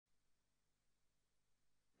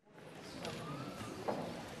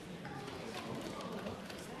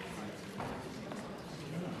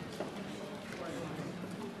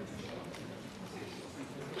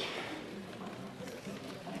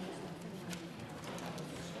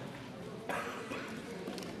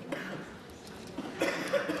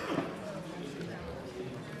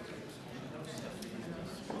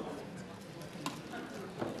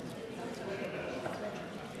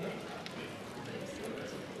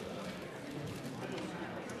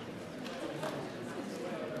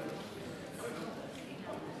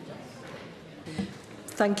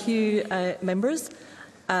Thank you, members.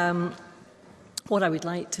 What I would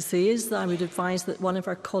like to say is that I would advise that one of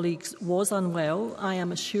our colleagues was unwell. I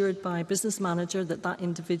am assured by a business manager that that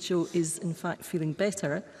individual is in fact feeling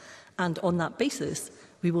better, and on that basis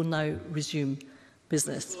we will now resume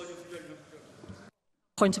business.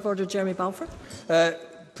 Point of order, Jeremy Balfour.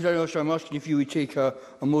 President Officer, I'm asking if you would take a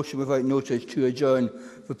motion without notice to adjourn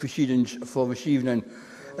the proceedings for this evening.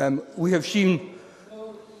 We have seen.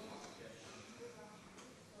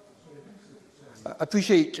 I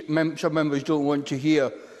appreciate some members don't want to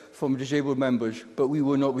hear from disabled members, but we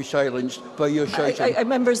will not be silenced by your shouting.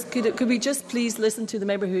 Members, could we just please listen to the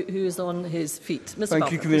member who is on his feet? Mr.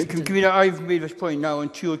 Thank you, Convener. I've made this point now on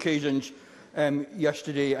 2 occasions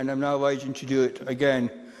yesterday, and I'm now rising to do it again.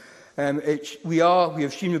 We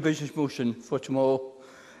have seen the business motion for tomorrow.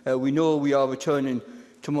 We know we are returning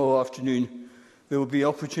tomorrow afternoon. There will be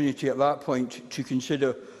opportunity at that point to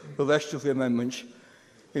consider the rest of the amendments.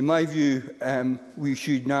 In my view, we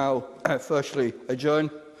should now firstly adjourn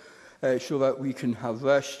so that we can have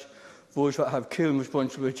rest. Those that have caring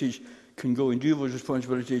responsibilities can go and do those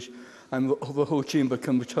responsibilities, and the whole chamber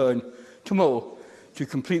can return tomorrow to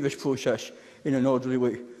complete this process in an orderly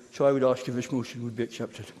way. So I would ask if this motion would be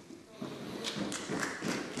accepted.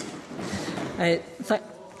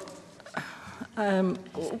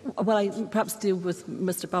 Well, I perhaps deal with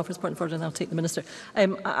Mr Balfour's point of order and I'll take the Minister.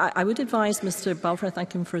 I would advise Mr Balfour, I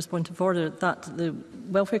thank him for his point of order, that the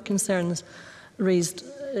welfare concerns raised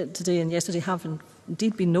today and yesterday have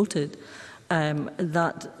indeed been noted,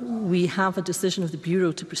 that we have a decision of the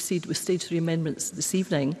Bureau to proceed with Stage 3 amendments this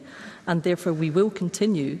evening, and therefore we will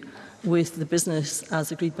continue with the business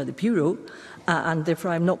as agreed by the Bureau, and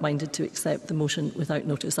therefore I am not minded to accept the motion without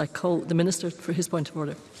notice. I call the Minister for his point of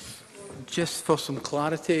order. Just for some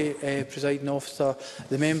clarity, Presiding Officer,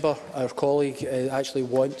 the member, our colleague, actually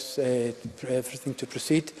wants everything to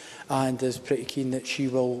proceed and is pretty keen that she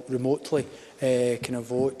will remotely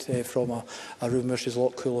vote from a room where she's a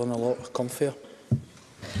lot cooler and a lot comfier.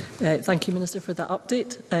 Thank you, Minister, for that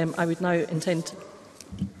update. I would now intend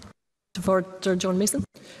to forward John Mason.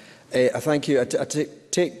 Thank you. I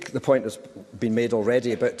take the point that's been made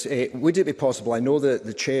already, but would it be possible, I know that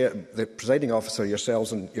the Presiding Officer,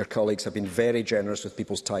 yourselves and your colleagues have been very generous with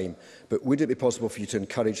people's time, but would it be possible for you to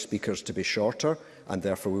encourage speakers to be shorter and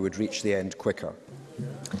therefore we would reach the end quicker?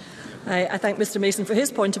 I thank Mr Mason for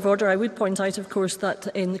his point of order. I would point out, of course, that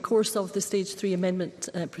in the course of the Stage 3 amendment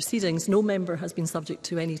proceedings, no member has been subject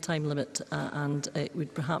to any time limit, and it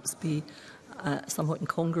would perhaps be somewhat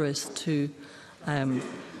incongruous to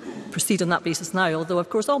proceed on that basis now, although of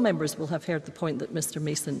course all members will have heard the point that Mr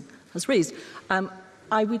Mason has raised.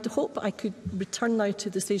 I would hope I could return now to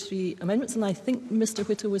the Stage 3 amendments, and I think Mr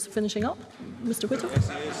Whittle was finishing up. Mr Whittle? Yes,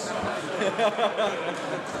 he is.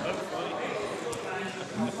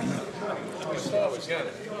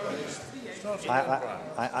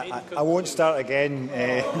 I won't start again,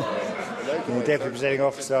 Deputy Presiding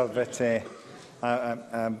Officer, but can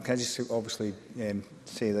I just obviously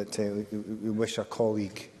say that we wish our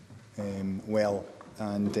colleague well,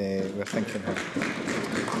 and we're thinking her.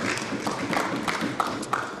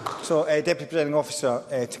 So, Deputy Presiding Officer,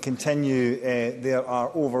 to continue, there are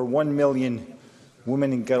over 1 million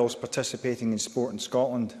women and girls participating in sport in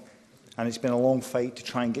Scotland, and it's been a long fight to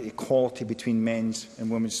try and get equality between men's and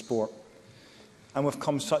women's sport. And we've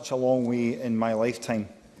come such a long way in my lifetime.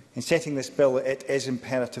 In setting this bill, it is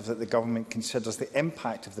imperative that the Government considers the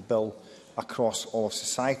impact of the bill across all of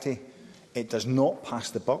society. It does not pass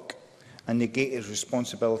the buck and negate its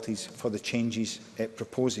responsibilities for the changes it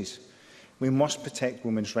proposes. We must protect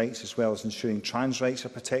women's rights as well as ensuring trans rights are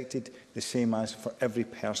protected, the same as for every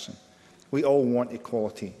person. We all want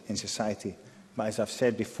equality in society, but as I've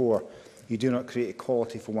said before, you do not create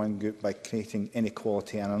equality for one group by creating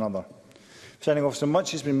inequality in another. Presiding Officer,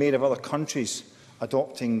 much has been made of other countries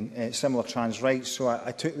adopting similar trans rights, so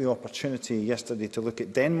I took the opportunity yesterday to look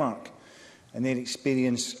at Denmark and their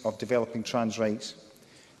experience of developing trans rights.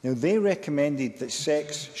 Now, they recommended that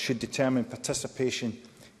sex should determine participation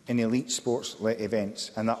in elite sports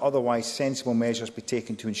events, and that otherwise sensible measures be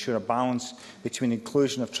taken to ensure a balance between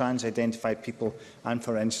inclusion of trans-identified people and,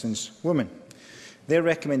 for instance, women. Their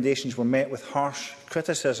recommendations were met with harsh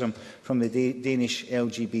criticism from the Danish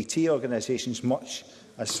LGBT organisations, much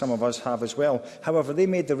as some of us have as well. However, they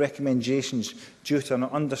made the recommendations due to an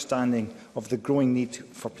understanding of the growing need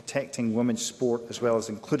for protecting women's sport, as well as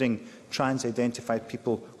including trans-identified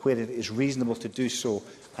people where it is reasonable to do so,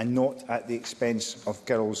 and not at the expense of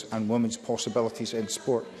girls' and women's possibilities in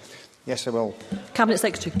sport. Yes, I will. Cabinet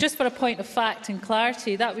Secretary. Just for a point of fact and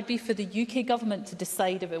clarity, that would be for the UK Government to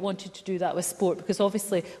decide if it wanted to do that with sport, because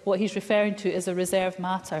obviously what he's referring to is a reserved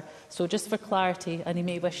matter. So just for clarity, and he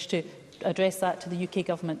may wish to address that to the UK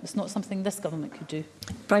Government. It's not something this Government could do.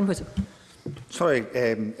 Brian Whittle. Sorry,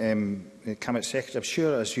 Cabinet Secretary, I'm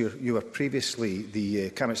sure as you were previously the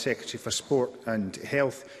Cabinet Secretary for Sport and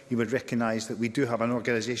Health, you would recognise that we do have an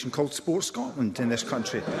organisation called Sport Scotland in this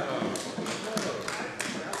country.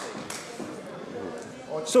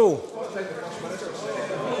 So,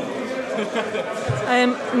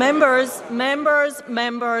 members,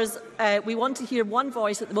 we want to hear one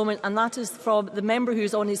voice at the moment, and that is from the member who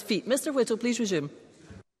is on his feet. Mr Whittle, please resume.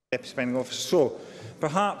 Deputy Spending Officer. So,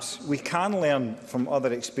 perhaps we can learn from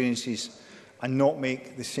other experiences and not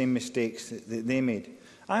make the same mistakes that they made.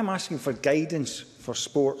 I am asking for guidance for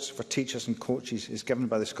sports, for teachers and coaches as given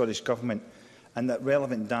by the Scottish Government, and that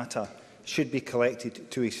relevant data should be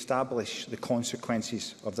collected to establish the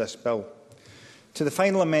consequences of this bill. To the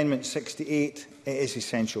final amendment 68, it is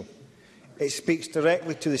essential. It speaks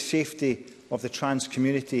directly to the safety of the trans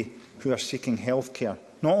community who are seeking healthcare.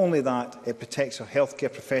 Not only that, it protects our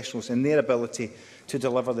healthcare professionals in their ability to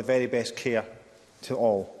deliver the very best care to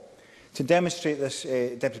all. To demonstrate this,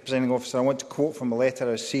 Deputy Presiding Officer, I want to quote from a letter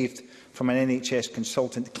I received from an NHS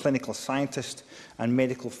consultant, clinical scientist and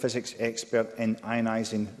medical physics expert in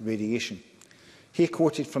ionising radiation. He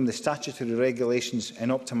quoted from the statutory regulations in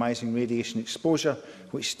optimising radiation exposure,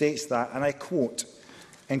 which states that, and I quote,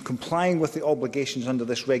 "In complying with the obligations under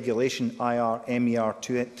this regulation, IR/MER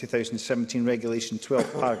 2017 Regulation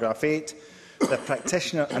 12, paragraph 8, the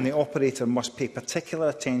practitioner and the operator must pay particular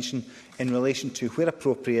attention in relation to, where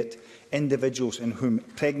appropriate, individuals in whom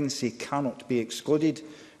pregnancy cannot be excluded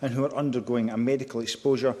and who are undergoing a medical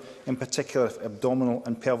exposure, in particular if abdominal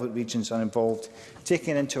and pelvic regions are involved,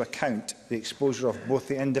 taking into account the exposure of both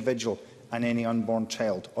the individual and any unborn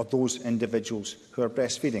child, or those individuals who are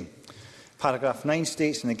breastfeeding." Paragraph 9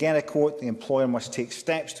 states, and again I quote, "The employer must take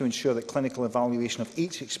steps to ensure that clinical evaluation of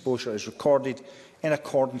each exposure is recorded in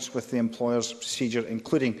accordance with the employer's procedure,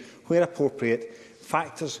 including, where appropriate,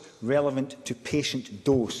 factors relevant to patient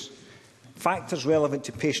dose." Factors relevant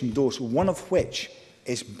to patient dose, one of which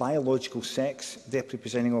is biological sex, Deputy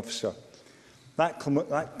Presiding Officer. That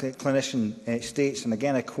clinician states, and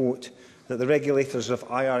again I quote, that the regulators of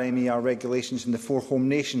IR/MER regulations in the 4 home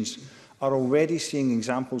nations are already seeing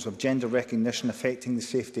examples of gender recognition affecting the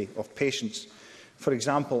safety of patients. For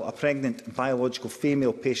example, a pregnant biological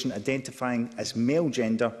female patient identifying as male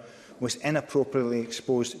gender was inappropriately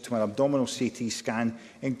exposed to an abdominal CT scan,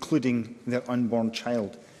 including their unborn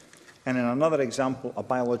child. And in another example, a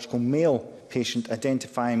biological male patient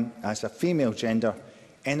identifying as a female gender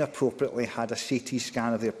inappropriately had a CT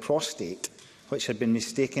scan of their prostate, which had been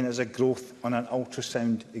mistaken as a growth on an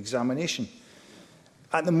ultrasound examination.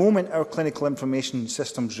 At the moment, our clinical information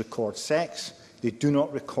systems record sex. They do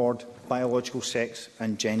not record biological sex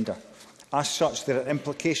and gender. As such, there are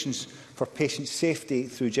implications for patient safety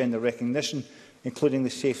through gender recognition, including the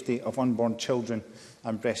safety of unborn children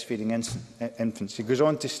and breastfeeding infants. He goes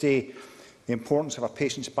on to say the importance of a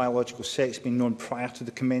patient's biological sex being known prior to the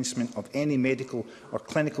commencement of any medical or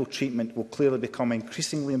clinical treatment will clearly become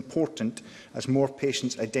increasingly important as more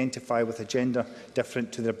patients identify with a gender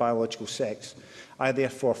different to their biological sex. I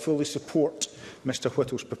therefore fully support Mr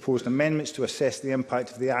Whittle's proposed amendments to assess the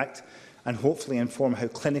impact of the Act and hopefully inform how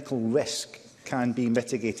clinical risk can be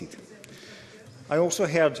mitigated. I also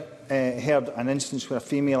heard an instance where a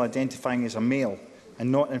female identifying as a male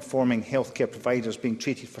and not informing healthcare providers being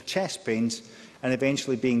treated for chest pains and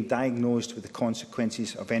eventually being diagnosed with the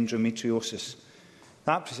consequences of endometriosis.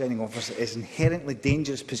 That, Presiding Officer, is an inherently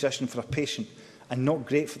dangerous position for a patient and not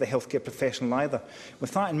great for the healthcare professional either.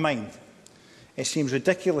 With that in mind, it seems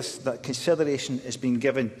ridiculous that consideration is being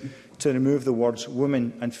given to remove the words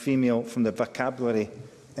woman and female from the vocabulary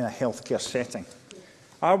in a healthcare setting.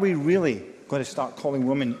 Are we really going to start calling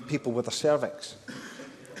women people with a cervix?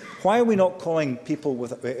 Why are we not calling people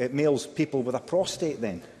with, males people with a prostate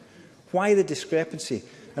then? Why the discrepancy?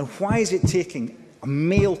 And why is it taking a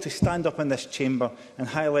male to stand up in this chamber and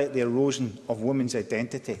highlight the erosion of women's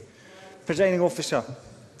identity? Presiding Officer,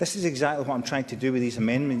 this is exactly what I'm trying to do with these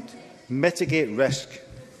amendments. Mitigate risk.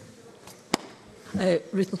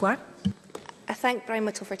 Ruth McGuire. I thank Brian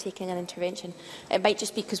Whittle for taking an intervention. It might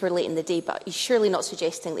just be because we're late in the day, but he's surely not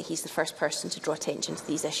suggesting that he's the first person to draw attention to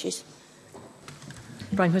these issues.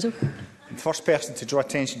 Brian Whittle. The first person to draw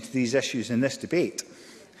attention to these issues in this debate.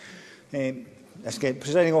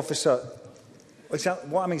 Presiding Officer, what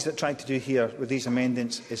I'm trying to do here with these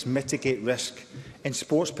amendments is mitigate risk in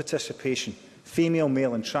sports participation. Female,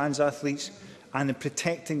 male and trans athletes and in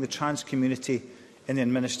protecting the trans community in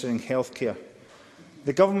administering healthcare.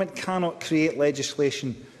 The Government cannot create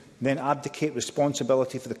legislation, then abdicate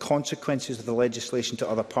responsibility for the consequences of the legislation to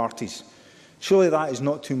other parties. Surely that is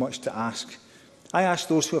not too much to ask. I ask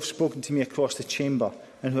those who have spoken to me across the chamber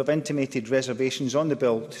and who have intimated reservations on the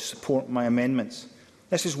bill to support my amendments.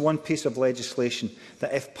 This is one piece of legislation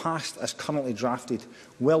that, if passed as currently drafted,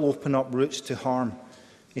 will open up routes to harm,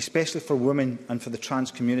 especially for women and for the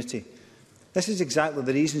trans community. This is exactly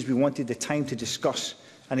the reasons we wanted the time to discuss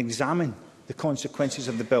and examine the consequences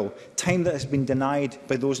of the bill, time that has been denied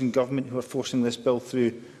by those in government who are forcing this bill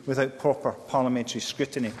through without proper parliamentary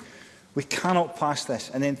scrutiny. We cannot pass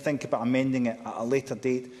this and then think about amending it at a later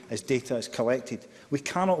date as data is collected. We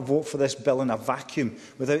cannot vote for this bill in a vacuum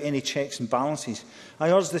without any checks and balances.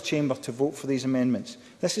 I urge the Chamber to vote for these amendments.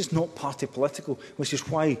 This is not party political, which is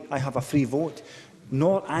why I have a free vote,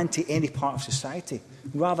 nor anti any part of society.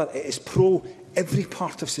 Rather, it is pro every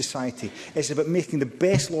part of society. It's about making the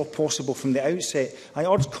best law possible from the outset. I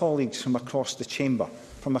urge colleagues from across the chamber,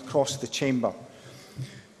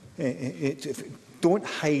 don't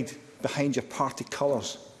hide behind your party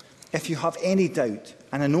colours. If you have any doubt,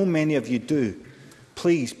 and I know many of you do,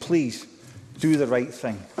 please do the right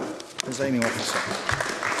thing. Presiding Officer.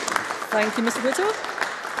 Thank you, Mr Whittle.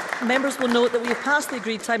 Members will note that we have passed the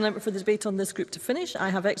agreed time limit for the debate on this group to finish. I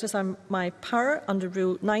have exercised my power under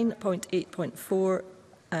Rule 9.8.4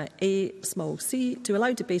 A small c to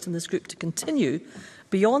allow debate on this group to continue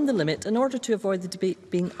beyond the limit in order to avoid the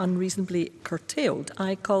debate being unreasonably curtailed.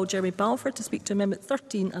 I call Jeremy Balfour to speak to Amendment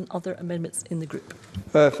 13 and other amendments in the group.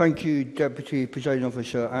 Thank you, Deputy Presiding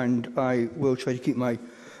Officer, and I will try to keep my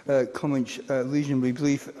comments reasonably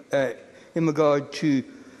brief. In regard to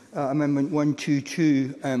Amendment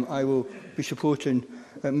 122, I will be supporting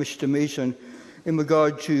Mr Mason. In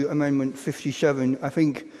regard to Amendment 57, I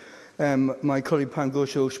think my colleague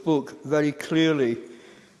Pangosio spoke very clearly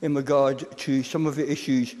in regard to some of the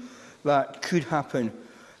issues that could happen,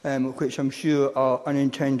 which I'm sure are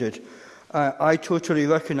unintended. I totally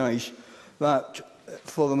recognise that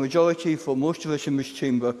for the majority, for most of us in this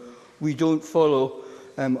chamber, we don't follow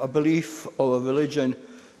a belief or a religion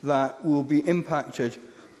that will be impacted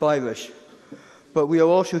by this. But we are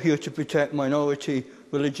also here to protect minority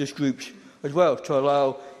religious groups as well, to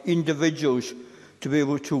allow individuals to be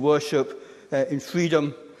able to worship in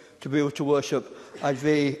freedom, to be able to worship as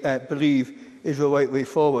they believe is the right way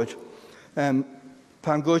forward.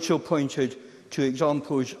 Pangosio pointed to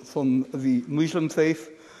examples from the Muslim faith.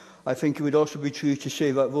 I think it would also be true to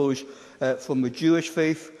say that those from the Jewish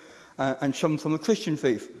faith and some from the Christian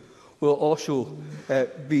faith will also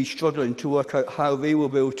be struggling to work out how they will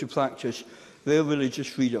be able to practice their religious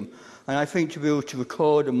freedom. And I think to be able to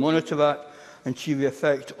record and monitor that and see the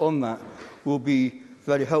effect on that will be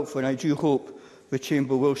very helpful, and I do hope the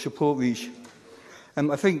Chamber will support these.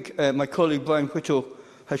 I think my colleague Brian Whittle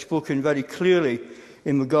has spoken very clearly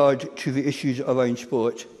in regard to the issues around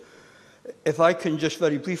sport. If I can just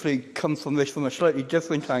very briefly come from this from a slightly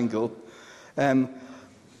different angle,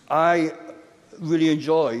 I really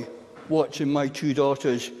enjoy watching my two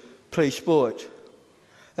daughters play sport.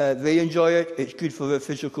 They enjoy it, it's good for their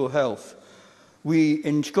physical health. We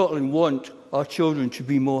in Scotland want our children to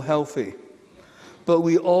be more healthy, but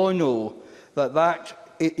we all know that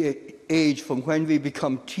age from when they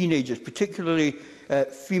become teenagers, particularly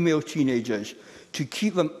female teenagers, to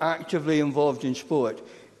keep them actively involved in sport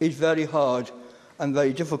is very hard and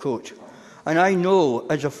very difficult. And I know,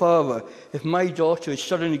 as a father, if my daughter is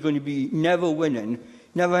suddenly going to be never winning,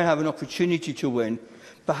 never have an opportunity to win,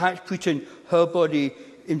 perhaps putting her body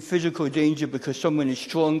in physical danger because someone is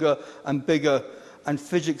stronger and bigger and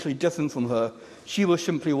physically different from her, she will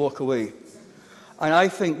simply walk away. And I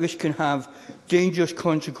think this can have dangerous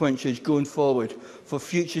consequences going forward for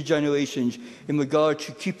future generations in regard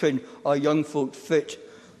to keeping our young folk fit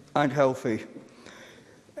and healthy.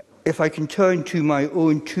 If I can turn to my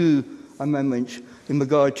own two amendments in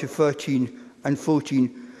regard to 13 and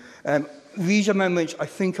 14. These amendments, I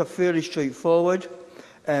think, are fairly straightforward.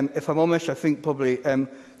 If I'm honest, I think probably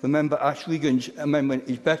the member Ash Regan's amendment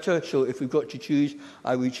is better, so if we've got to choose,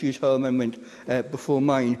 I would choose her amendment before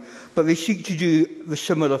mine. But they seek to do the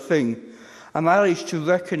similar thing. And that is to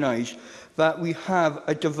recognise that we have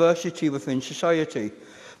a diversity within society,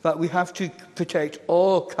 that we have to protect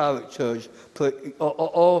all characters,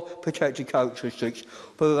 all protected characteristics,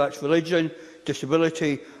 whether that's religion,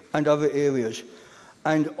 disability and other areas.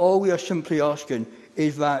 And all we are simply asking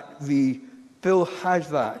is that the bill has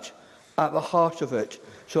that at the heart of it,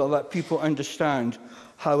 so that people understand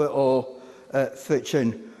how it all fits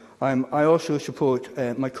in. I also support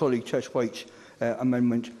my colleague Tess White's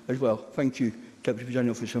amendment as well. Thank you, Deputy Presiding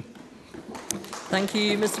Officer. Thank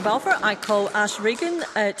you, Mr Balfour. I call Ash Regan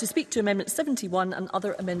to speak to Amendment 71 and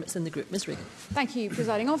other amendments in the group. Ms Regan. Thank you,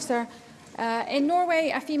 Presiding Officer. In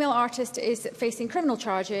Norway, a female artist is facing criminal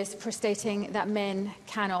charges for stating that men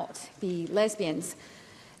cannot be lesbians.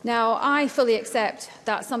 Now, I fully accept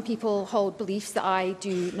that some people hold beliefs that I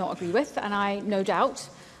do not agree with, and I, no doubt,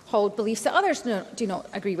 hold beliefs that others do not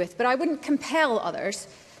agree with, but I wouldn't compel others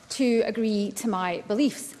to agree to my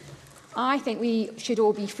beliefs. I think we should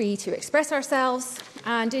all be free to express ourselves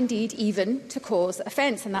and indeed even to cause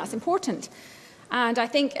offence, and that's important. And I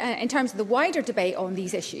think in terms of the wider debate on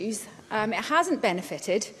these issues, it hasn't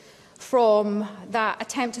benefited from that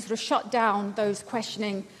attempt to sort of shut down those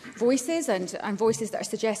questioning voices and voices that are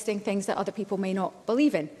suggesting things that other people may not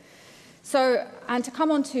believe in. So, and to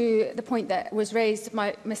come on to the point that was raised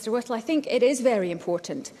by Mr Whittle, I think it is very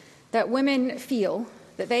important that women feel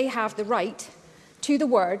that they have the right to the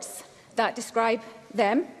words that describe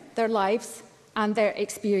them, their lives and their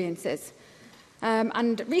experiences.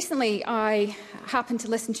 And recently I happened to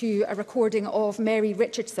listen to a recording of Mary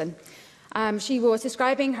Richardson. She was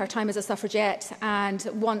describing her time as a suffragette, and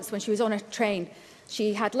once when she was on a train,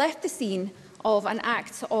 she had left the scene of an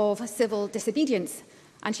act of civil disobedience.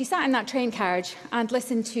 And she sat in that train carriage and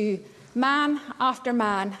listened to man after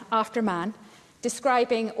man after man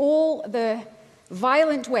describing all the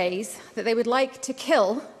violent ways that they would like to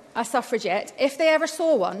kill a suffragette if they ever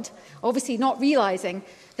saw one, obviously not realising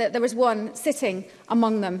that there was one sitting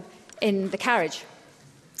among them in the carriage.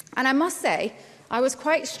 And I must say, I was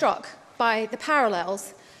quite struck by the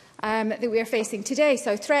parallels that we are facing today.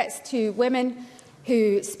 So threats to women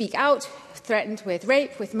who speak out, threatened with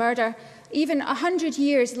rape, with murder. Even 100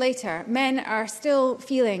 years later, men are still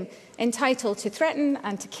feeling entitled to threaten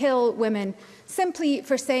and to kill women simply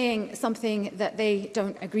for saying something that they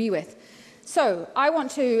don't agree with. So I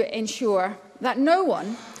want to ensure that no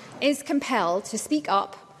one is compelled to speak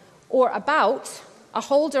up or about a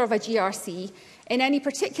holder of a GRC in any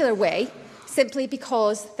particular way simply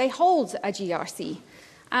because they hold a GRC.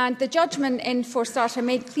 And the judgment in For Starter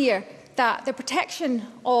made clear that the protection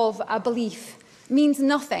of a belief means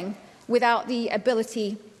nothing without the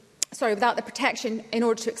protection in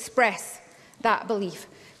order to express that belief.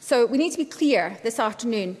 So we need to be clear this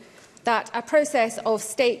afternoon that a process of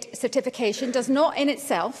state certification does not in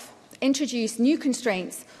itself introduce new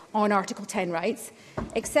constraints on Article 10 rights,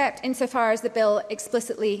 except insofar as the bill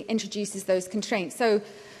explicitly introduces those constraints. So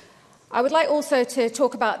I would like also to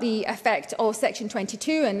talk about the effect of Section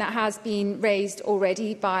 22, and that has been raised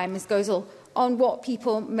already by Ms Gozel, on what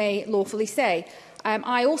people may lawfully say.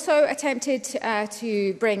 I also attempted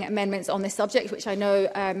to bring amendments on this subject, which I know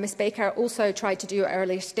Ms Baker also tried to do at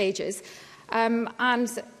earlier stages. And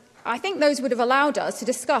I think those would have allowed us to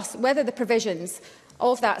discuss whether the provisions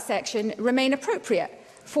of that section remain appropriate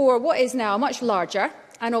for what is now a much larger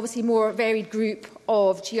and obviously more varied group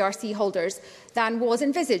of GRC holders than was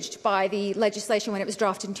envisaged by the legislation when it was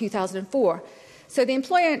drafted in 2004. So the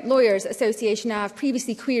Employment Lawyers Association have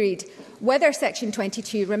previously queried whether Section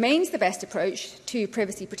 22 remains the best approach to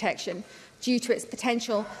privacy protection due to its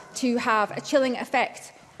potential to have a chilling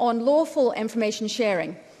effect on lawful information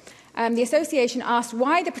sharing. The association asked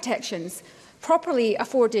why the protections properly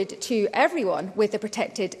afforded to everyone with the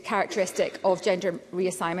protected characteristic of gender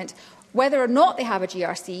reassignment, whether or not they have a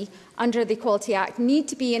GRC under the Equality Act, need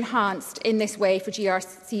to be enhanced in this way for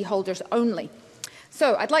GRC holders only.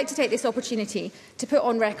 So I'd like to take this opportunity to put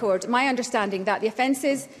on record my understanding that the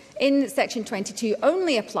offences in Section 22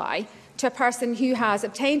 only apply to a person who has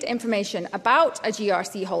obtained information about a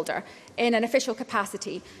GRC holder in an official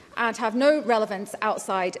capacity and have no relevance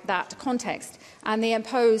outside that context, and they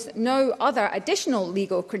impose no other additional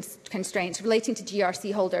legal constraints relating to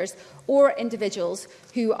GRC holders or individuals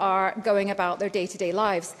who are going about their day-to-day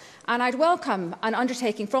lives. And I'd welcome an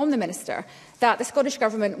undertaking from the Minister that the Scottish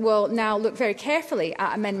Government will now look very carefully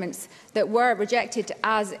at amendments that were rejected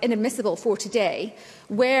as inadmissible for today,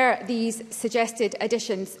 where these suggested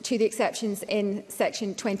additions to the exceptions in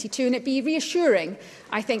Section 22. And it be reassuring,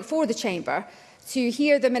 I think, for the Chamber to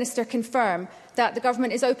hear the Minister confirm that the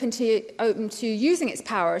Government is open to using its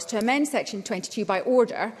powers to amend Section 22 by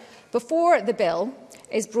order before the bill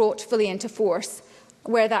is brought fully into force,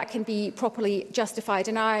 where that can be properly justified.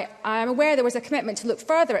 And I am aware there was a commitment to look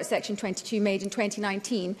further at Section 22 made in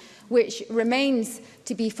 2019, which remains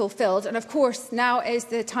to be fulfilled. And of course, now is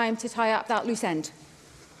the time to tie up that loose end.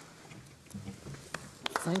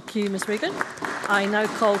 Thank you, Ms Regan. I now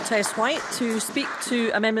call Tess White to speak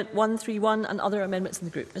to Amendment 131 and other amendments in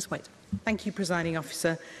the group. Ms White. Thank you, Presiding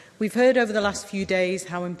Officer. We've heard over the last few days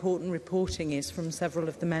how important reporting is from several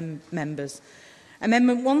of the members.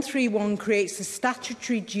 Amendment 131 creates a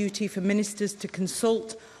statutory duty for ministers to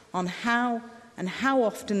consult on how and how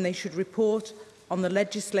often they should report on the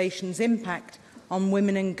legislation's impact on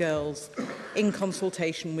women and girls in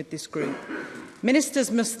consultation with this group.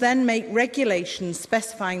 Ministers must then make regulations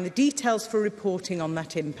specifying the details for reporting on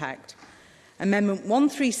that impact. Amendment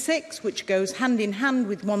 136, which goes hand in hand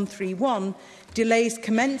with 131, delays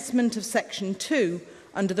commencement of Section 2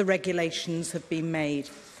 under the regulations have been made.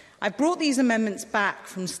 I've brought these amendments back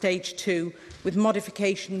from Stage 2 with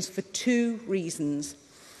modifications for 2 reasons.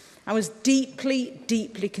 I was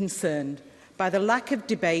deeply concerned by the lack of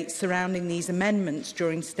debate surrounding these amendments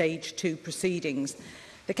during Stage 2 proceedings.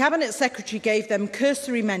 The Cabinet Secretary gave them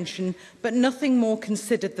cursory mention, but nothing more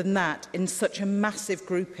considered than that in such a massive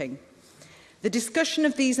grouping. The discussion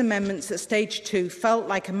of these amendments at Stage 2 felt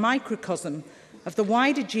like a microcosm of the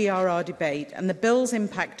wider GRR debate and the bill's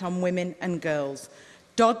impact on women and girls,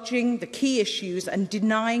 dodging the key issues and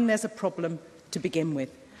denying there's a problem to begin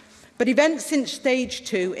with. But events since Stage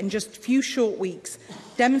 2 in just a few short weeks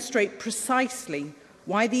demonstrate precisely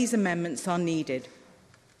why these amendments are needed.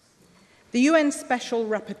 The UN Special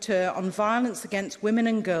Rapporteur on Violence Against Women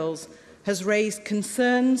and Girls has raised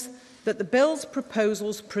concerns that the bill's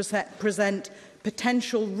proposals present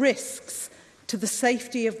potential risks to the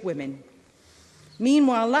safety of women.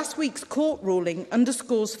 Meanwhile, last week's court ruling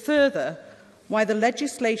underscores further why the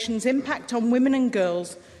legislation's impact on women and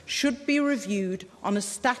girls should be reviewed on a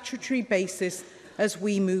statutory basis as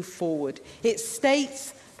we move forward. It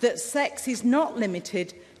states that sex is not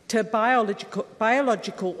limited to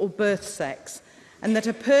biological or birth sex, and that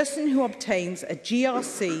a person who obtains a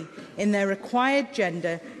GRC in their required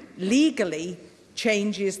gender legally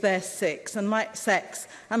changes their sex. And like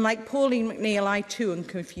Pauline McNeill, I too am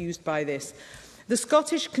confused by this. The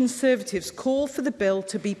Scottish Conservatives call for the bill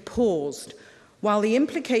to be paused while the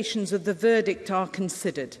implications of the verdict are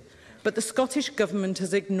considered. But the Scottish Government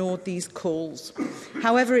has ignored these calls.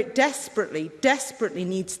 However, it desperately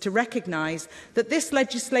needs to recognise that this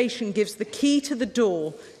legislation gives the key to the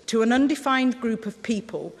door to an undefined group of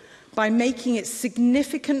people by making it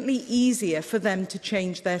significantly easier for them to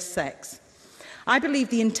change their sex. I believe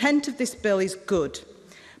the intent of this bill is good,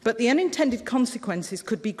 but the unintended consequences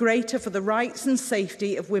could be greater for the rights and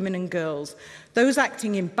safety of women and girls. Those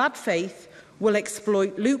acting in bad faith will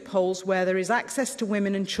exploit loopholes where there is access to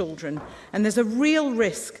women and children, and there's a real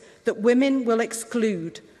risk that women will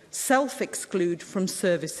self-exclude from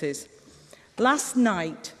services. Last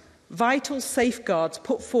night, vital safeguards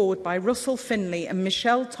put forward by Russell Finlay and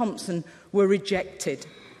Michelle Thompson were rejected.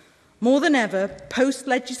 More than ever,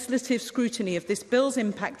 post-legislative scrutiny of this bill's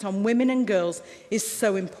impact on women and girls is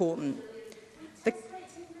so important.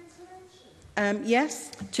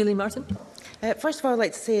 Yes? Julie Martin. First of all, I'd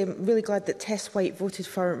like to say I'm really glad that Tess White voted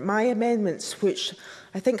for my amendments, which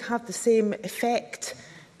I think have the same effect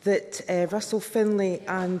that Russell Finlay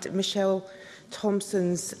and Michelle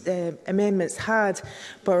Thompson's amendments had,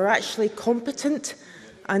 but are actually competent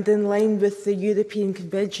and in line with the European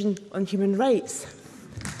Convention on Human Rights.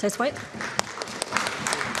 Tess White.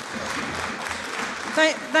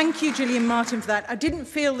 Thank you, Gillian Martin, for that. I didn't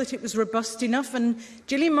feel that it was robust enough, and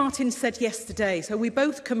Gillian Martin said yesterday, so we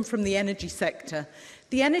both come from the energy sector.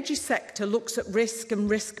 The energy sector looks at risk and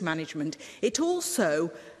risk management. It also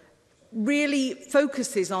really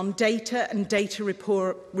focuses on data and data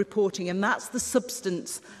reporting, and that's the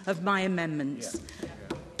substance of my amendments.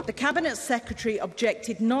 The Cabinet Secretary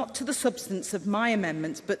objected not to the substance of my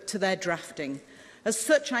amendments, but to their drafting. As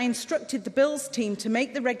such, I instructed the Bills team to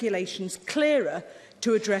make the regulations clearer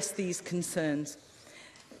to address these concerns.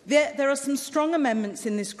 There are some strong amendments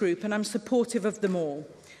in this group, and I'm supportive of them all.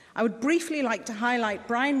 I would briefly like to highlight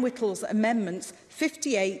Brian Whittle's amendments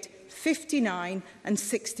 58, 59 and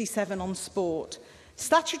 67 on sport.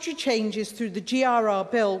 Statutory changes through the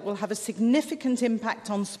GRR bill will have a significant impact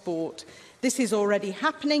on sport. This is already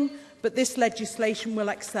happening, but this legislation will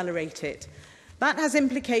accelerate it. That has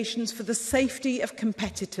implications for the safety of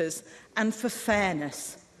competitors and for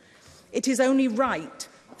fairness. It is only right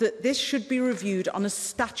that this should be reviewed on a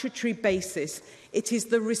statutory basis. It is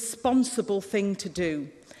the responsible thing to do.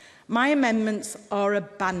 My amendments are a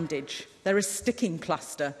bandage. They're a sticking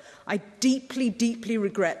plaster. I deeply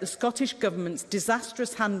regret the Scottish Government's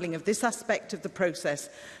disastrous handling of this aspect of the process,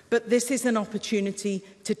 but this is an opportunity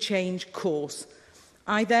to change course.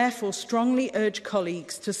 I therefore strongly urge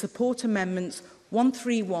colleagues to support amendments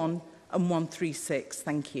 131 and 136.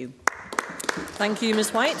 Thank you. Thank you,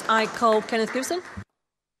 Ms White. I call Kenneth Gibson.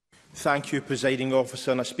 Thank you, Presiding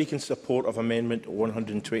Officer. And I speak in support of Amendment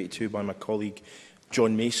 122 by my colleague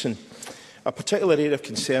John Mason. A particular area of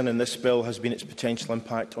concern in this bill has been its potential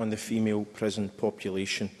impact on the female prison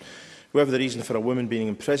population. Whatever the reason for a woman being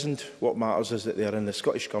imprisoned, what matters is that they are in the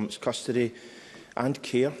Scottish Government's custody and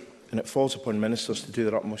care, and it falls upon ministers to do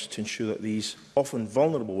their utmost to ensure that these often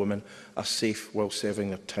vulnerable women are safe while serving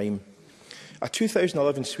their time. A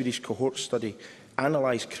 2011 Swedish cohort study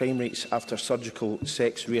analysed crime rates after surgical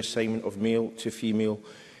sex reassignment of male to female,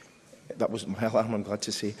 that wasn't my alarm, I'm glad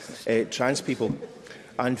to say, trans people,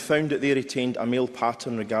 and found that they retained a male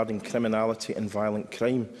pattern regarding criminality and violent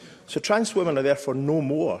crime. So trans women are therefore no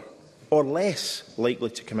more or less likely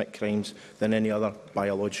to commit crimes than any other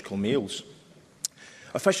biological males.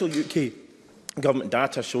 Official UK Government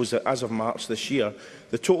data shows that as of March this year,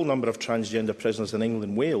 the total number of transgender prisoners in England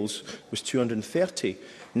and Wales was 230,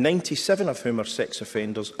 97 of whom are sex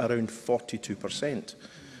offenders, around 42%.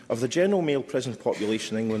 Of the general male prison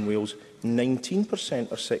population in England and Wales,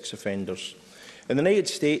 19% are sex offenders. In the United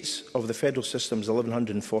States, of the federal system's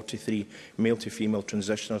 1,143 male-to-female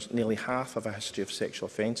transitioners, nearly half have a history of sexual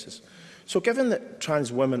offences. So given that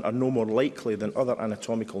trans women are no more likely than other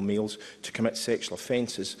anatomical males to commit sexual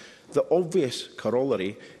offences, the obvious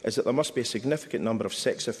corollary is that there must be a significant number of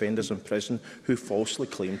sex offenders in prison who falsely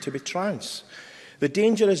claim to be trans. The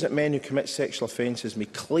danger is that men who commit sexual offences may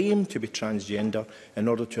claim to be transgender in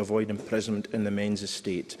order to avoid imprisonment in the men's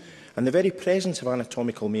estate. And the very presence of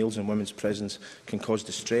anatomical males in women's prisons can cause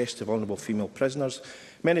distress to vulnerable female prisoners,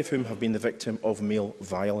 many of whom have been the victim of male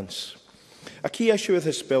violence. A key issue with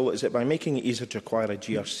this bill is that by making it easier to acquire a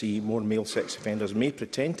GRC, more male sex offenders may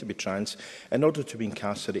pretend to be trans in order to be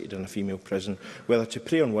incarcerated in a female prison, whether to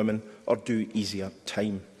prey on women or do easier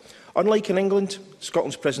time. Unlike in England,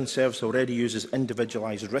 Scotland's prison service already uses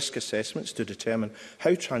individualised risk assessments to determine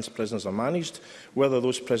how trans prisoners are managed, whether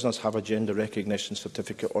those prisoners have a gender recognition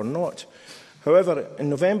certificate or not. However, in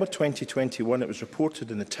November 2021, it was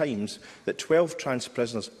reported in the Times that 12 trans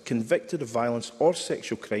prisoners convicted of violence or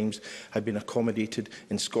sexual crimes had been accommodated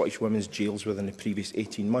in Scottish women's jails within the previous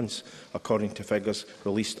 18 months, according to figures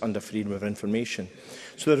released under Freedom of Information.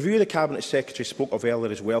 So the review the Cabinet Secretary spoke of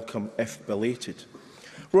earlier is welcome, if belated.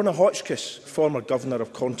 Rona Hotchkiss, former Governor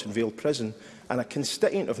of Conton Vale Prison, and a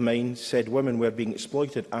constituent of mine said women were being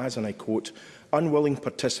exploited as, and I quote, unwilling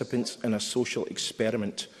participants in a social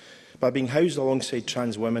experiment. By being housed alongside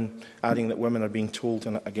trans women, adding that women are being told,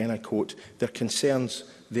 and again I quote, their concerns,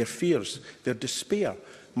 their fears, their despair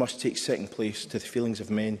must take second place to the feelings of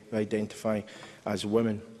men who identify as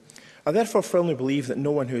women. I therefore firmly believe that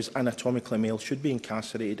no one who is anatomically male should be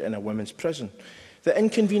incarcerated in a women's prison. The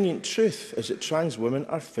inconvenient truth is that trans women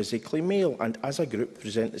are physically male and, as a group,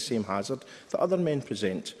 present the same hazard that other men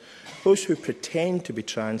present. Those who pretend to be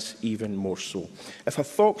trans, even more so. If a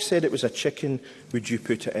fox said it was a chicken, would you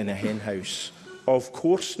put it in a hen house? Of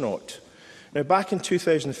course not. Now, back in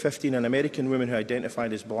 2015, an American woman who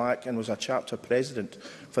identified as black and was a chapter president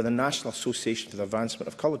for the National Association for the Advancement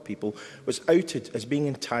of Coloured People was outed as being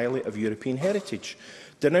entirely of European heritage.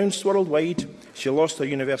 Denounced worldwide, she lost her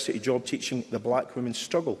university job teaching the black women's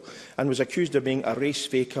struggle and was accused of being a race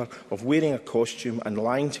faker, of wearing a costume and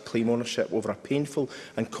lying to claim ownership over a painful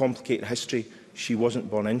and complicated history she wasn't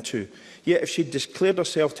born into. Yet if she'd declared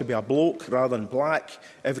herself to be a bloke rather than black,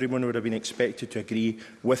 everyone would have been expected to agree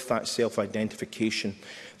with that self-identification.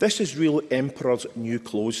 This is real Emperor's New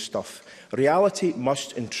Clothes stuff. Reality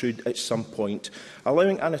must intrude at some point.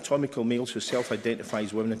 Allowing anatomical males who self-identify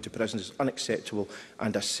as women into prison is unacceptable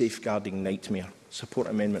and a safeguarding nightmare. Support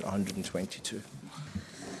Amendment 122.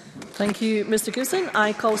 Thank you, Mr Goosen.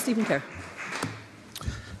 I call Stephen Kerr.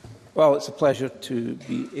 Well, it's a pleasure to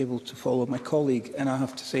be able to follow my colleague, and I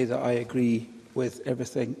have to say that I agree with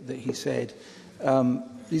everything that he said.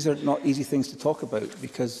 These are not easy things to talk about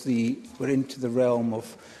because we're into the realm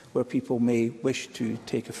of where people may wish to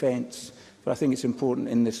take offence. But I think it's important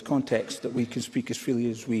in this context that we can speak as freely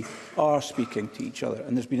as we are speaking to each other,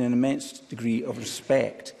 and there's been an immense degree of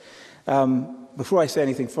respect. Before I say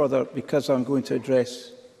anything further, because I'm going to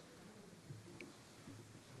address...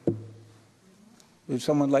 Would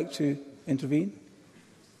someone like to intervene?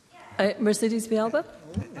 Mercedes Villalba?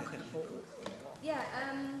 Yeah,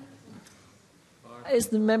 Is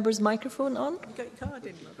the member's microphone on? You got your card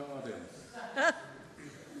in.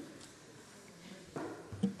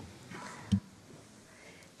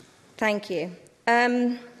 Thank you.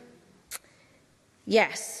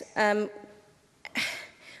 Yes.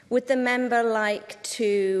 Would the member like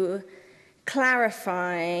to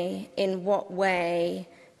clarify in what way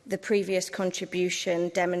the previous contribution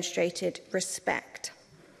demonstrated respect?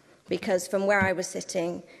 Because from where I was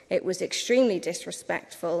sitting, it was extremely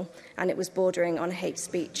disrespectful and it was bordering on hate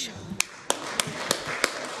speech.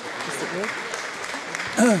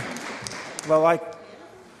 Well,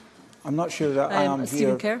 I'm not sure that I am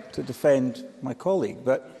here to defend my colleague,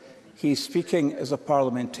 but he's speaking as a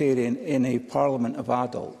parliamentarian in a parliament of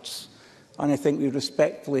adults. And I think we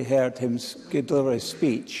respectfully heard him deliver his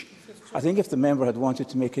speech. I think if the member had wanted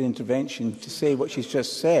to make an intervention to say what she's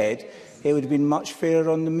just said, it would have been much fairer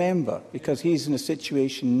on the member, because he's in a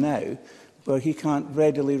situation now where he can't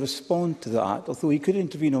readily respond to that, although he could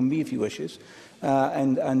intervene on me if he wishes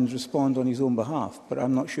and respond on his own behalf, but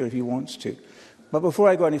I'm not sure if he wants to. But before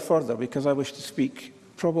I go any further, because I wish to speak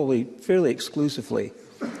probably fairly exclusively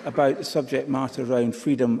about the subject matter around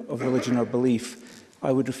freedom of religion or belief,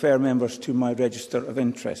 I would refer members to my register of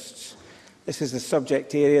interests. This is a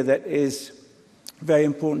subject area that is very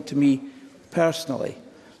important to me personally.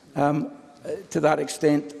 To that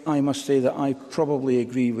extent, I must say that I probably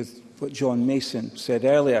agree with what John Mason said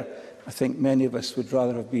earlier. I think many of us would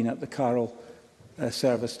rather have been at the carol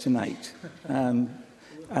service tonight.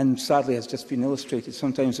 And sadly, has just been illustrated,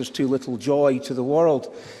 sometimes there's too little joy to the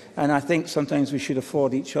world. And I think sometimes we should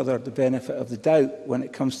afford each other the benefit of the doubt when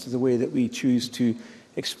it comes to the way that we choose to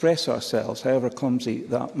express ourselves, however clumsy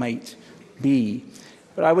that might be.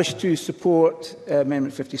 But I wish to support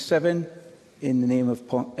Amendment 57 in the name of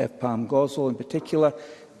Pam Goswell in particular,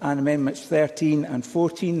 and Amendments 13 and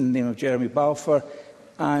 14 in the name of Jeremy Balfour,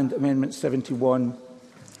 and Amendment 71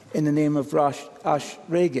 in the name of Ash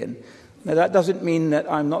Regan. Now, that doesn't mean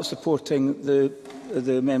that I'm not supporting the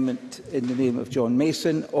amendment in the name of John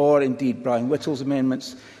Mason, or indeed Brian Whittle's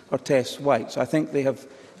amendments or Tess White's. I think they have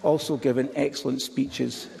also given excellent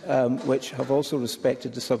speeches which have also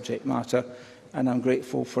respected the subject matter, and I'm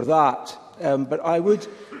grateful for that. But I would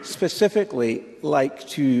specifically like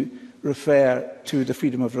to refer to the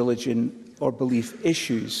freedom of religion or belief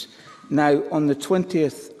issues. Now, on the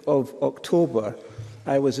 20th of October,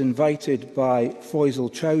 I was invited by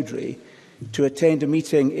Faisal Chowdhury to attend a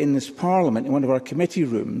meeting in this Parliament, in one of our committee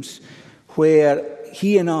rooms, where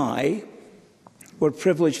he and I were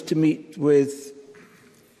privileged to meet with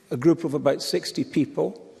a group of about 60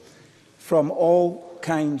 people from all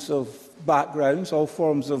kinds of backgrounds, all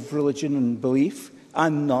forms of religion and belief,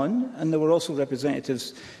 and none. And there were also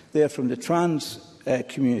representatives there from the trans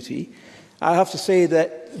community. I have to say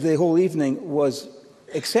that the whole evening was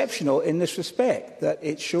exceptional in this respect, that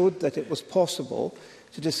it showed that it was possible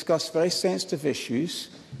to discuss very sensitive issues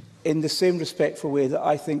in the same respectful way that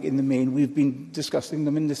I think in the main we've been discussing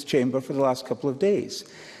them in this chamber for the last couple of days.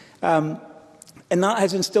 And that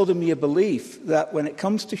has instilled in me a belief that when it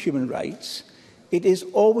comes to human rights, it is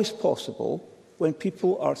always possible, when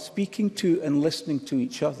people are speaking to and listening to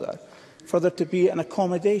each other, for there to be an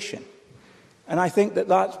accommodation. And I think that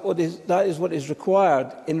that is what is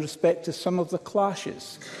required in respect to some of the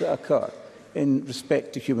clashes that occur in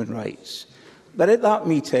respect to human rights. But at that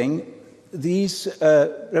meeting, these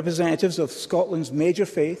representatives of Scotland's major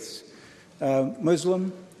faiths,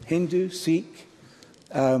 Muslim, Hindu, Sikh,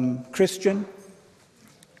 Christian,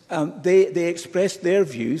 they expressed their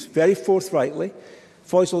views very forthrightly.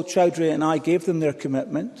 Faisal Chowdhury and I gave them their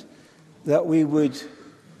commitment that we would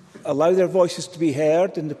allow their voices to be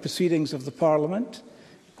heard in the proceedings of the Parliament,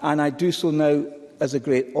 and I do so now as a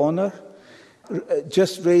great honour,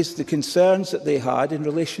 just raised the concerns that they had in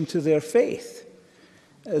relation to their faith.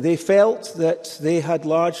 They felt that they had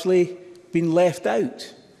largely been left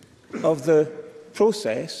out of the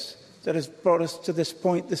process that has brought us to this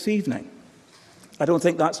point this evening. I don't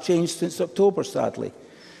think that's changed since October, sadly.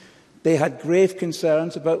 They had grave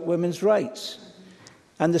concerns about women's rights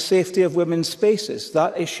and the safety of women's spaces.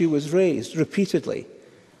 That issue was raised repeatedly.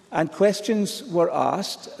 And questions were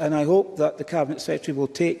asked, and I hope that the Cabinet Secretary will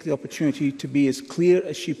take the opportunity to be as clear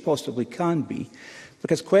as she possibly can be,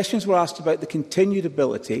 because questions were asked about the continued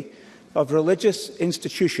ability of religious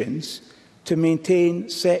institutions to maintain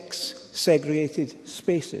sex-segregated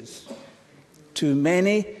spaces. To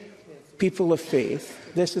many people of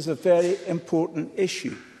faith, this is a very important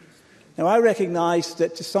issue. Now, I recognise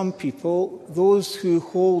that to some people, those who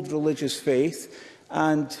hold religious faith,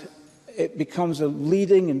 and it becomes a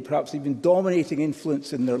leading and perhaps even dominating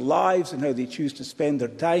influence in their lives and how they choose to spend their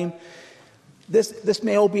time, this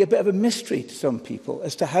may all be a bit of a mystery to some people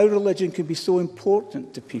as to how religion can be so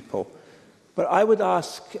important to people. But I would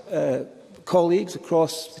ask colleagues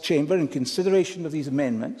across the chamber, in consideration of these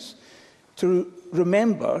amendments, to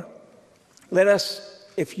remember, let us,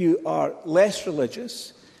 if you are less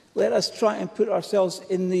religious, let us try and put ourselves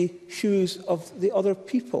in the shoes of the other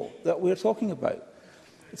people that we're talking about.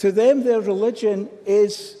 To them, their religion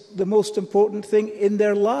is the most important thing in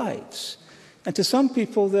their lives. And to some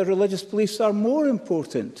people, their religious beliefs are more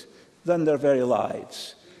important than their very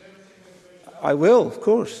lives. I will, of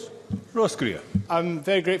course. Ross Greer. I'm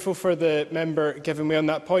very grateful for the member giving way on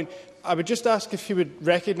that point. I would just ask if he would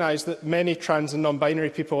recognise that many trans and non-binary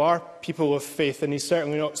people are people of faith, and he's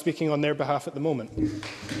certainly not speaking on their behalf at the moment.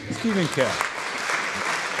 Stephen Kerr.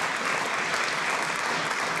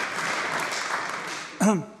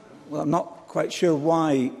 Well, I'm not quite sure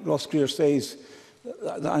why Ross Greer says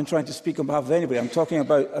that I'm trying to speak on behalf of anybody. I'm talking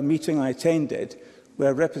about a meeting I attended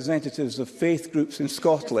where representatives of faith groups in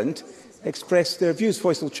Scotland expressed their views.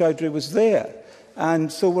 Faisal Chowdhury was there,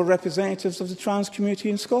 and so were representatives of the trans community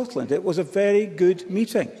in Scotland. It was a very good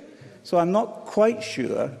meeting. So I'm not quite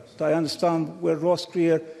sure that I understand where Ross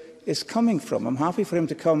Greer is coming from. I'm happy for him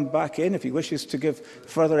to come back in if he wishes to give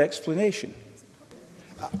further explanation.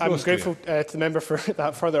 I'm grateful to the member for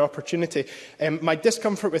that further opportunity. My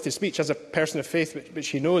discomfort with his speech as a person of faith, which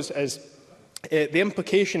he knows, is the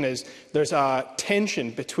implication is there's a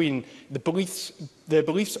tension between the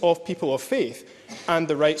beliefs of people of faith and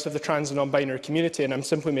the rights of the trans and non-binary community, and I'm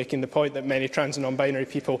simply making the point that many trans and non-binary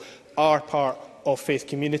people are part of faith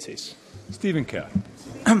communities. Stephen Kerr.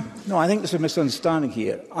 No, I think there's a misunderstanding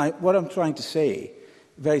here. What I'm trying to say,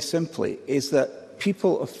 very simply, is that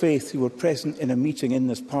people of faith who were present in a meeting in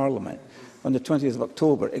this Parliament on the 20th of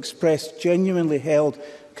October expressed genuinely held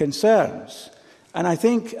concerns. And I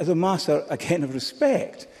think, as a matter, again, of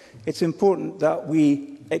respect, it's important that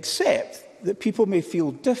we accept that people may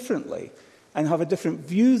feel differently and have a different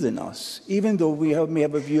view than us, even though we may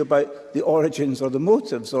have a view about the origins or the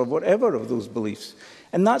motives or whatever of those beliefs.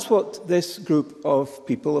 And that's what this group of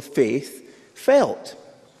people of faith felt.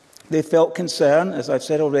 They felt concern, as I've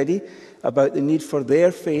said already, about the need for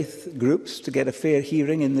their faith groups to get a fair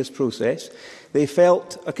hearing in this process. They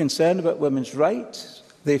felt a concern about women's rights.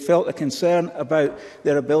 They felt a concern about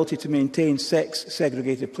their ability to maintain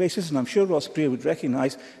sex-segregated places, and I'm sure Ross Greer would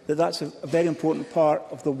recognise that that's a very important part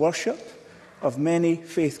of the worship of many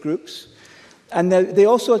faith groups. And they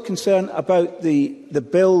also had concern about the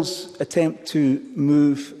bill's attempt to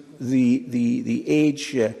move the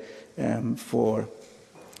age for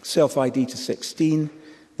self-ID to 16.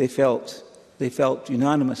 They felt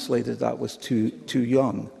unanimously that that was too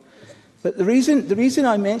young. But the reason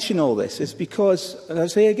I mention all this is because, and I'll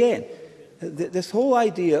say again, this whole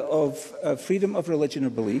idea of freedom of religion or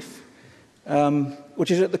belief,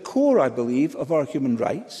 which is at the core, I believe, of our human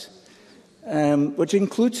rights, which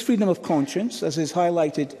includes freedom of conscience, as is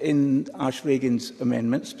highlighted in Ash Regan's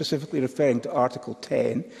amendment, specifically referring to Article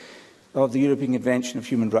 10 of the European Convention of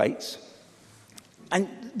Human Rights. And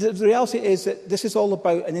the reality is that this is all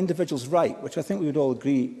about an individual's right, which I think we would all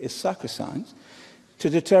agree is sacrosanct, to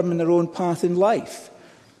determine their own path in life.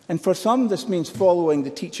 And for some, this means following the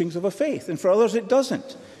teachings of a faith, and for others, it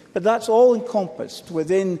doesn't. But that's all encompassed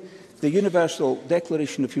within the Universal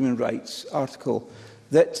Declaration of Human Rights article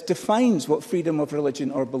that defines what freedom of religion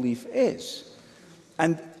or belief is.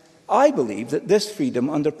 And I believe that this freedom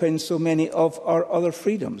underpins so many of our other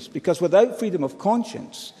freedoms, because without freedom of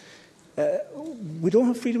conscience, we don't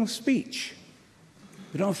have freedom of speech.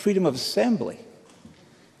 We don't have freedom of assembly.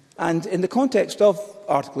 And in the context of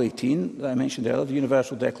Article 18, that I mentioned earlier, the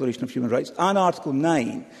Universal Declaration of Human Rights, and Article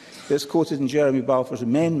 9, that's quoted in Jeremy Balfour's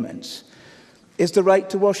amendments, is the right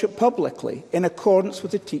to worship publicly in accordance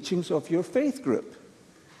with the teachings of your faith group.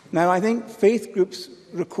 Now, I think faith groups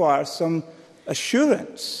require some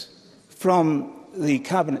assurance from the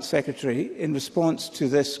Cabinet Secretary in response to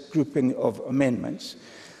this grouping of amendments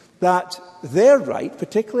that their right,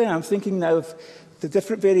 particularly, and I'm thinking now of the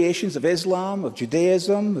different variations of Islam, of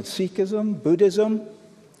Judaism, of Sikhism, Buddhism,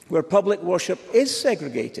 where public worship is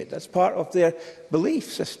segregated as part of their belief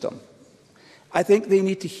system. I think they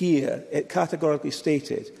need to hear it categorically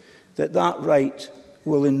stated that that right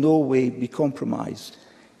will in no way be compromised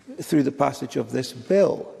through the passage of this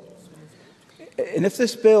bill. And if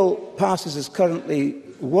this bill passes as currently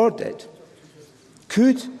worded,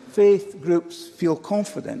 could faith groups feel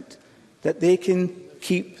confident that they can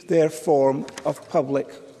keep their form of public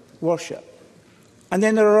worship? And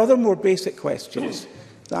then there are other more basic questions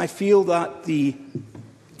that I feel that the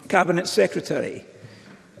Cabinet Secretary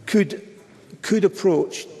could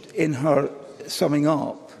approach in her summing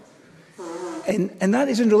up. And that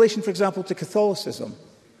is in relation, for example, to Catholicism,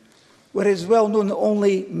 where it is well known that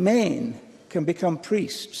only men can become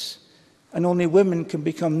priests and only women can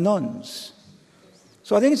become nuns.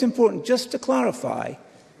 So I think it's important just to clarify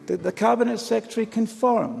that the Cabinet Secretary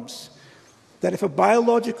confirms that if a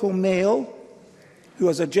biological male who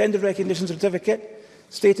has a gender recognition certificate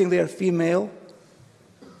stating they are female,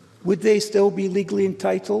 would they still be legally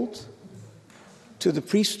entitled to the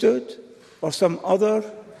priesthood or some other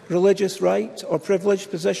religious right or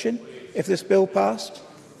privileged position if this bill passed?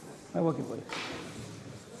 I will give way.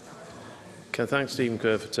 Can I thank Stephen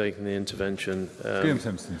Kerr for taking the intervention? Graham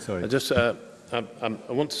Simpson, sorry.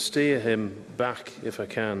 I want to steer him back, if I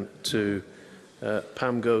can, to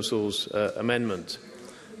Pam Gosel's amendment,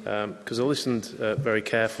 because I listened very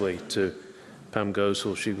carefully to Pam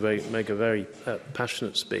Gosel. She made a very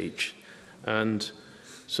passionate speech, and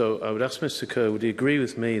so I would ask Mr Kerr, would he agree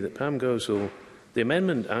with me that Pam Gosel, the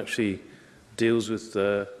amendment actually deals with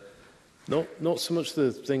not so much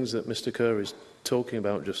the things that Mr Kerr is talking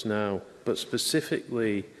about just now, but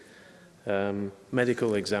specifically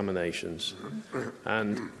medical examinations.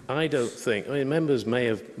 And I don't think, members may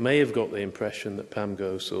have got the impression that Pam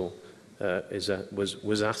Gosel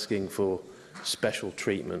was asking for special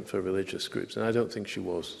treatment for religious groups, and I don't think she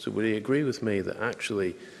was. So would he agree with me that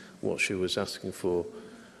actually what she was asking for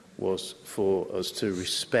was for us to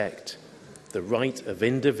respect the right of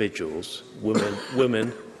individuals,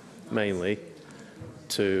 women mainly,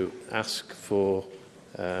 to ask for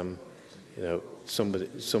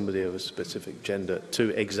somebody of a specific gender to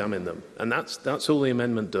examine them, and that's all the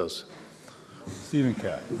amendment does. Stephen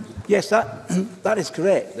Kerr. Yes, that is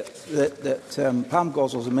correct. That Pam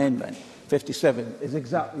Gosel's amendment 57 is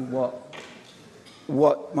exactly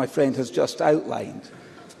what my friend has just outlined.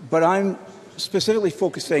 But I'm specifically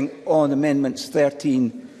focusing on amendments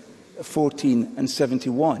 13, 14 and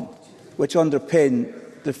 71, which underpin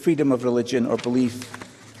the freedom of religion or belief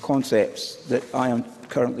concepts that I am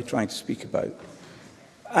currently trying to speak about.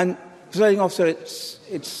 And, Presiding Officer,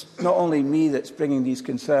 it's not only me that's bringing these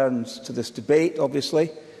concerns to this debate, obviously.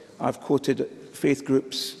 I've quoted faith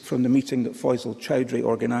groups from the meeting that Faisal Chowdhury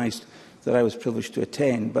organised that I was privileged to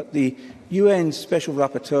attend. But the UN Special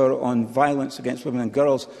Rapporteur on Violence Against Women and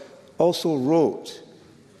Girls also wrote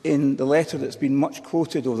in the letter that's been much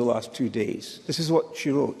quoted over the last 2 days. This is what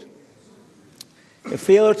she wrote. A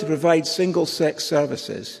failure to provide single-sex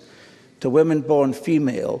services to women born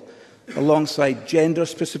female alongside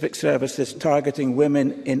gender-specific services targeting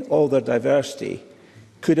women in all their diversity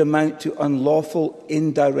could amount to unlawful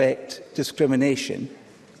indirect discrimination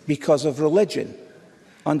because of religion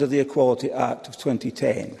under the Equality Act of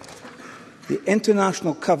 2010. The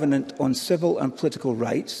International Covenant on Civil and Political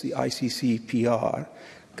Rights, the ICCPR,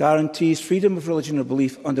 guarantees freedom of religion or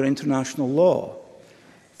belief under international law.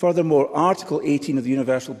 Furthermore, Article 18 of the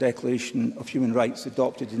Universal Declaration of Human Rights,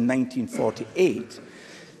 adopted in 1948,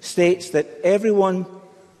 states that everyone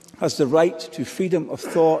has the right to freedom of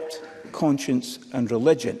thought, conscience and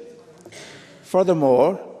religion.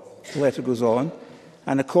 Furthermore, the letter goes on,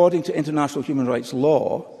 and according to international human rights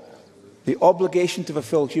law, the obligation to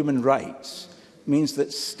fulfil human rights means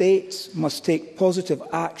that states must take positive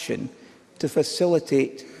action to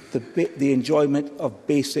facilitate the enjoyment of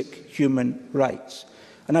basic human rights.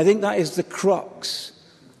 And I think that is the crux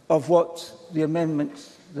of what the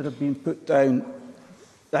amendments that have been put down,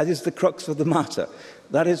 that is the crux of the matter.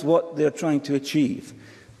 That is what they're trying to achieve.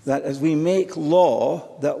 That as we make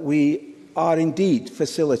law, that we are indeed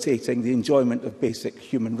facilitating the enjoyment of basic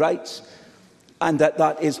human rights, and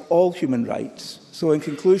that is all human rights. So in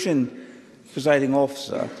conclusion, Presiding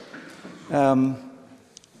Officer,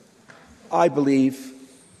 I believe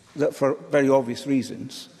that for very obvious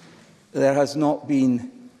reasons, there has not been,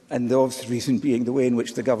 and the obvious reason being the way in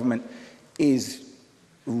which the government is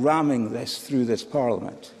ramming this through this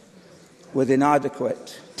Parliament, with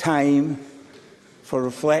inadequate time for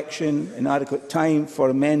reflection, inadequate time for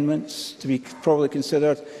amendments to be properly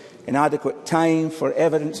considered, inadequate time for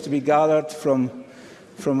evidence to be gathered from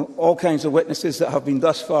all kinds of witnesses that have been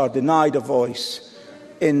thus far denied a voice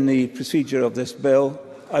in the procedure of this bill.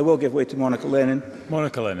 I will give way to Monica Lennon.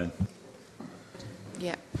 Monica Lennon.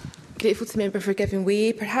 Yeah, grateful to the member for giving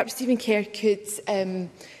way. Perhaps Stephen Kerr could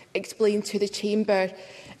explain to the Chamber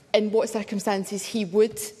in what circumstances he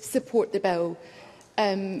would support the bill,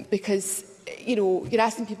 because you're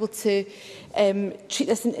asking people to treat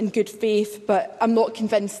this in good faith, but I'm not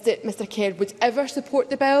convinced that Mr Kerr would ever support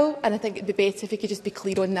the bill, and I think it would be better if he could just be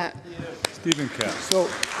clear on that. Stephen Kerr.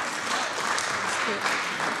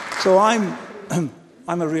 So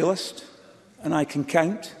I'm a realist, and I can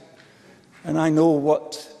count, and I know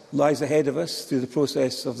what lies ahead of us through the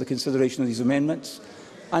process of the consideration of these amendments,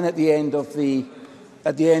 and at the end of the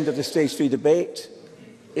Stage 3 debate,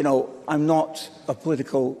 I'm not a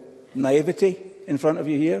political naivety in front of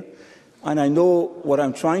you here, and I know what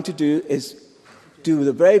I'm trying to do is do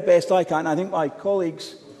the very best I can. I think my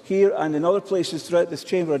colleagues here and in other places throughout this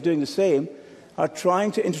chamber are doing the same, are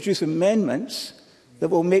trying to introduce amendments that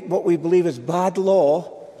will make what we believe is bad law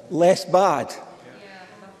less bad.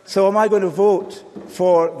 So am I going to vote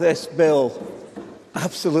for this bill?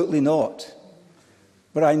 Absolutely not.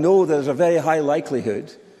 But I know there's a very high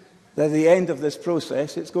likelihood that at the end of this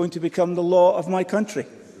process it's going to become the law of my country.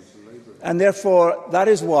 And therefore, that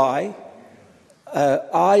is why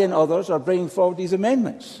I and others are bringing forward these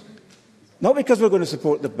amendments. Not because we're going to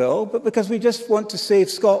support the bill, but because we just want to save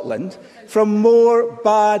Scotland from more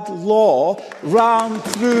bad law rammed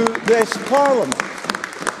through this Parliament.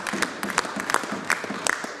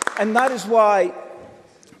 And that is why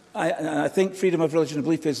I think freedom of religion and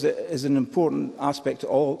belief is an important aspect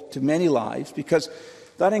to many lives, because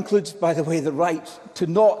that includes, by the way, the right to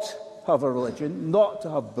not have a religion, not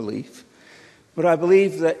to have belief. But I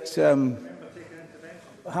believe that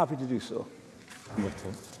happy to do so.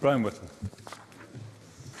 Brian Whittle.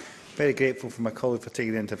 Very grateful for my colleague for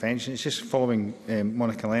taking the intervention. It's just following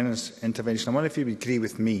Monica Lennon's intervention. I wonder if you would agree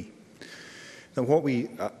with me that what we,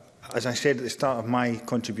 as I said at the start of my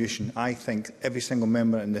contribution, I think every single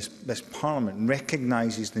member in this Parliament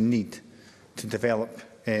recognises the need to develop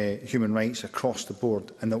human rights across the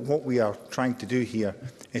board, and that what we are trying to do here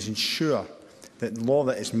is ensure that the law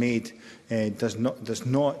that is made does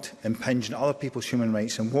not impinge on other people's human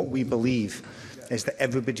rights. And what we believe is that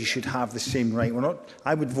everybody should have the same right.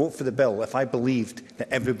 I would vote for the bill if I believed that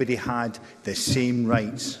everybody had the same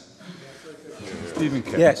rights. Stephen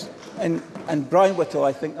Kerr. Yes, and Brian Whittle,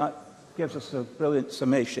 I think that gives us a brilliant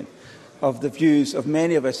summation of the views of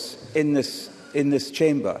many of us in this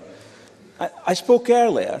chamber. I spoke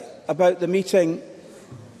earlier about the meeting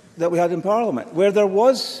that we had in Parliament, where there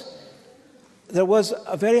was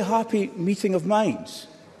a very happy meeting of minds.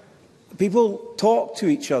 People talked to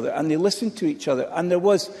each other and they listened to each other, and there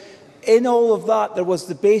was, in all of that, there was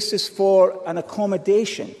the basis for an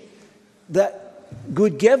accommodation that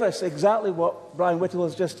would give us exactly what Brian Whittle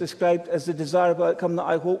has just described as the desirable outcome that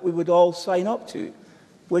I hope we would all sign up to,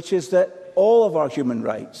 which is that all of our human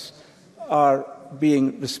rights are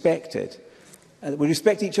being respected. And we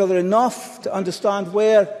respect each other enough to understand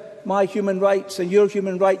where my human rights and your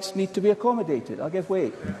human rights need to be accommodated. I'll give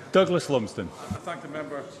way. Douglas Lumsden.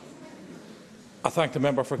 I thank the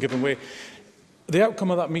member for giving way. The outcome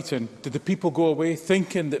of that meeting, did the people go away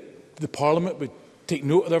thinking that the Parliament would take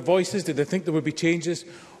note of their voices? Did they think there would be changes?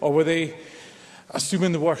 Or were they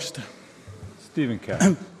assuming the worst? Stephen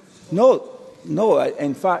Kerr. No.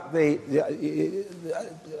 In fact,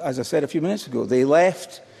 as I said a few minutes ago, they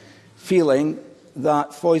left feeling that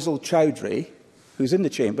Faisal Chowdhury, who's in the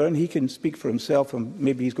chamber, and he can speak for himself, and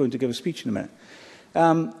maybe he's going to give a speech in a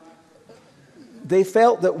minute, they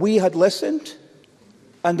felt that we had listened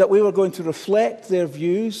and that we were going to reflect their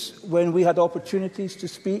views when we had opportunities to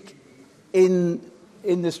speak in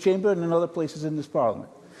this chamber and in other places in this Parliament.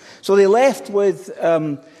 So they left with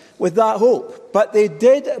that hope. But they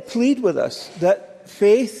did plead with us that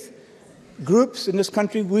faith groups in this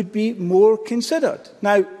country would be more considered.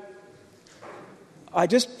 Now, I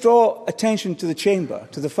just draw attention to the chamber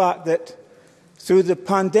to the fact that through the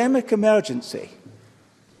pandemic emergency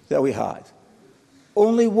that we had,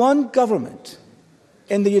 only one government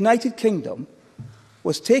in the United Kingdom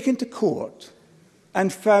was taken to court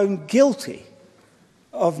and found guilty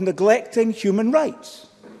of neglecting human rights.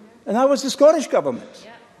 And that was the Scottish Government.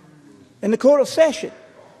 In the Court of Session,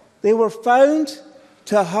 they were found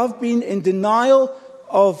to have been in denial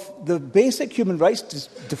of the basic human rights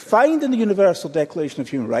defined in the Universal Declaration of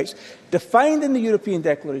Human Rights, defined in the European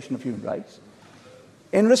Declaration of Human Rights,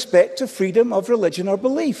 in respect to freedom of religion or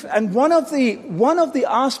belief. And one of the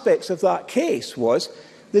aspects of that case was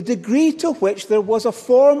the degree to which there was a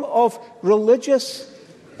form of religious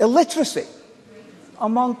illiteracy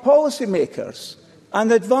among policymakers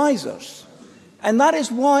and advisers. And that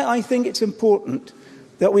is why I think it's important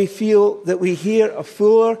that we feel that we hear a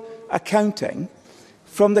fuller accounting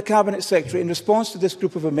from the Cabinet Secretary in response to this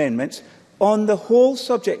group of amendments on the whole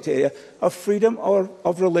subject area of freedom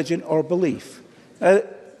of religion or belief.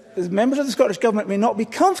 Members of the Scottish Government may not be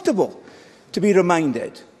comfortable to be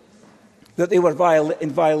reminded that they were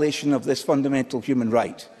in violation of this fundamental human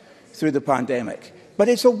right through the pandemic. But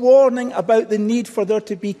it's a warning about the need for there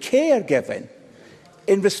to be care given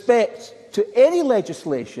in respect to any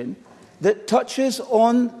legislation that touches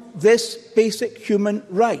on this basic human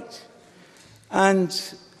right. And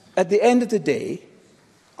at the end of the day,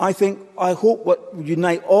 I hope what will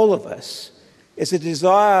unite all of us is a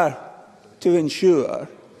desire to ensure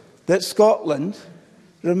that Scotland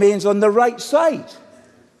remains on the right side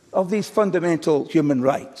of these fundamental human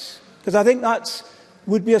rights. Because I think that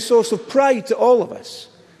would be a source of pride to all of us.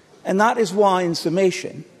 And that is why, in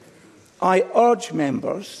summation, I urge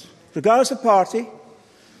members, regardless of party,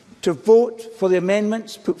 to vote for the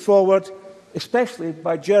amendments put forward, especially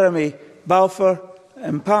by Jeremy Balfour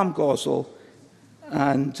and Pam Gosal.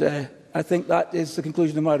 And I think that is the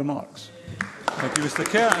conclusion of my remarks. Thank you, Mr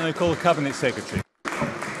Kerr. And I call the Cabinet Secretary.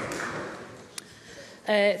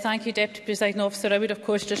 Thank you, Deputy Presiding Officer. I would, of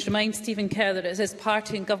course, just remind Stephen Kerr that it is his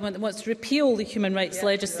party and government that wants to repeal the human rights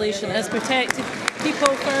legislation that has protected people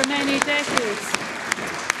for many decades.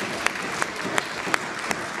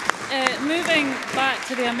 Moving back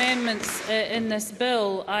to the amendments in this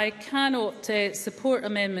bill, I cannot support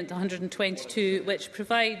Amendment 122, which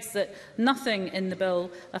provides that nothing in the bill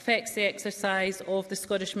affects the exercise of the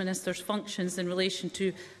Scottish Minister's functions in relation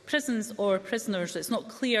to prisons or prisoners. It's not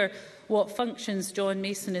clear what functions John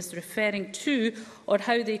Mason is referring to or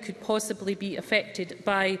how they could possibly be affected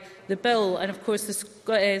by the bill. And of course,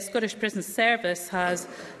 the Scottish Prison Service has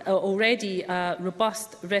already a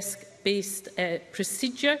robust risk-based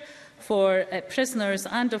procedure for prisoners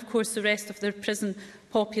and, of course, the rest of the prison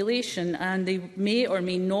population, and they may or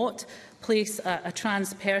may not place a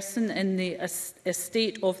trans person in the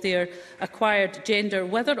estate of their acquired gender,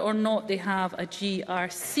 whether or not they have a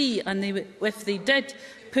GRC. And if they did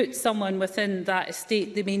put someone within that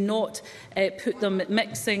estate, they may not put them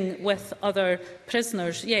mixing with other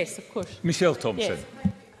prisoners. Yes, of course. Michelle Thompson. Yes.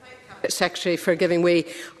 Secretary for giving way.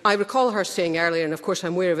 I recall her saying earlier, and of course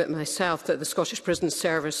I'm aware of it myself, that the Scottish Prison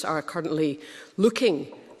Service are currently looking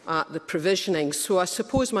at the provisioning. So I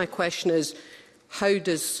suppose my question is, how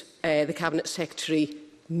does the Cabinet Secretary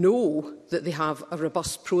know that they have a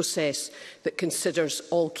robust process that considers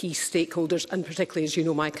all key stakeholders, and particularly, as you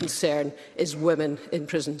know, my concern is women in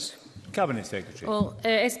prisons? Cabinet Secretary. Well,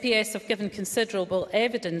 SPS have given considerable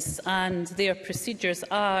evidence and their procedures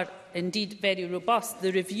are indeed very robust.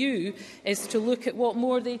 The review is to look at what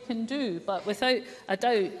more they can do, but without a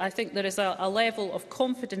doubt I think there is a level of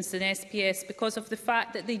confidence in SPS because of the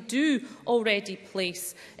fact that they do already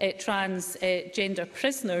place transgender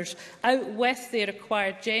prisoners out with their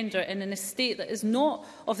acquired gender in an estate that is not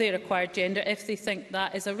of their acquired gender if they think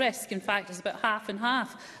that is a risk. In fact, it's about half and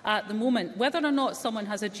half at the moment. Whether or not someone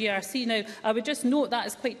has a GRC now, I would just note that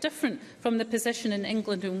is quite different from the position in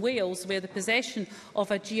England and Wales, where the possession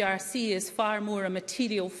of a GRC is far more a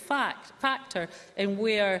material factor in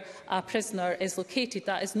where a prisoner is located.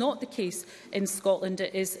 That is not the case in Scotland.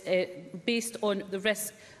 It is based on the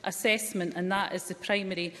risk assessment, and that is the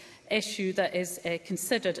primary issue that is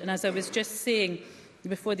considered. And as I was just saying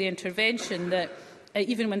before the intervention, that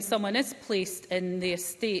even when someone is placed in the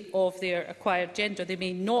estate of their acquired gender, they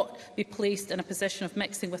may not be placed in a position of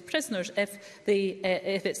mixing with prisoners if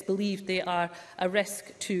it's believed they are a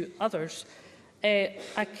risk to others.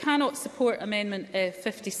 I cannot support Amendment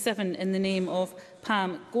 57 in the name of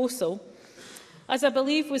Pam Gosal. As I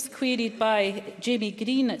believe was queried by Jamie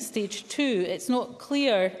Green at stage 2, it's not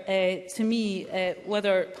clear to me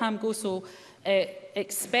whether Pam Gosal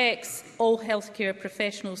expects all healthcare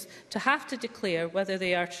professionals to have to declare whether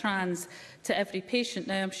they are trans to every patient.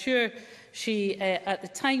 Now, I'm sure she, at the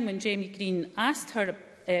time when Jamie Green asked her,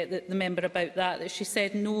 the member about that she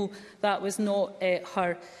said no, that was not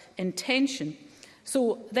her intention.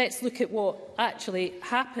 So let's look at what actually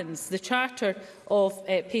happens. The Charter of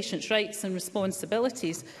Patients' Rights and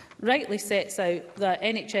Responsibilities rightly sets out that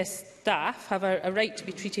NHS staff have a right to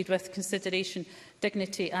be treated with consideration,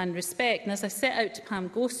 dignity and respect. And as I set out to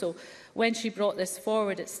Pam Gosal when she brought this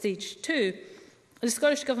forward at stage 2, the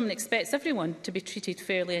Scottish Government expects everyone to be treated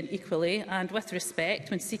fairly and equally and with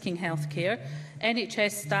respect when seeking healthcare.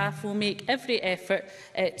 NHS staff will make every effort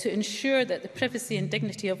to ensure that the privacy and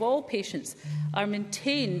dignity of all patients are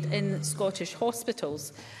maintained in Scottish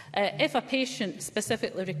hospitals. If a patient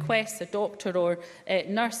specifically requests a doctor or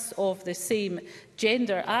nurse of the same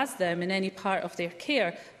gender as them in any part of their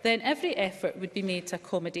care, then every effort would be made to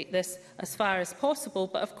accommodate this as far as possible.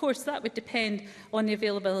 But of course that would depend on the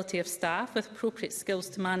availability of staff with appropriate skills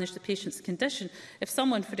to manage the patient's condition. If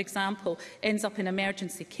someone, for example, ends up in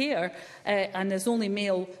emergency care and there's only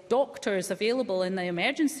male doctors available in the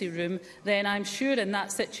emergency room, then I'm sure in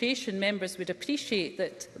that situation members would appreciate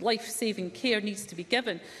that life-saving care needs to be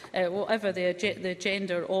given, whatever the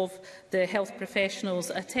gender of the health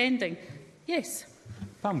professionals attending. Yes.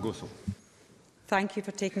 Pam Gosal. Thank you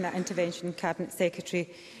for taking that intervention, Cabinet Secretary.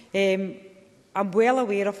 I'm well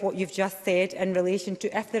aware of what you've just said in relation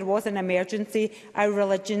to if there was an emergency, our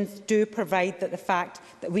religions do provide that the fact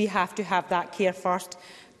that we have to have that care first.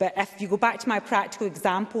 But if you go back to my practical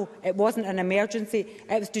example, it wasn't an emergency,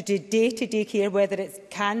 it was to do day-to-day care, whether it's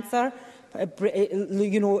cancer,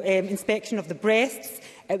 inspection of the breasts,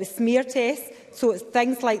 it was smear tests. So it's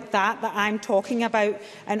things like that I'm talking about.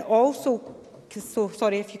 And also,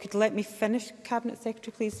 sorry, if you could let me finish, Cabinet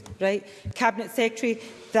Secretary, please. Right, Cabinet Secretary,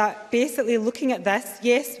 that basically looking at this,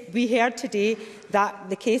 yes, we heard today that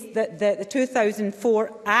the case that the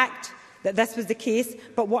 2004 Act that this was the case,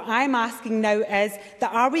 but what I'm asking now is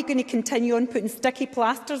that are we going to continue on putting sticky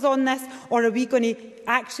plasters on this, or are we going to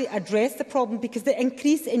actually address the problem, because the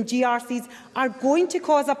increase in GRCs are going to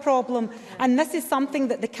cause a problem, and this is something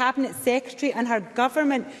that the Cabinet Secretary and her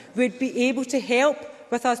government would be able to help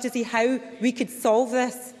with us to see how we could solve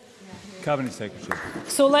this. Cabinet Secretary.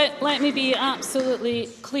 So let me be absolutely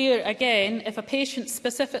clear again. If a patient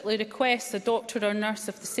specifically requests a doctor or nurse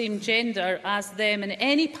of the same gender as them in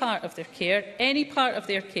any part of their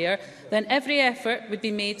care, then every effort would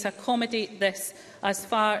be made to accommodate this as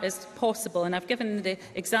far as possible. And I've given the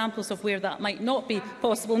examples of where that might not be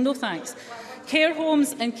possible. No thanks. Care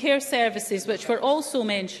homes and care services, which were also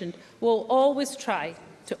mentioned, will always try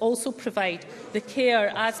to also provide the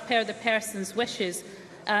care as per the person's wishes.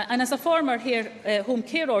 And as a former home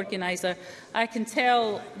care organiser, I can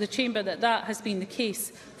tell the Chamber that that has been the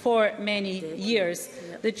case for many years.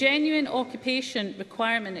 The genuine occupation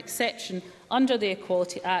requirement exception under the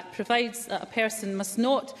Equality Act provides that a person must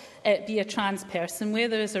not be a trans person where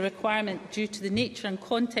there is a requirement due to the nature and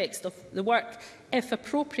context of the work, if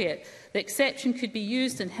appropriate. The exception could be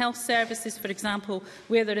used in health services, for example,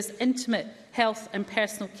 where there is intimate health and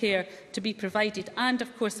personal care to be provided. And,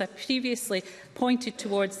 of course, I previously pointed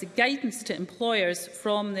towards the guidance to employers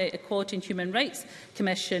from the Equality and Human Rights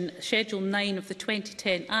Commission, Schedule 9 of the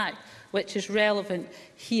 2010 Act, which is relevant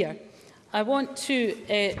here. I want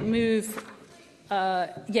to move...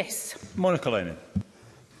 yes. Monica Lennon.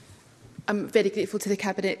 I'm very grateful to the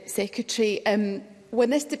Cabinet Secretary. When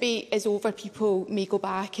this debate is over, people may go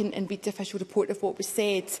back and read the official report of what was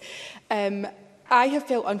said. I have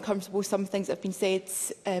felt uncomfortable with some things that have been said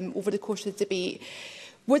over the course of the debate.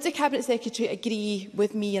 Would the Cabinet Secretary agree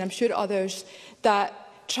with me, and I'm sure others, that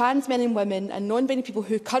trans men and women and non-binary people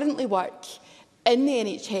who currently work in the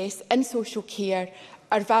NHS, in social care,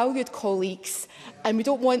 are valued colleagues, and we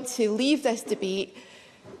don't want to leave this debate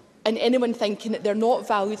and anyone thinking that they're not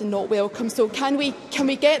valued and not welcome? So can we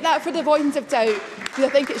get that for the avoidance of doubt? Because I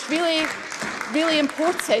think it's really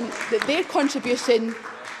important that their contribution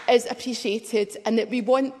is appreciated and that we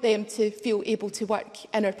want them to feel able to work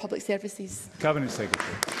in our public services. Cabinet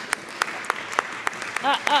Secretary.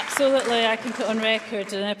 Absolutely, I can put on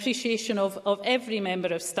record an appreciation of every member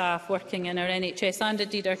of staff working in our NHS and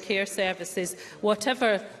indeed our care services,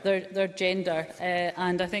 whatever their gender.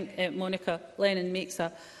 And I think Monica Lennon makes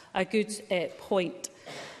a good point.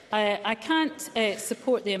 I can't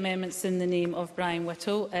support the amendments in the name of Brian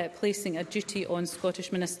Whittle, placing a duty on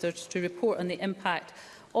Scottish ministers to report on the impact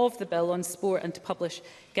of the bill on sport and to publish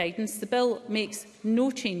guidance. The bill makes no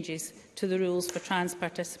changes to the rules for trans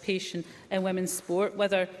participation in women's sport,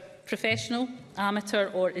 whether professional, amateur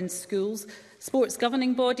or in schools. Sports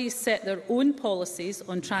governing bodies set their own policies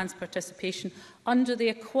on trans participation under the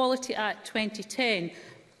Equality Act 2010.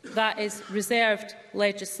 That is reserved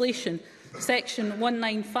legislation. Section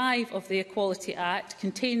 195 of the Equality Act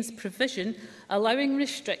contains provision allowing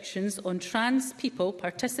restrictions on trans people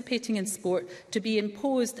participating in sport to be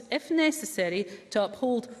imposed, if necessary, to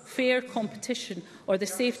uphold fair competition or the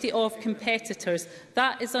safety of competitors.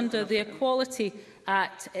 That is under the Equality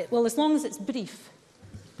Act. Well, as long as it's brief.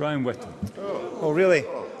 Brian Whittle. Oh, really?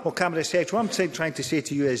 Well, Cabinet Secretary, what I'm trying to say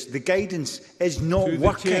to you is the guidance is not working.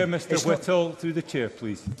 Through the chair, Mr Whittle. Through the chair,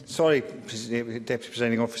 please. Sorry, Deputy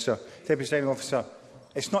Presiding Officer. Deputy Presiding Officer,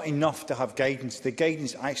 it's not enough to have guidance. The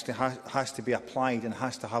guidance actually has to be applied and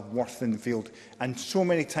has to have worth in the field. And so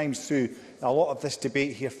many times through a lot of this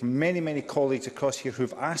debate here from many colleagues across here who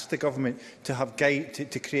have asked the Government to have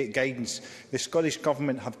to create guidance, the Scottish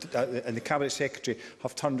Government and the Cabinet Secretary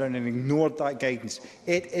have turned around and ignored that guidance.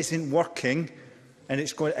 It isn't working, and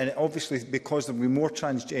obviously because there will be more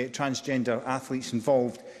transgender athletes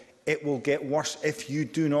involved, it will get worse if you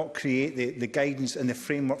do not create the guidance and the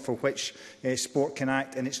framework for which sport can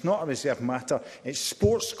act. And it's not a reserved matter. It's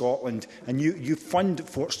Sport Scotland, and you fund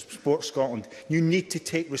for Sport Scotland. You need to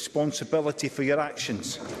take responsibility for your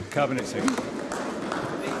actions. Cabinet Secretary.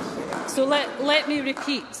 So let me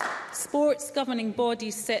repeat. Sports governing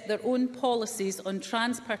bodies set their own policies on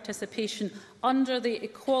trans participation under the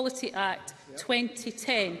Equality Act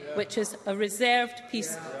 2010, which is a reserved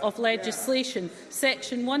piece of legislation.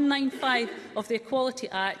 Section 195 of the Equality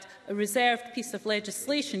Act, a reserved piece of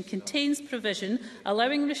legislation, contains provision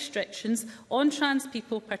allowing restrictions on trans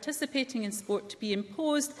people participating in sport to be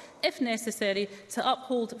imposed, if necessary, to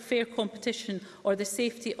uphold fair competition or the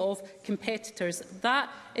safety of competitors. That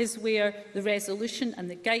is where the resolution and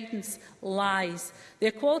the guidance lies. The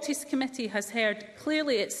Equalities Committee has heard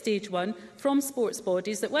clearly at stage 1 from sports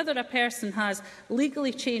bodies that whether a person has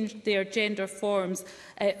legally changed their gender forms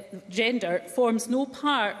forms no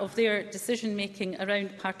part of their decision-making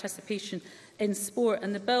around participation in sport,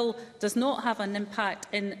 and the bill does not have an impact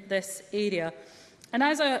in this area. And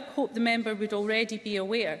as I hope the member would already be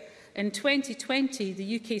aware, in 2020,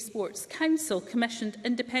 the UK Sports Council commissioned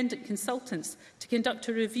independent consultants to conduct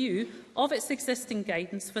a review of its existing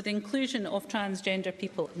guidance for the inclusion of transgender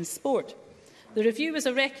people in sport. The review was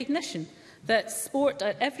a recognition that sport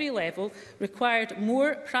at every level required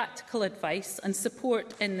more practical advice and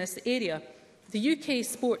support in this area. The UK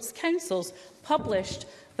Sports Councils published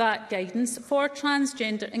that guidance for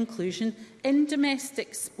transgender inclusion in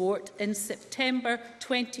domestic sport in September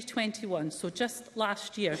 2021, so just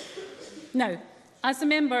last year. Now, as the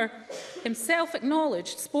member himself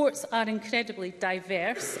acknowledged, sports are incredibly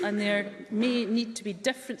diverse and there may need to be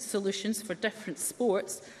different solutions for different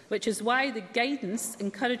sports, which is why the guidance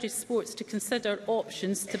encourages sports to consider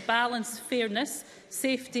options to balance fairness,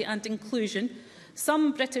 safety and inclusion.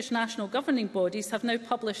 Some British national governing bodies have now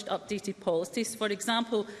published updated policies. For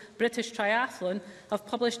example, British Triathlon have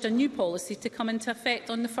published a new policy to come into effect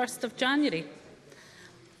on the 1st of January.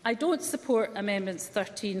 I don't support Amendments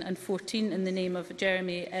 13 and 14 in the name of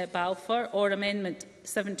Jeremy Balfour or Amendment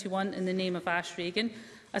 71 in the name of Ash Regan.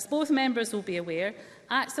 As both members will be aware,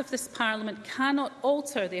 acts of this Parliament cannot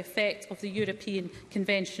alter the effect of the European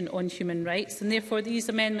Convention on Human Rights, and therefore these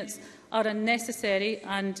amendments are unnecessary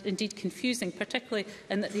and indeed confusing, particularly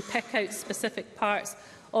in that they pick out specific parts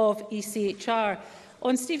of ECHR.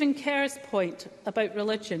 On Stephen Kerr's point about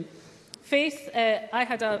religion, faith, I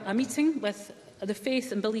had a meeting with the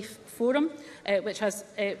Faith and Belief Forum, which has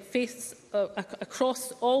faiths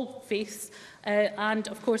across all faiths, and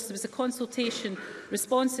of course there was a consultation,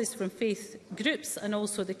 responses from faith groups, and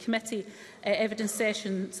also the committee evidence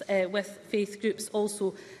sessions with faith groups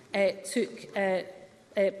also took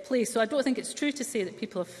place. So I don't think it's true to say that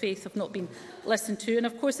people of faith have not been listened to. And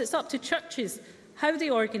of course it's up to churches how they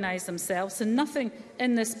organise themselves, and nothing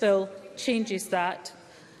in this bill changes that.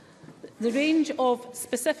 The range of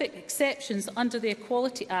specific exceptions under the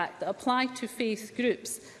Equality Act that apply to faith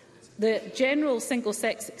groups, the general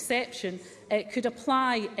single-sex exception could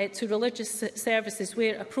apply to religious services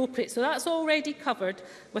where appropriate. So that's already covered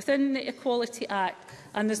within the Equality Act,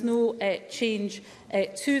 and there's no change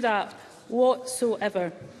to that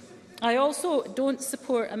whatsoever. I also don't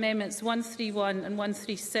support Amendments 131 and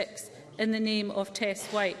 136 in the name of Tess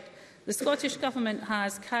White. The Scottish Government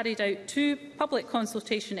has carried out 2 public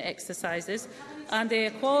consultation exercises, and the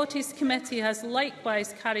Equalities Committee has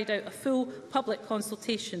likewise carried out a full public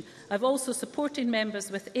consultation. I've also supported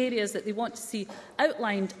members with areas that they want to see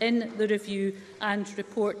outlined in the review and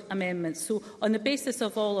report amendments. So, on the basis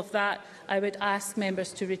of all of that, I would ask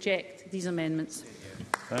members to reject these amendments.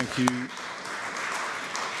 Thank you.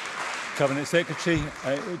 Cabinet Secretary,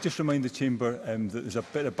 just remind the Chamber that there's a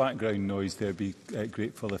bit of background noise there. Be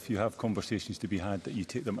grateful if you have conversations to be had that you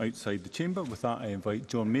take them outside the Chamber. With that, I invite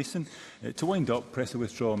John Mason to wind up. Press to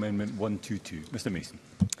withdraw Amendment 122. Mr Mason.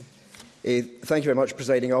 Thank you very much,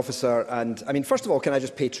 Presiding Officer. And I mean, first of all, can I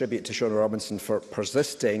just pay tribute to Shona Robinson for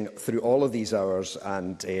persisting through all of these hours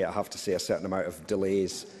and I have to say a certain amount of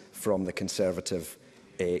delays from the Conservative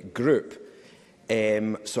group.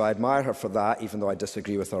 So I admire her for that, even though I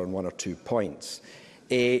disagree with her on 1 or 2 points.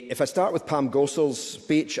 If I start with Pam Gosel's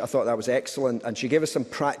speech, I thought that was excellent, and she gave us some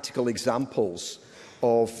practical examples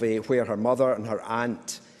of where her mother and her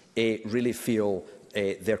aunt really feel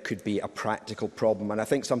there could be a practical problem. And I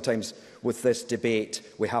think sometimes with this debate,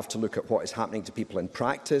 we have to look at what is happening to people in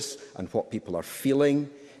practice and what people are feeling,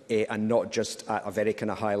 and not just at a very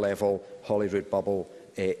kind of high-level Hollywood bubble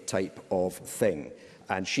type of thing.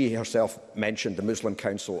 And she herself mentioned the Muslim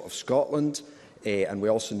Council of Scotland, and we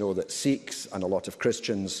also know that Sikhs and a lot of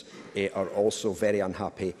Christians are also very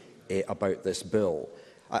unhappy about this bill.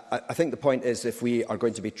 I think the point is, if we are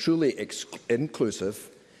going to be truly inclusive,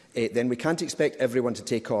 then we can't expect everyone to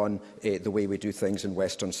take on the way we do things in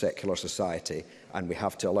Western secular society, and we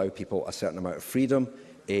have to allow people a certain amount of freedom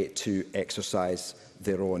to exercise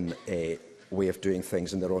their own way of doing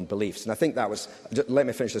things and their own beliefs. And I think that was, let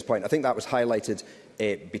me finish this point, I think that was highlighted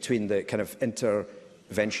between the kind of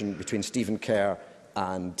intervention between Stephen Kerr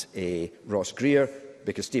and Ross Greer,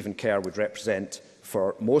 because Stephen Kerr would represent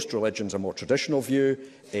for most religions a more traditional view.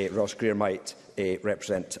 Ross Greer might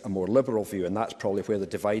represent a more liberal view, and that's probably where the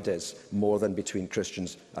divide is, more than between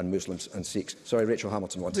Christians and Muslims and Sikhs. Sorry, Rachel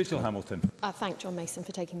Hamilton wanted Rachel Hamilton. Thank John Mason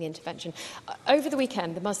for taking the intervention. Over the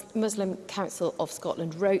weekend, the Muslim Council of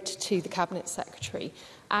Scotland wrote to the Cabinet Secretary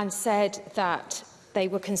and said that they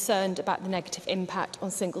were concerned about the negative impact on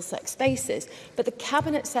single-sex spaces. But the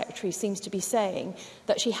Cabinet Secretary seems to be saying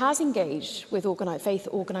that she has engaged with faith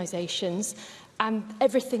organisations and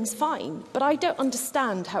everything's fine. But I don't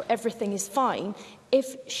understand how everything is fine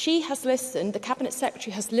if she has listened, the Cabinet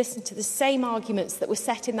Secretary has listened to the same arguments that were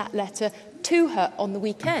set in that letter to her on the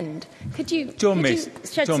weekend. Could you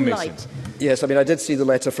shed some light? Yes, I mean, I did see the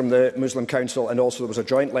letter from the Muslim Council, and also there was a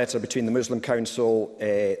joint letter between the Muslim Council,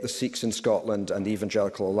 the Sikhs in Scotland and the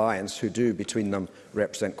Evangelical Alliance, who do, between them,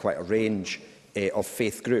 represent quite a range of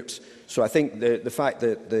faith groups. So I think the fact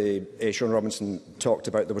that Siobhan Robinson talked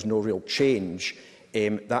about there was no real change,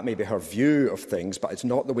 that may be her view of things, but it's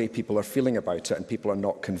not the way people are feeling about it, and people are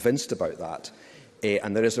not convinced about that.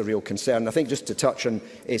 And there is a real concern. I think just to touch on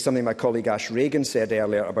something my colleague Ash Regan said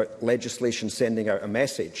earlier about legislation sending out a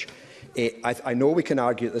message, I know we can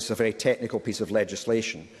argue that this is a very technical piece of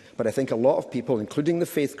legislation, but I think a lot of people, including the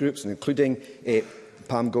faith groups and including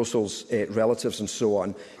Pam Gosel's relatives and so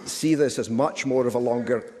on, see this as much more of a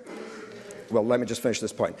longer... Well, let me just finish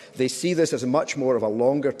this point. They see this as a much more of a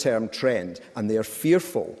longer-term trend, and they are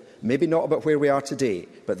fearful, maybe not about where we are today,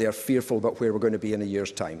 but they are fearful about where we're going to be in a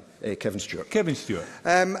year's time. Kevin Stewart. Kevin Stewart.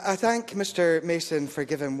 I thank Mr Mason for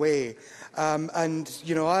giving way.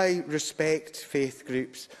 I respect faith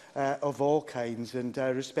groups of all kinds, and I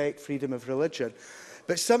respect freedom of religion.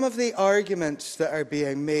 But some of the arguments that are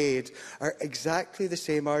being made are exactly the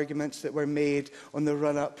same arguments that were made on the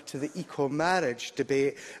run-up to the equal marriage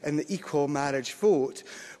debate and the equal marriage vote,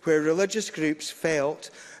 where religious groups felt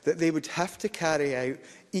that they would have to carry out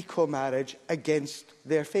equal marriage against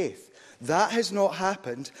their faith. That has not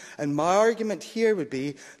happened, and my argument here would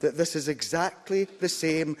be that this is exactly the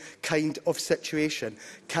same kind of situation.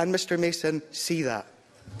 Can Mr Mason see that?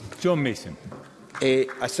 John Mason.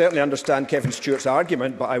 I certainly understand Kevin Stewart's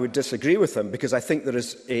argument, but I would disagree with him, because I think there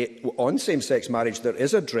is, on same-sex marriage, there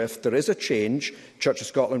is a drift, there is a change. Church of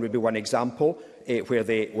Scotland would be one example, where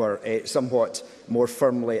they were somewhat more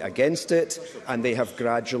firmly against it, and they have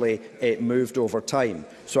gradually moved over time.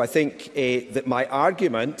 So I think that my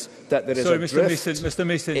argument that there is a drift... Mr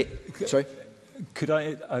Mason, sorry?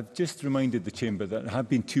 I've just reminded the Chamber that there had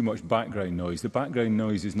been too much background noise. The background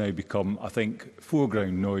noise has now become, I think,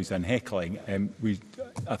 foreground noise and heckling.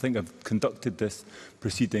 I think I've conducted this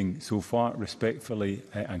proceeding so far respectfully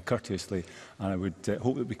and courteously, and I would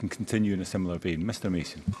hope that we can continue in a similar vein. Mr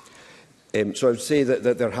Mason. So I would say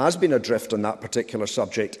that there has been a drift on that particular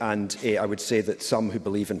subject, and I would say that some who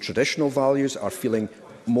believe in traditional values are feeling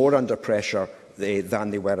more under pressure than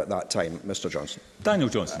they were at that time. Mr Johnson. Daniel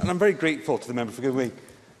Johnson. And I'm very grateful to the member for giving way.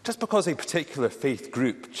 Just because a particular faith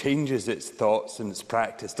group changes its thoughts and its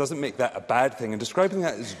practice doesn't make that a bad thing. And describing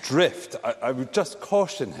that as drift, I would just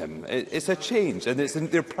caution him. It's a change, and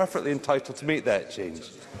they're perfectly entitled to make that change.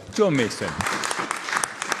 John Mason.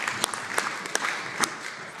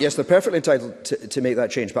 Yes, they're perfectly entitled to make that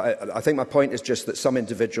change, but I think my point is just that some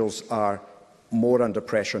individuals are more under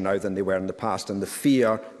pressure now than they were in the past, and the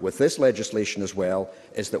fear with this legislation as well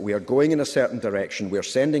is that we are going in a certain direction, we are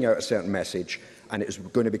sending out a certain message, and it is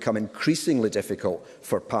going to become increasingly difficult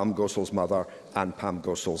for Pam Gosel's mother and Pam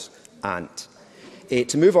Gosel's aunt.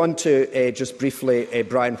 To move on to just briefly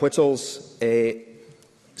Brian Whittle's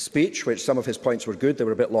speech, which some of his points were good, they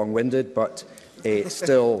were a bit long-winded, but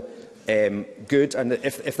still good. And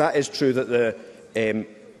if that is true, that the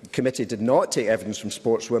committee did not take evidence from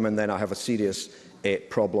sportswomen, then I have a serious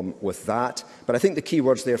problem with that. But I think the key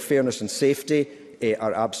words there, fairness and safety,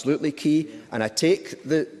 are absolutely key. And I take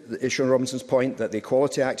Siobhan Robinson's point that the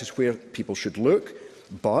Equality Act is where people should look,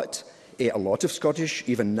 but a lot of Scottish,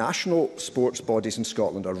 even national sports bodies in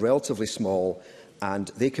Scotland are relatively small, and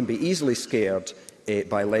they can be easily scared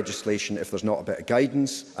by legislation if there's not a bit of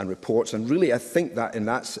guidance and reports. And really, I think that in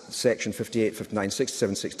that section 58, 59,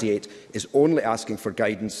 67, 68 is only asking for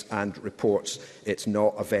guidance and reports. It's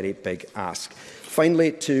not a very big ask.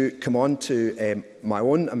 Finally, to come on to my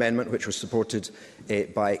own amendment, which was supported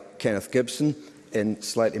by Kenneth Gibson in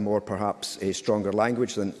slightly more, perhaps, stronger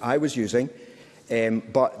language than I was using,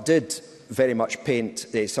 but did very much paint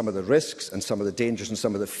some of the risks and some of the dangers and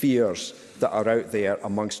some of the fears that are out there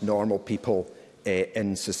amongst normal people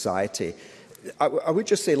in society. I would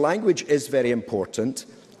just say language is very important,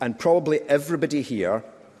 and probably everybody here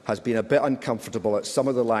has been a bit uncomfortable at some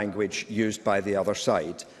of the language used by the other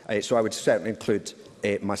side. So I would certainly include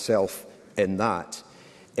myself in that.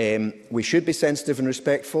 We should be sensitive and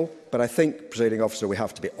respectful, but I think, Presiding Officer, we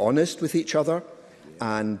have to be honest with each other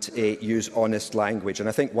and use honest language. And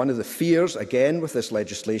I think one of the fears, again, with this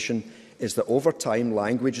legislation is that over time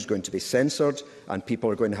language is going to be censored and people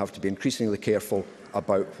are going to have to be increasingly careful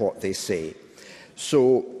about what they say.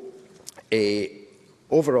 So,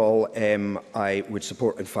 overall, I would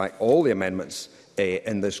support, in fact, all the amendments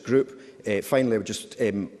in this group. Finally, I would just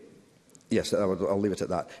yes, I'll leave it at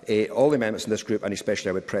that. All the amendments in this group, and especially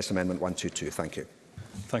I would press Amendment 122. Thank you.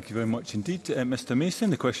 Thank you very much indeed. Mr Mason,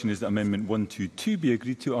 the question is that Amendment 122 be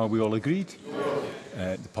agreed to. Are we all agreed? No.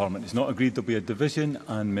 The Parliament is not agreed. There will be a division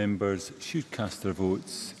and members should cast their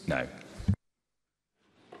votes now.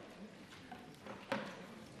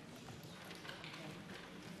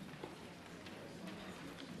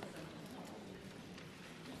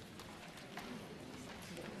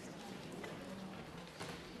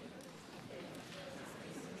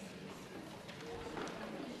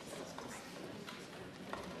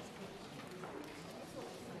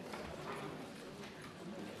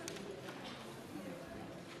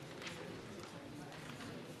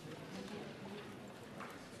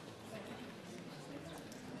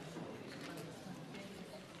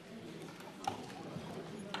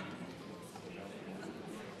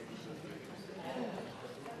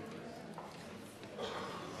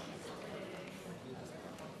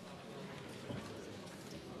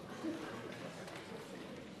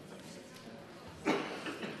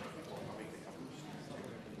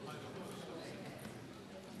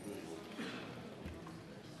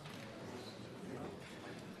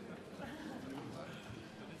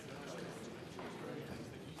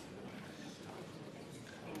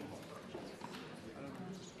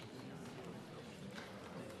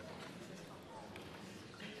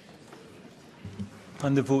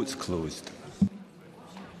 And the vote's closed.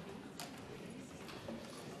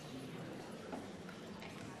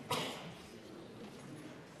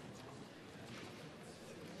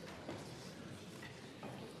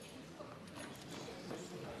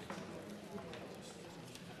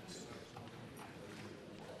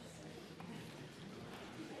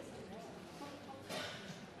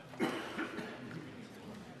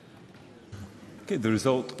 The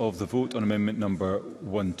result of the vote on amendment number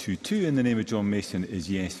 122 in the name of John Mason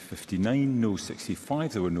is yes 59, no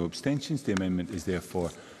 65. There were no abstentions. The amendment is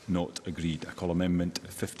therefore not agreed. I call amendment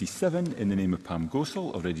 57 in the name of Pam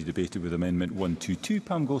Gosal, already debated with amendment 122.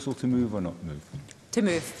 Pam Gosal, to move or not move? To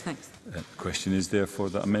move, thanks. The question is therefore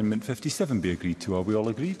that amendment 57 be agreed to. Are we all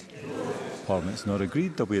agreed? Parliament's not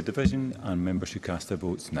agreed. There will be a division and members should cast their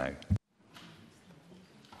votes now.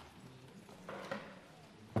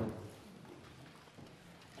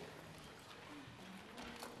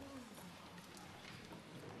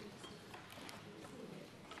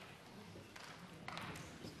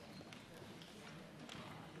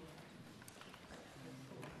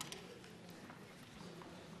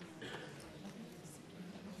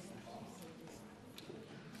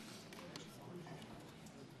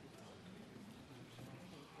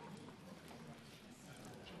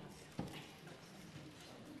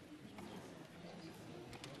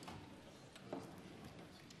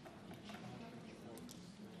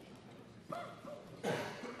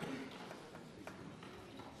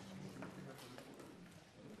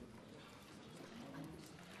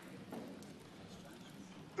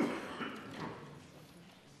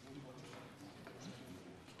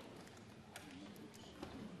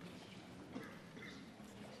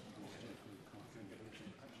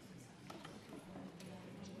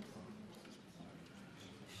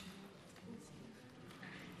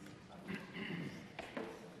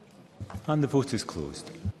 And the vote is closed.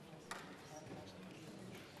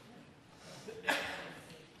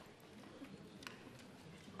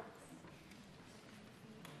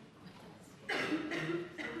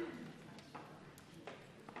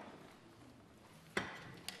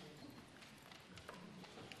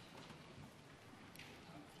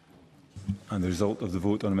 And the result of the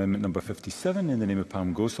vote on amendment number 57 in the name of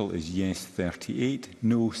Pam Gosal is yes 38,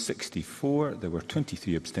 no 64. There were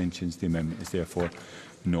 23 abstentions. The amendment is therefore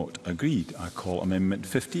not agreed. I call amendment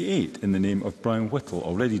 58 in the name of Brian Whittle,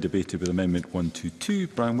 already debated with amendment 122.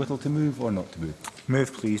 Brian Whittle, to move or not to move?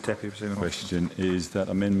 Move, please, Deputy President. The question is that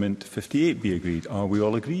amendment 58 be agreed. Are we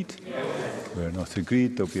all agreed? Yes. We're not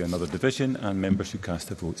agreed. There will be another division and members should cast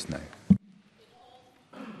their votes now.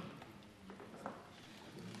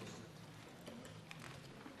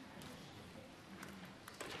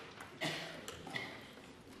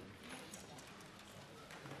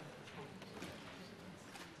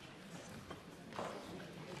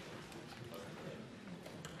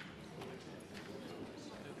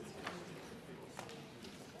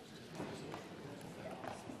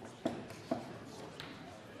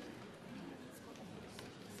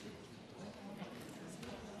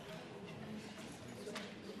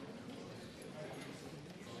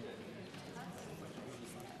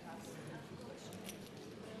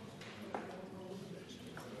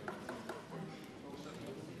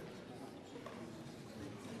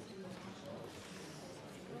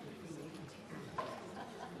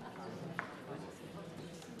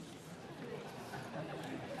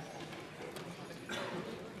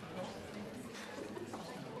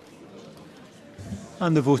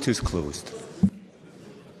 And the vote is closed.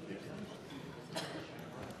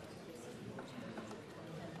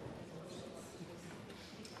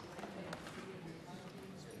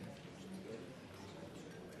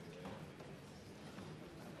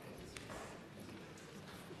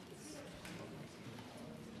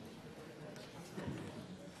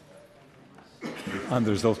 And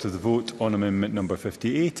the result of the vote on amendment number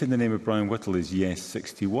 58 in the name of Brian Whittle is yes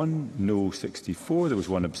 61, no 64. There was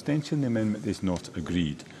one abstention. The amendment is not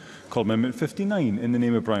agreed. Call amendment 59 in the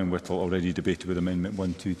name of Brian Whittle, already debated with amendment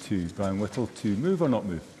 122. Brian Whittle, to move or not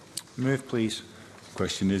move? Move, please. The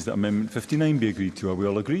question is that amendment 59 be agreed to. Are we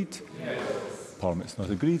all agreed? Yes. Parliament's not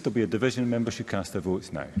agreed. There will be a division. Members should cast their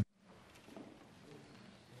votes now.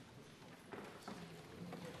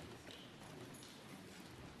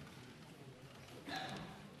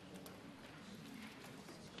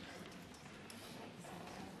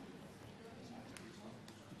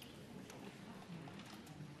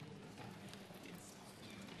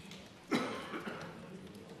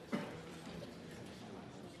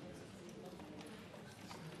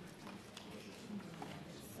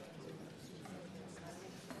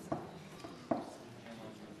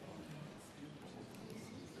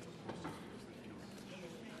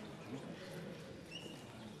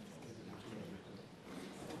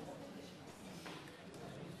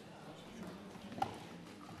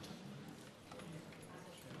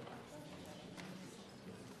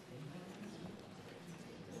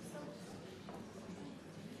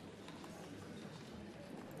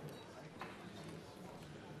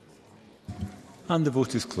 And the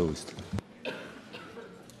vote is closed.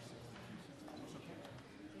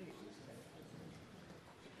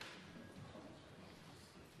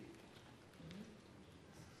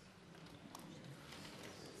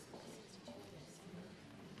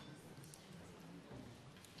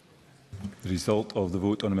 The result of the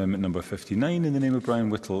vote on amendment number 59 in the name of Brian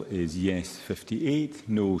Whittle is yes 58,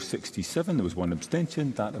 no 67. There was one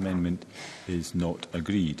abstention. That amendment is not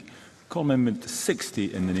agreed. Call amendment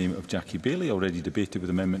 60 in the name of Jackie Bailey, already debated with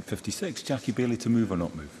amendment 56. Jackie Bailey, to move or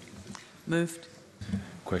not move? Moved.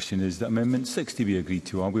 Question is that amendment 60 be agreed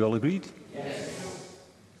to. Are we all agreed? Yes.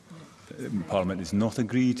 Parliament is not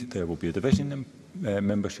agreed. There will be a division.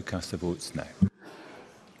 Members should cast their votes now.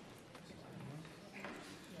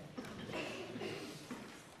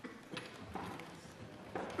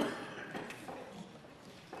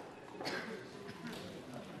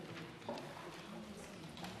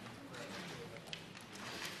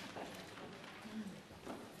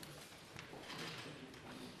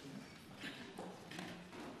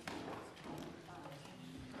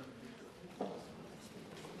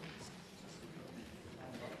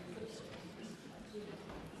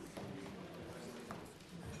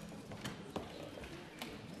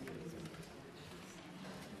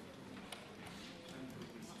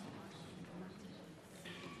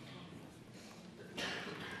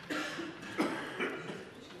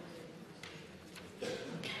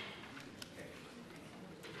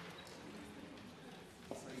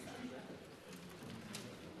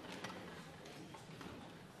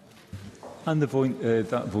 And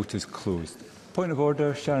that vote is closed. Point of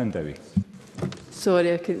order, Sharon Dowie.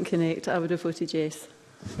 Sorry, I couldn't connect. I would have voted yes.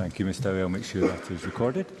 Thank you, Ms Dowie. I'll make sure that is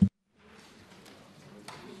recorded.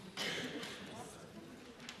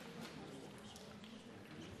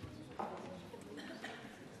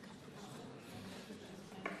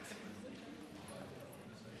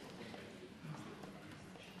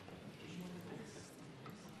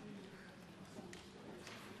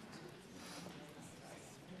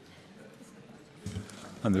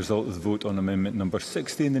 And the result of the vote on amendment number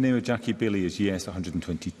 60 in the name of Jackie Bailey is yes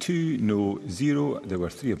 122, no 0. There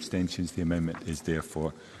were 3 abstentions. The amendment is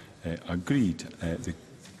therefore agreed. The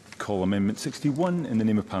call amendment 61 in the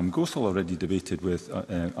name of Pam Gosal, already debated with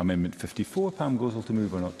amendment 54. Pam Gosal, to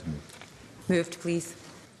move or not to move? Moved, please.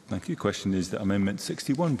 Thank you. Question is that amendment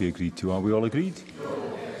 61 be agreed to. Are we all agreed?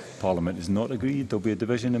 Yes. Parliament is not agreed. There will be a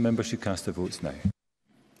division and members should cast their votes now.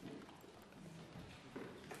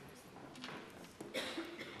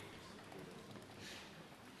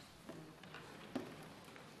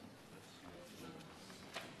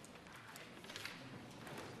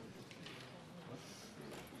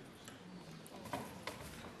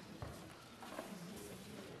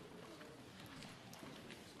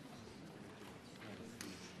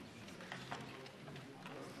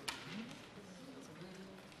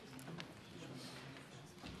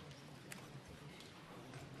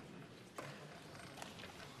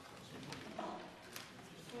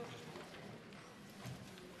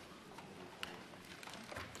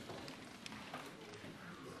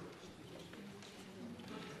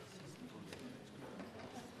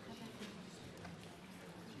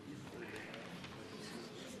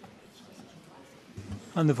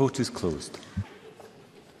 And the vote is closed.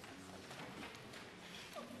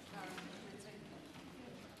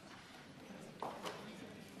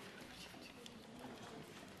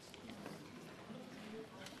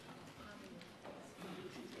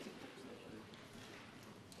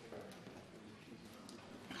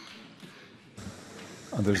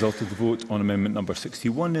 And the result of the vote on amendment number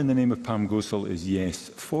 61 in the name of Pam Gosal is yes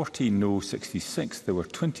 40, no 66. There were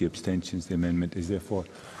 20 abstentions. The amendment is therefore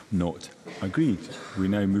not agreed. We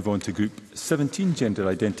now move on to Group 17, Gender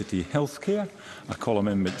Identity Healthcare. I call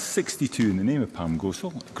Amendment 62 in the name of Pam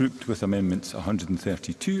Gosal, grouped with Amendments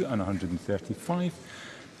 132 and 135.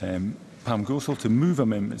 Pam Gosal to move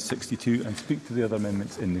Amendment 62 and speak to the other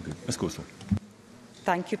amendments in the group. Ms Gosal.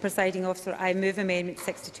 Thank you, Presiding Officer. I move Amendment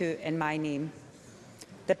 62 in my name.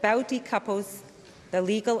 The bill decouples the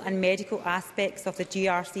legal and medical aspects of the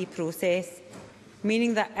GRC process,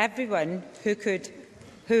 meaning that everyone who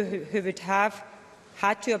would have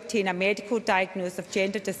had to obtain a medical diagnosis of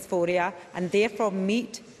gender dysphoria and therefore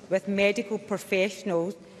meet with medical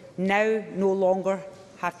professionals now no longer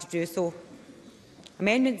have to do so.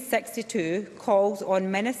 Amendment 62 calls on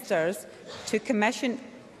ministers to commission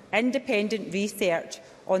independent research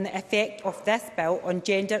on the effect of this bill on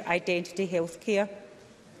gender identity healthcare.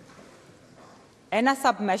 In a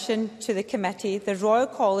submission to the committee, the Royal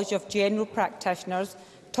College of General Practitioners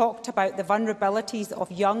talked about the vulnerabilities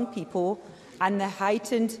of young people and the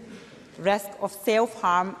heightened risk of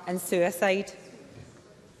self-harm and suicide.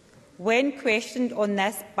 When questioned on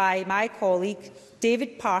this by my colleague,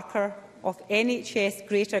 David Parker of NHS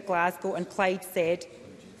Greater Glasgow and Clyde said,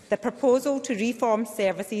 "The proposal to reform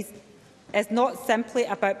services is not simply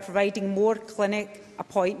about providing more clinic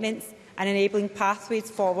appointments and enabling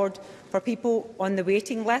pathways forward for people on the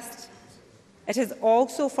waiting list. It is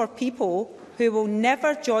also for people who will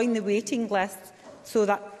never join the waiting list so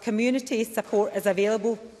that community support is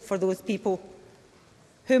available for those people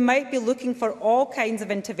who might be looking for all kinds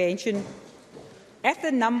of intervention. If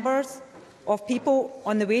the numbers of people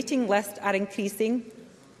on the waiting list are increasing,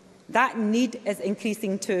 that need is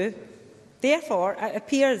increasing too. Therefore, it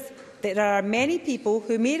appears that there are many people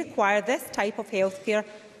who may require this type of healthcare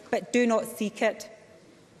but do not seek it.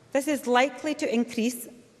 This is likely to increase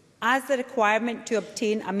as the requirement to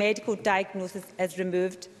obtain a medical diagnosis is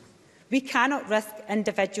removed. We cannot risk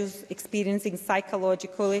individuals experiencing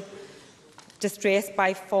psychological distress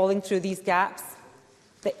by falling through these gaps.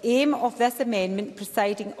 The aim of this amendment,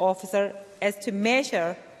 Presiding Officer, is to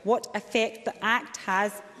measure what effect the Act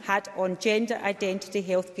has had on gender identity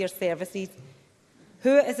healthcare services.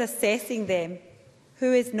 Who is assessing them?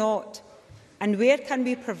 Who is not? And where can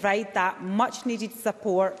we provide that much-needed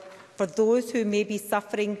support for those who may be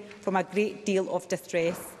suffering from a great deal of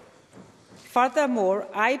distress? Furthermore,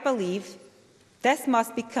 I believe this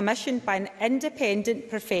must be commissioned by an independent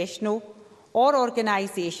professional or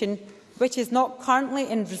organisation which is not currently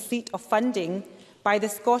in receipt of funding by the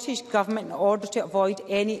Scottish Government in order to avoid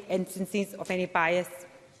any instances of any bias.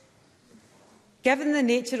 Given the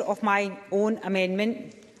nature of my own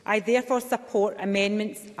amendment, I therefore support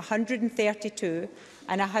Amendments 132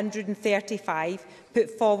 and 135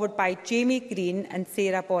 put forward by Jamie Green and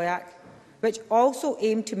Sarah Boyack, which also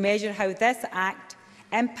aim to measure how this Act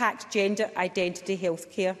impacts gender identity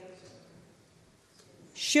healthcare.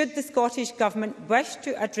 Should the Scottish Government wish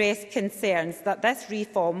to address concerns that this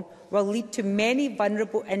reform will lead to many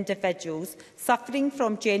vulnerable individuals suffering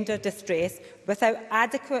from gender distress without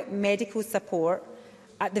adequate medical support,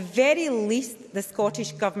 at the very least, the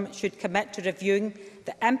Scottish Government should commit to reviewing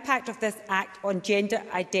the impact of this Act on gender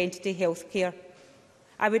identity healthcare.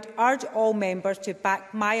 I would urge all members to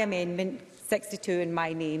back my Amendment 62 in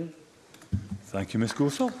my name. Thank you, Ms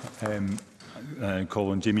Gosal. I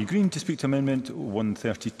call on Jamie Green to speak to Amendment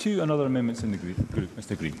 132 and other amendments in the group.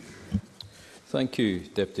 Mr Green. Thank you,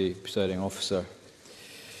 Deputy Presiding Officer.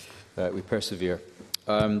 We persevere.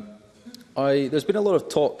 There's been a lot of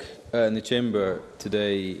talk in the Chamber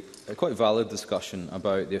today, a quite valid discussion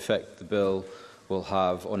about the effect the bill will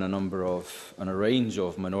have on a range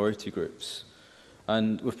of minority groups.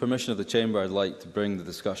 And with permission of the Chamber, I'd like to bring the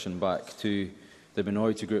discussion back to the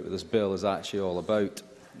minority group that this bill is actually all about,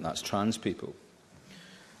 and that's trans people.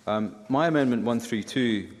 My Amendment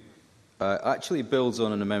 132 actually builds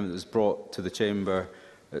on an amendment that was brought to the Chamber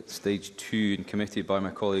at stage 2 in committee by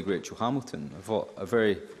my colleague Rachel Hamilton. I thought a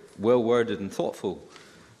very well-worded and thoughtful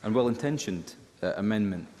and well-intentioned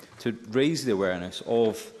amendment to raise the awareness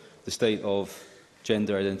of the state of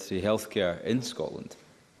gender identity healthcare in Scotland.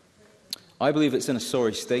 I believe it's in a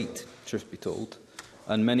sorry state, truth be told,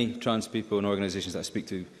 and many trans people and organisations that I speak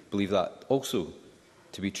to believe that also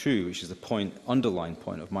to be true, which is the underlying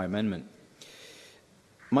point of my amendment.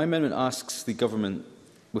 My amendment asks the Government,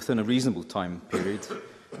 within a reasonable time period,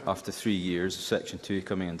 after 3 years of Section 2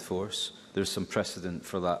 coming into force, there is some precedent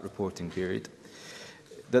for that reporting period,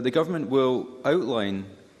 that the Government will outline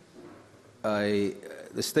the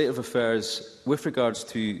state of affairs with regards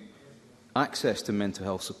to access to mental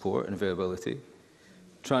health support and availability,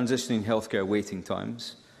 transitioning healthcare waiting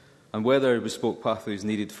times, and whether a bespoke pathway is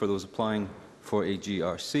needed for those applying for a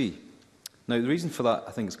GRC. Now, the reason for that,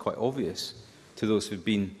 I think, is quite obvious to those who have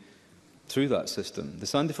been through that system. The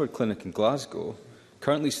Sandiford Clinic in Glasgow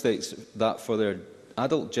currently states that for their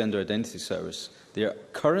adult gender identity service, they are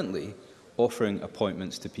currently offering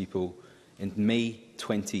appointments to people in May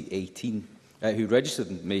 2018, who registered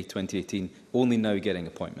in May 2018, only now getting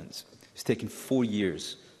appointments. It's taken 4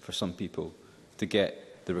 years for some people to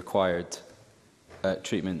get the required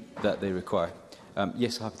treatment that they require.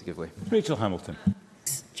 Yes, I'm happy to give way. Rachel Hamilton.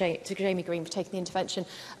 To Jamie Green for taking the intervention.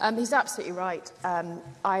 He's absolutely right.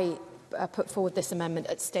 I put forward this amendment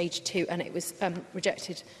at stage 2 and it was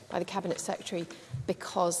rejected by the Cabinet Secretary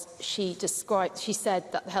because she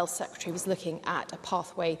said that the Health Secretary was looking at a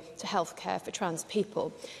pathway to healthcare for trans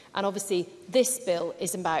people. And obviously this bill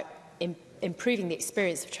is about improving the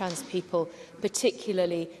experience of trans people,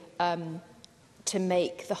 particularly to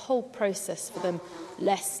make the whole process for them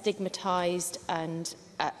less stigmatised and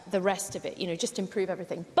the rest of it, just improve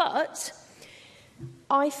everything. But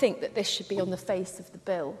I think that this should be on the face of the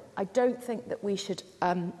bill. I don't think that we should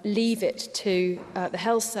leave it to the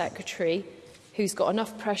Health Secretary, who's got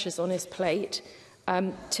enough pressures on his plate,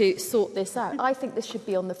 to sort this out. I think this should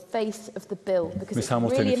be on the face of the bill because Ms it's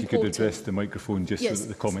Hamilton, really if you important. could address the microphone just Yes. so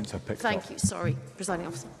that the comments are picked up. Thank you. Sorry, Presiding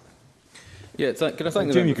Officer. Yeah, can I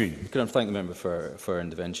thank Jamie the member, Green. can I thank the member for her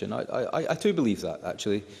intervention? I too believe that,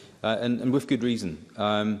 actually, and with good reason.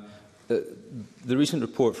 The recent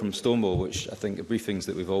report from Stonewall, which I think are briefings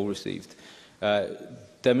that we've all received,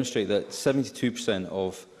 demonstrate that 72%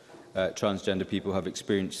 of transgender people have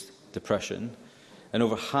experienced depression, and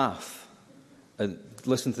over half, and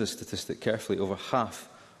listen to this statistic carefully, over half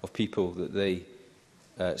of people that they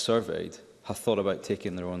surveyed have thought about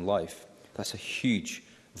taking their own life. That's a huge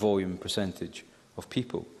volume percentage of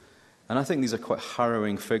people. And I think these are quite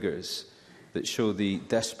harrowing figures that show the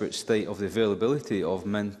desperate state of the availability of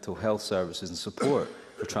mental health services and support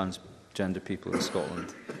for transgender people in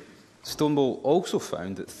Scotland. Stonewall also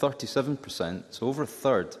found that 37%, so over a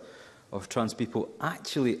third, of trans people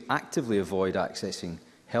actually actively avoid accessing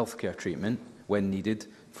healthcare treatment when needed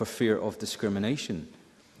for fear of discrimination.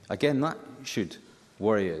 Again, that should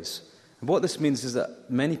worry us. And what this means is that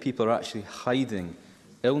many people are actually hiding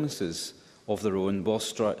illnesses of their own while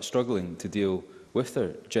struggling to deal with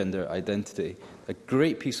their gender identity. A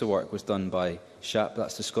great piece of work was done by SHAP,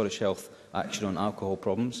 that's the Scottish Health Action on Alcohol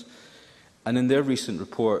Problems, and in their recent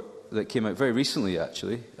report that came out very recently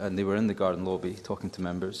actually, and they were in the Garden lobby talking to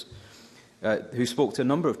members, who spoke to a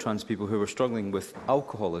number of trans people who were struggling with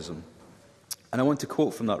alcoholism. And I want to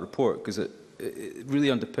quote from that report because it really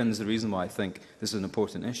underpins the reason why I think this is an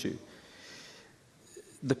important issue.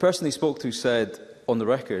 The person he spoke to said, on the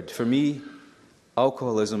record, "For me,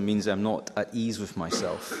 alcoholism means I'm not at ease with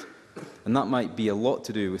myself. And that might be a lot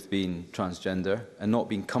to do with being transgender and not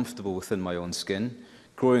being comfortable within my own skin.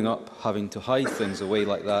 Growing up, having to hide things away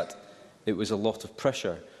like that, it was a lot of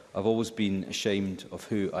pressure. I've always been ashamed of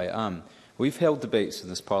who I am." We've held debates in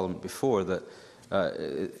this Parliament before that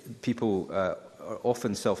people are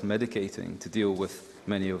often self-medicating to deal with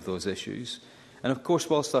many of those issues. And of course,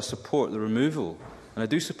 whilst I support the removal, and I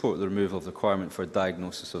do support the removal of the requirement for a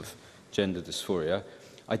diagnosis of gender dysphoria,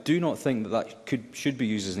 I do not think that should be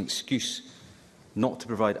used as an excuse not to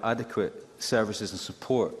provide adequate services and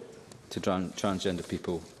support to transgender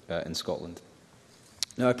people in Scotland.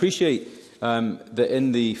 Now, I appreciate that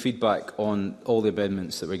in the feedback on all the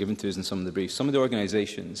amendments that were given to us in some of the briefs, some of the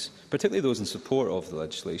organisations, particularly those in support of the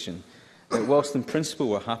legislation, whilst in principle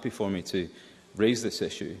were happy for me to raise this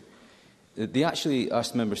issue, they actually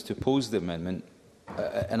asked members to oppose the amendment,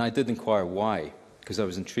 and I did inquire why, because I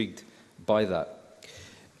was intrigued by that.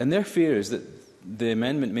 And their fear is that the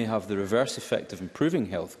amendment may have the reverse effect of improving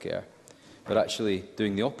healthcare, but actually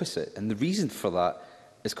doing the opposite. And the reason for that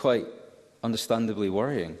is quite understandably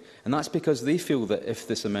worrying. And that's because they feel that if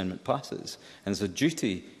this amendment passes, and there's a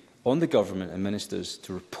duty on the government and ministers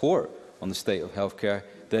to report on the state of healthcare,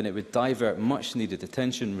 then it would divert much needed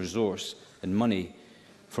attention, resource and money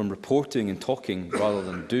from reporting and talking rather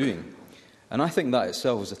than doing. And I think that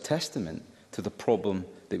itself is a testament to the problem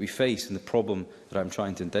that we face and the problem that I'm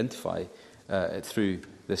trying to identify through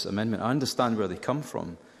this amendment. I understand where they come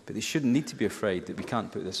from, but they shouldn't need to be afraid that we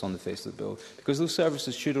can't put this on the face of the bill, because those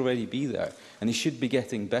services should already be there and they should be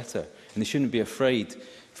getting better, and they shouldn't be afraid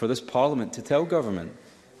for this Parliament to tell government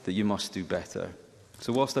that you must do better.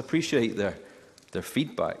 So whilst I appreciate their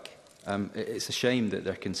feedback, it's a shame that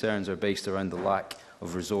their concerns are based around the lack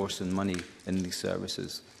of resource and money in these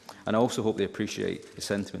services. And I also hope they appreciate the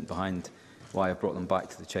sentiment behind why I brought them back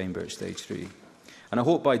to the Chamber at stage 3. And I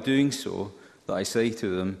hope by doing so that I say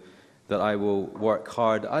to them that I will work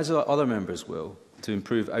hard, as other members will, to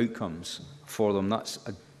improve outcomes for them. That's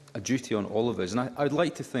a duty on all of us. And I would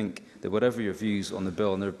like to think that whatever your views on the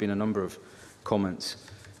bill, and there have been a number of comments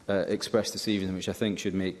expressed this evening which I think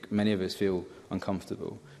should make many of us feel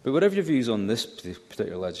uncomfortable, but whatever your views on this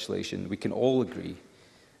particular legislation, we can all agree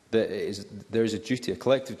that there is a duty, a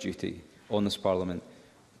collective duty on this Parliament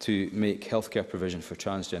to make healthcare provision for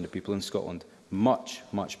transgender people in Scotland much,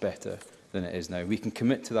 much better than it is now. We can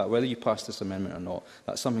commit to that, whether you pass this amendment or not.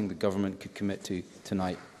 That's something the government could commit to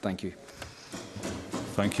tonight. Thank you.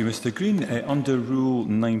 Thank you, Mr Green. Under Rule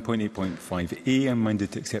 9.8.5a, I'm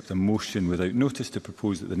minded to accept a motion without notice to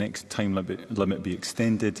propose that the next time limit be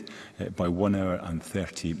extended by 1 hour and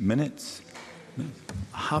 30 minutes.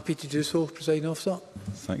 Happy to do so, Presiding Officer.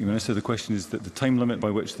 Thank you, Minister. The question is that the time limit by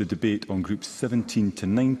which the debate on Groups 17 to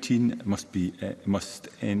 19 must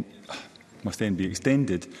then be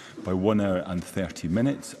extended by 1 hour and 30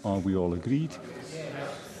 minutes. Are we all agreed?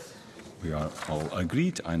 We are all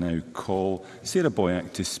agreed. I now call Sarah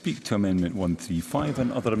Boyack to speak to Amendment 135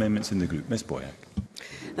 and other amendments in the group. Ms Boyack.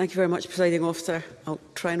 Thank you very much, Presiding Officer. I'll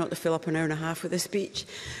try not to fill up an hour and a half with this speech.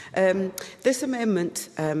 This amendment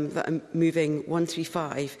that I'm moving,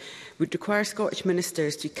 135, would require Scottish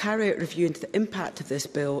ministers to carry out a review into the impact of this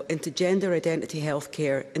bill into gender identity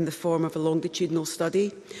healthcare in the form of a longitudinal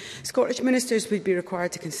study. Scottish ministers would be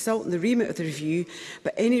required to consult on the remit of the review,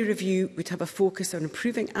 but any review would have a focus on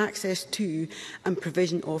improving access to and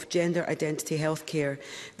provision of gender identity healthcare.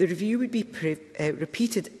 The review would be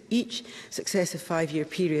repeated each successive 5-year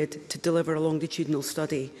period to deliver a longitudinal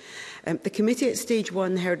study. The committee at stage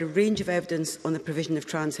 1 heard a range of evidence on the provision of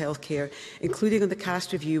trans healthcare, including on the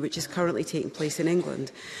CAST review, which is currently taking place in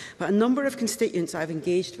England. But a number of constituents I've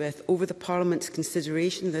engaged with over the Parliament's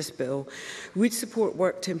consideration of this bill would support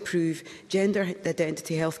work to improve gender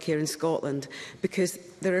identity healthcare in Scotland, because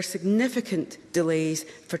there are significant delays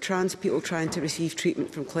for trans people trying to receive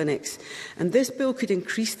treatment from clinics. And this bill could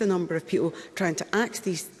increase the number of people trying to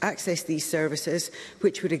access these services,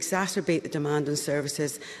 which would exacerbate the demand on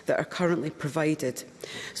services that are currently provided.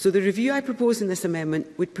 So the review I propose in this amendment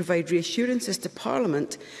would provide reassurances to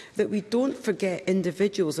Parliament that we don't forget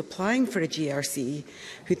individuals applying for a GRC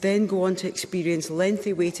who then go on to experience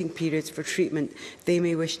lengthy waiting periods for treatment they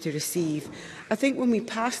may wish to receive. I think when we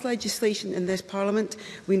pass legislation in this Parliament,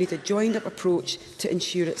 we need a joined-up approach to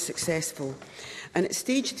ensure it's successful. And at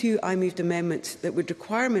stage 2, I moved amendments that would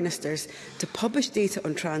require ministers to publish data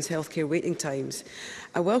on trans healthcare waiting times.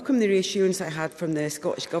 I welcome the reassurance I had from the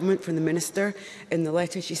Scottish Government, from the Minister, in the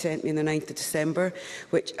letter she sent me on the 9th of December,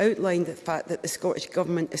 which outlined the fact that the Scottish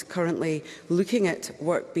Government is currently looking at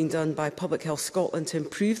work being done by Public Health Scotland to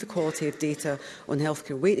improve the quality of data on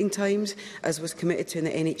healthcare waiting times, as was committed to in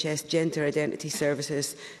the NHS Gender Identity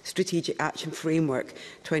Services Strategic Action Framework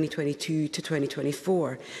 2022 to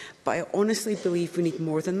 2024. But I honestly believe we need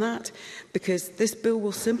more than that, because this bill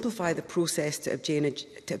will simplify the process to obtain a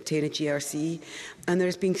GRC, and there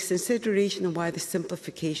has been consideration on why the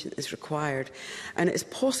simplification is required. And it is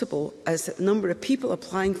possible, as the number of people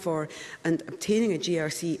applying for and obtaining a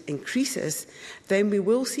GRC increases, then we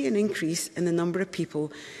will see an increase in the number of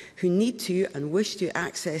people who need to and wish to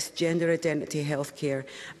access gender identity healthcare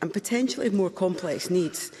and potentially more complex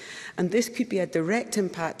needs. And this could be a direct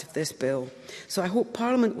impact of this bill. So I hope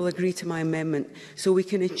Parliament will agree to my amendment so we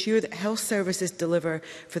can ensure that health services deliver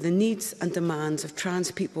for the needs and demands of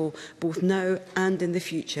trans people both now and in the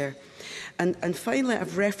future. And finally,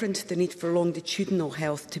 I've referenced the need for longitudinal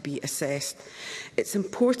health to be assessed. It's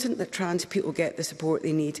important that trans people get the support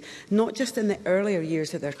they need, not just in the earlier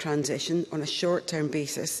years of their transition on a short-term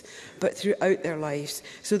basis, but throughout their lives,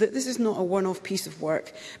 so that this is not a one-off piece of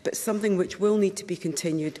work, but something which will need to be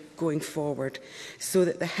continued going forward, so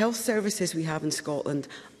that the health services we have in Scotland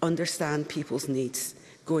understand people's needs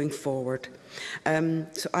going forward.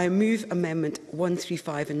 So I move Amendment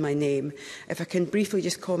 135 in my name. If I can briefly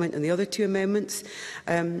just comment on the other two amendments.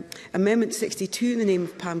 Amendment 62 in the name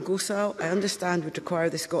of Pam Gosal, I understand would require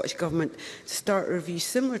the Scottish Government to start a review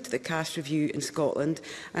similar to the CAST review in Scotland,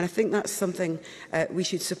 and I think that's something we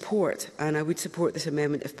should support, and I would support this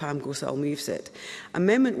amendment if Pam Gosal moves it.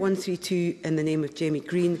 Amendment 132 in the name of Jamie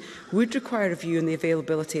Green would require a review on the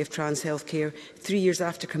availability of trans healthcare 3 years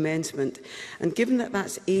after commencement, and given that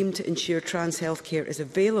that's aimed to ensure trans trans healthcare is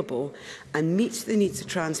available and meets the needs of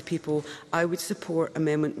trans people, I would support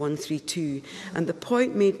Amendment 132. And the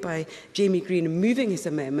point made by Jamie Green in moving his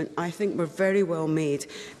amendment, I think, were very well made,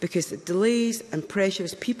 because the delays and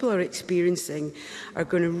pressures people are experiencing are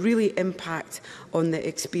going to really impact on the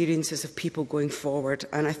experiences of people going forward.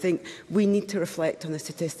 And I think we need to reflect on the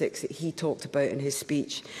statistics that he talked about in his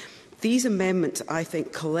speech. These amendments, I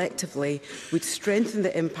think, collectively would strengthen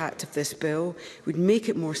the impact of this bill, would make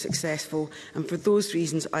it more successful, and for those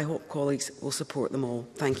reasons, I hope colleagues will support them all.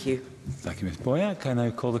 Thank you. Thank you, Ms Boyack. Can I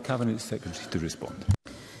call the Cabinet Secretary to respond?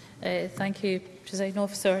 Thank you, Presiding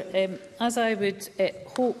Officer. As I would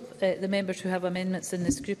hope the members who have amendments in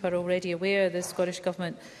this group are already aware, the Scottish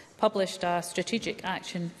Government published a strategic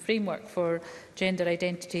action framework for gender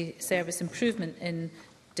identity service improvement in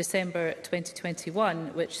December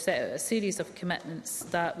 2021, which set out a series of commitments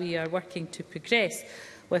that we are working to progress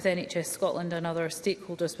with NHS Scotland and other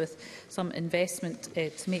stakeholders, with some investment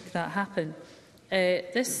to make that happen.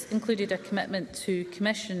 This included a commitment to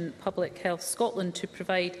commission Public Health Scotland to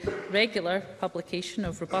provide regular publication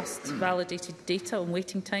of robust, validated data on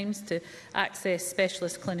waiting times to access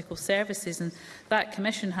specialist clinical services, and that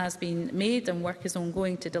commission has been made and work is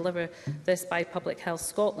ongoing to deliver this by Public Health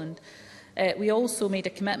Scotland. We also made a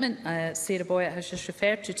commitment, Sarah Boyack has just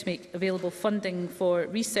referred to make available funding for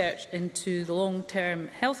research into the long-term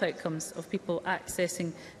health outcomes of people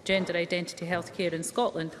accessing gender identity healthcare in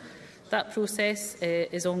Scotland. That process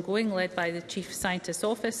is ongoing, led by the Chief Scientist's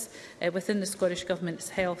Office within the Scottish Government's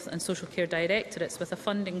Health and Social Care Directorates, with a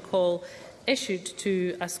funding call issued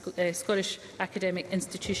to Scottish academic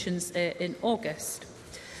institutions in August.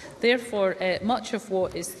 Therefore, much of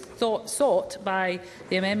what is sought by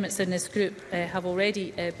the amendments in this group have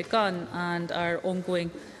already begun and are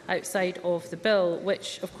ongoing outside of the bill,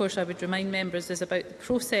 which, of course, I would remind members is about the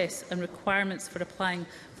process and requirements for applying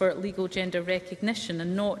for legal gender recognition,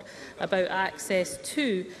 and not about access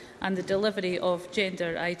to and the delivery of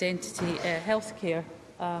gender identity healthcare.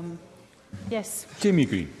 Yes. Jamie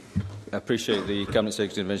Green. I appreciate the Cabinet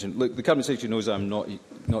Secretary's intervention. Look, the Cabinet Secretary knows I'm not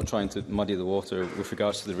trying to muddy the water with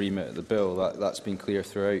regards to the remit of the bill. That's been clear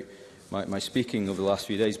throughout my speaking over the last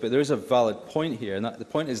few days. But there is a valid point here, and the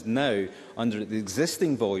point is now, under the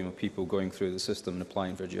existing volume of people going through the system and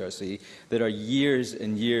applying for GRC, there are years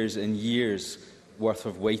and years and years worth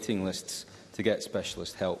of waiting lists to get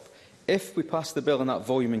specialist help. If we pass the bill and that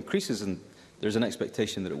volume increases, and there's an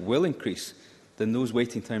expectation that it will increase, then those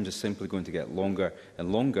waiting times are simply going to get longer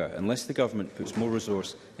and longer, unless the government puts more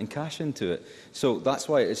resource and cash into it. So that's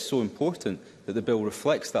why it is so important that the bill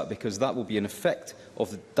reflects that, because that will be an effect of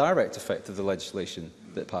the direct effect of the legislation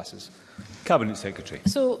that passes. Cabinet Secretary.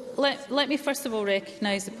 So let me first of all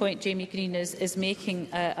recognise the point Jamie Green is making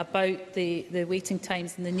about the waiting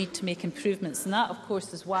times and the need to make improvements. And that, of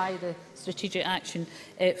course, is why the Strategic Action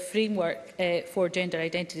Framework for Gender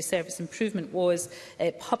Identity Service Improvement was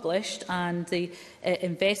published, and the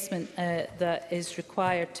investment that is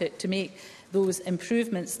required to make those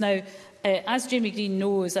improvements. Now, as Jamie Green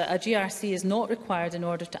knows, a GRC is not required in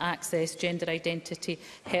order to access gender identity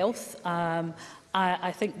health.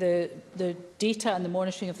 I think the data and the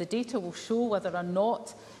monitoring of the data will show whether or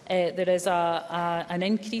not there is an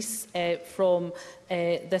increase from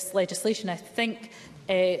this legislation. I think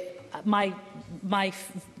my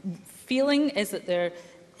feeling is that there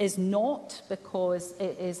is not, because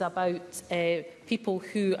it is about people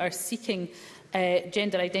who are seeking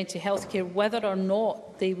gender identity healthcare, whether or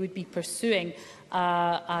not they would be pursuing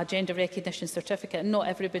a gender recognition certificate. And not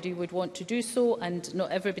everybody would want to do so, and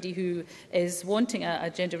not everybody who is wanting a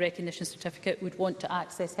gender recognition certificate would want to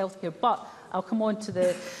access healthcare. But I'll come on to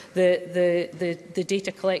the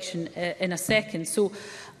data collection in a second. So,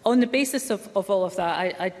 on the basis of all of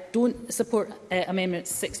that, I don't support Amendments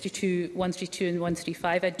 62, 132 and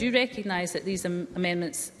 135. I do recognise that these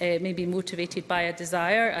amendments may be motivated by a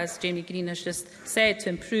desire, as Jamie Green has just said, to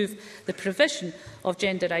improve the provision of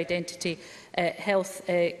gender identity health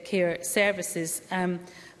care services.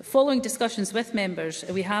 Following discussions with members,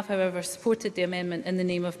 we have, however, supported the amendment in the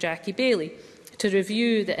name of Jackie Bailey to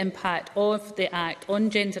review the impact of the Act on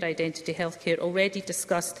gender identity healthcare, already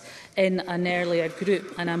discussed in an earlier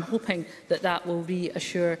group, and I'm hoping that that will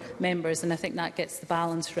reassure members, and I think that gets the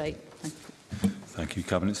balance right. Thank you,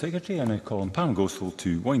 Cabinet Secretary. I now call on Pam Gosal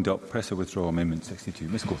to wind up press or withdraw Amendment 62.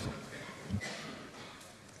 Ms Gosal.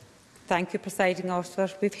 Thank you, Presiding Officer.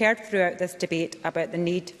 We've heard throughout this debate about the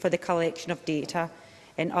need for the collection of data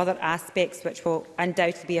and other aspects which will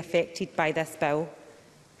undoubtedly be affected by this bill,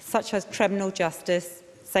 such as criminal justice,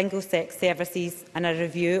 single-sex services, and a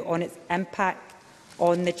review on its impact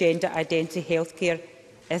on the gender identity healthcare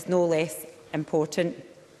is no less important.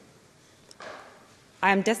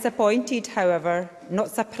 I am disappointed, however, not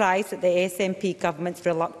surprised at the SNP government's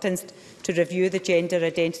reluctance to review the gender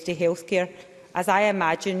identity healthcare, as I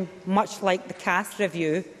imagine, much like the CAS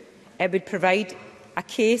review, it would provide a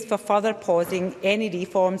case for further pausing any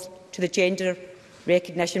reforms to the gender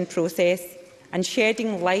recognition process and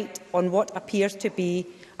shedding light on what appears to be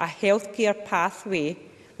a healthcare pathway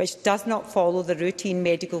which does not follow the routine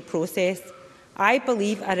medical process. I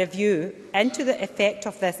believe a review into the effect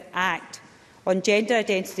of this Act on gender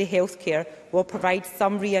identity healthcare will provide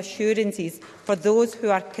some reassurances for those who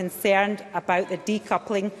are concerned about the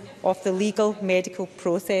decoupling of the legal medical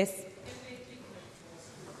process.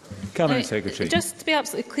 Cabinet Secretary. Just to be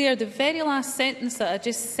absolutely clear, the very last sentence that I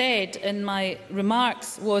just said in my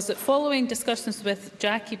remarks was that following discussions with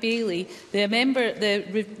Jackie Bailey, the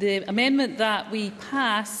amendment that we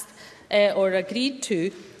passed or agreed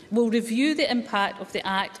to will review the impact of the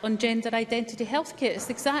Act on gender identity healthcare. It's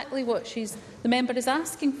exactly what the member is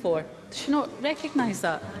asking for. Does she not recognise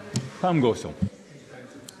that? Pam Gossel.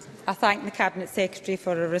 I thank the Cabinet Secretary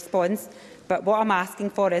for a response, but what I'm asking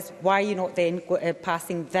for is why are you not then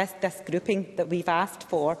passing this grouping that we've asked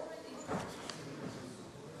for?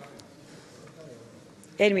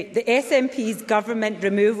 Anyway, the SNP's government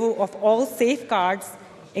removal of all safeguards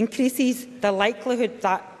increases the likelihood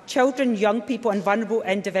that children, young people and vulnerable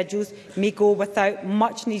individuals may go without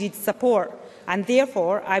much-needed support, and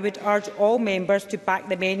therefore I would urge all members to back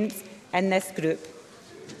the amendments in this group.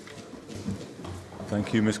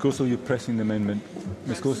 Thank you. Ms Gossel, you're pressing the amendment.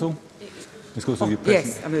 Ms Gossel? Ms Gossel, you're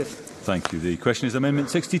pressing... Yes, I move. Thank you. The question is Amendment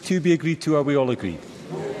 62 be agreed to. Are we all agreed?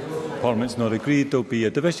 Parliament's not agreed. There will be a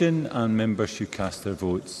division and members should cast their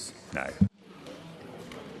votes now.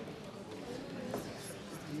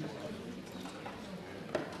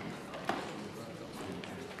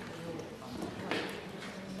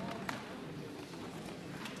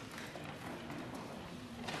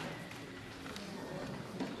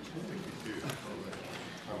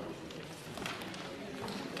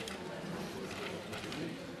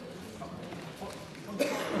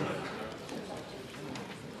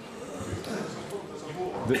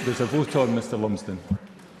 There's a vote on Mr Lumsden.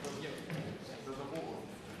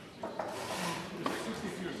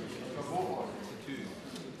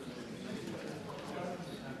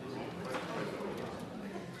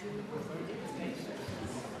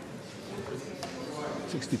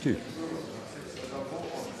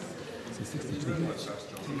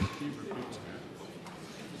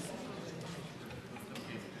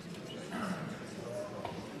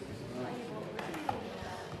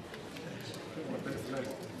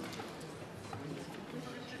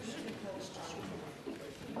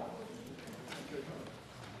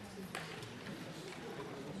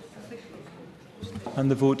 And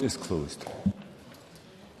the vote is closed.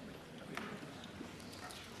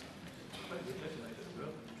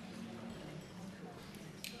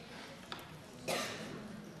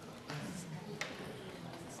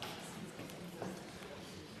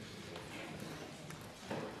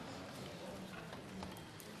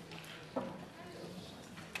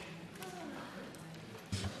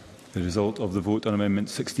 The result of the vote on Amendment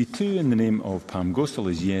 62 in the name of Pam Gossel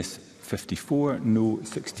is yes 54, no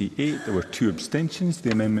 68. There were 2 abstentions.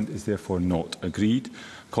 The amendment is therefore not agreed.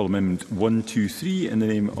 Call Amendment 123 in the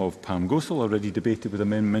name of Pam Gossel, already debated with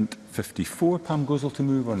Amendment 54. Pam Gossel to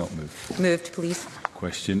move or not move? Moved, please.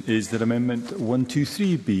 Question is that Amendment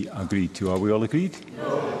 123 be agreed to. Are we all agreed?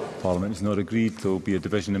 No. Parliament is not agreed. There will be a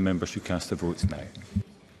division and members should cast their votes now.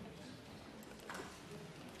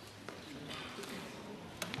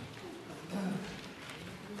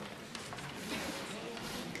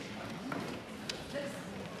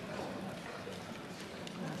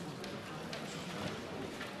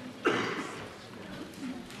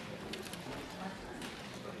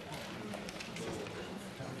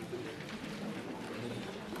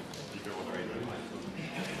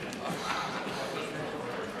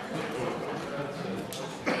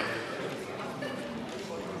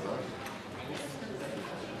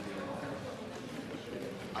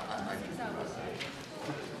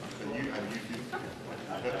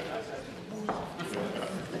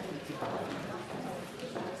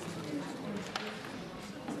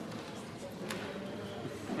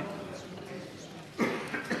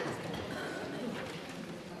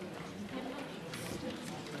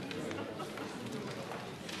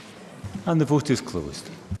 And the vote is closed.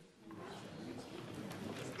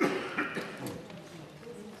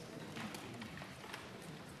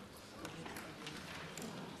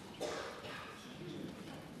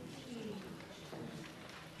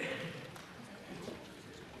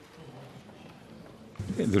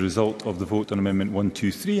 The result of the vote on Amendment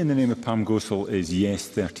 123 in the name of Pam Gosal is yes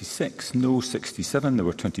 36, no 67. There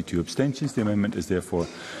were 22 abstentions. The amendment is therefore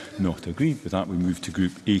not agreed. With that, we move to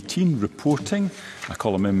Group 18, reporting. I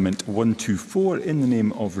call Amendment 124 in the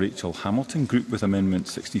name of Rachel Hamilton. Group with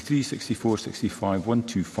Amendments 63, 64, 65,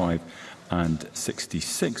 125 and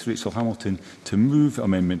 66. Rachel Hamilton to move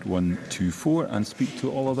Amendment 124 and speak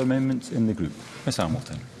to all other amendments in the group. Ms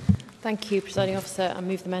Hamilton. Thank you, Presiding Officer. I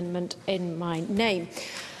move the amendment in my name.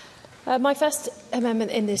 My first amendment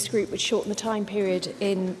in this group would shorten the time period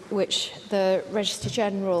in which the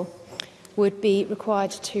Registrar-General would be required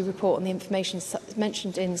to report on the information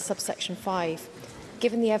mentioned in subsection 5.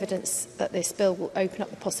 Given the evidence that this bill will open up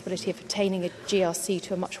the possibility of obtaining a GRC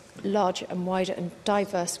to a much larger and wider and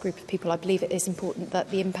diverse group of people, I believe it is important that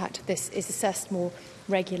the impact of this is assessed more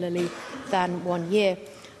regularly than 1 year.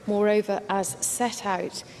 Moreover, as set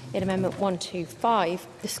out in Amendment 125,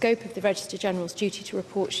 the scope of the Registrar-General's duty to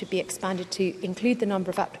report should be expanded to include the number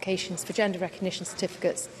of applications for gender recognition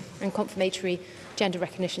certificates and confirmatory gender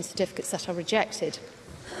recognition certificates that are rejected,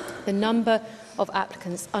 the number of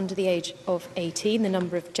applicants under the age of 18, the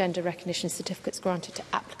number of gender recognition certificates granted to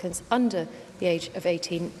applicants under the age of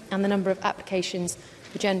 18, and the number of applications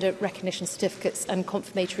for gender recognition certificates and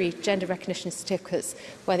confirmatory gender recognition certificates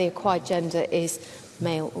where the acquired gender is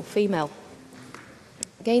male or female.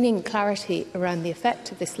 Gaining clarity around the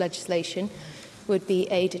effect of this legislation would be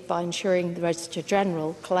aided by ensuring the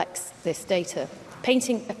Registrar-General collects this data.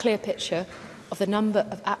 Painting a clear picture of the number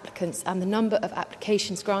of applicants and the number of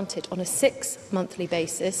applications granted on a 6-monthly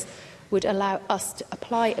basis would allow us to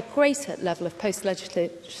apply a greater level of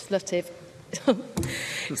post-legislative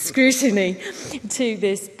scrutiny to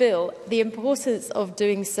this bill. The importance of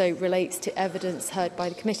doing so relates to evidence heard by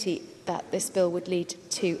the committee that this bill would lead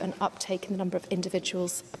to an uptake in the number of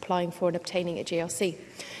individuals applying for and obtaining a GRC.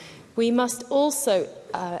 We must also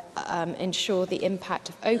ensure the impact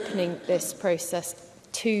of opening this process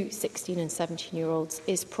to 16 and 17-year-olds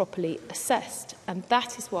is properly assessed, and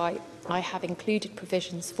that is why I have included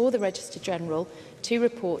provisions for the Registrar-General to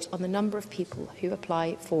report on the number of people who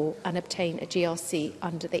apply for and obtain a GRC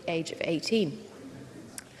under the age of 18.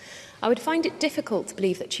 I would find it difficult to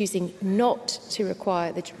believe that choosing not to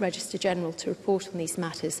require the Registrar-General to report on these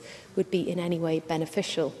matters would be in any way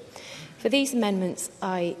beneficial. For these amendments,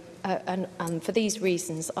 and for these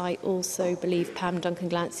reasons, I also believe Pam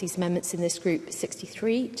Duncan-Glancy's amendments in this group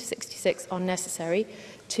 63 to 66 are necessary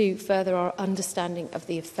to further our understanding of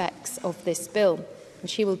the effects of this bill. And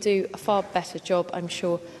she will do a far better job, I'm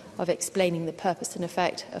sure, of explaining the purpose and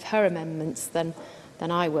effect of her amendments than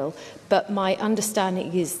I will. But my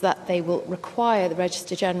understanding is that they will require the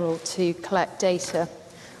Registrar-General to collect data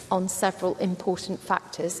on several important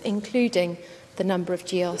factors, including the number of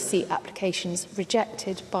GRC applications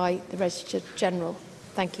rejected by the Registrar-General.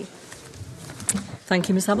 Thank you. Thank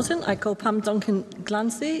you, Ms Hamilton. I call Pam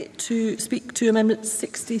Duncan-Glancy to speak to Amendment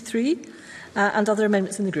 63 and other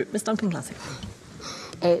amendments in the group. Ms Duncan-Glancy.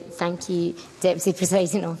 Thank you, Deputy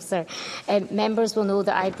Presiding Officer. Members will know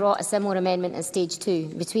that I brought a similar amendment at stage 2.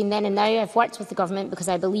 Between then and now, I have worked with the Government because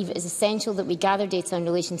I believe it is essential that we gather data in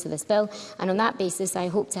relation to this bill, and on that basis I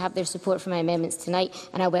hope to have their support for my amendments tonight,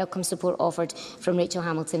 and I welcome support offered from Rachel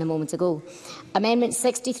Hamilton a moment ago. Amendments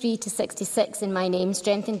 63 to 66 in my name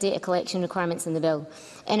strengthen data collection requirements in the bill.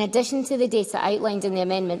 In addition to the data outlined in the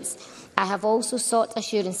amendments, I have also sought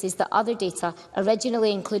assurances that other data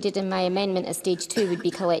originally included in my amendment at stage 2 would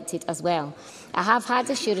be collected as well. I have had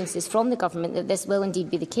assurances from the Government that this will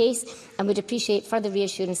indeed be the case and would appreciate further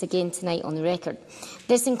reassurance again tonight on the record.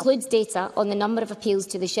 This includes data on the number of appeals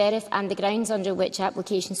to the Sheriff and the grounds under which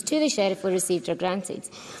applications to the Sheriff were received or granted.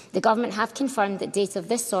 The Government have confirmed that data of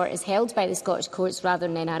this sort is held by the Scottish courts rather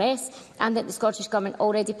than NRS, and that the Scottish Government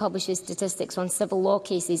already publishes statistics on civil law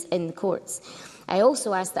cases in the courts. I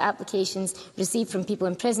also asked that applications received from people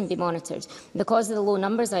in prison be monitored. Because of the low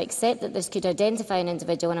numbers, I accept that this could identify an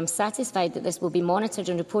individual, and I am satisfied that this will be monitored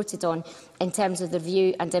and reported on in terms of the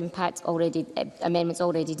review and impact amendments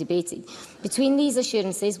already debated. Between these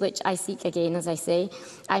assurances, which I seek again, as I say,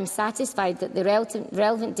 I am satisfied that the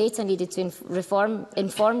relevant data needed to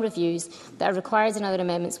inform reviews that are required in other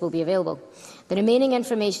amendments will be available. The remaining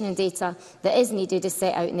information and data that is needed is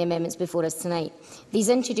set out in the amendments before us tonight. These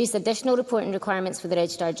introduce additional reporting requirements for the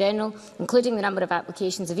Registrar-General, including the number of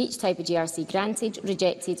applications of each type of GRC granted,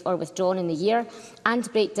 rejected or withdrawn in the year, and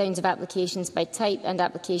breakdowns of applications by type and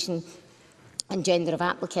application and gender of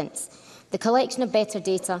applicants. The collection of better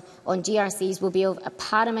data on GRCs will be of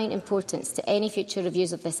paramount importance to any future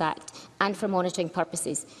reviews of this Act and for monitoring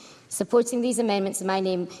purposes. Supporting these amendments in my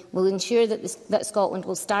name will ensure that Scotland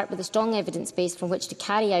will start with a strong evidence base from which to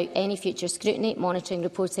carry out any future scrutiny, monitoring,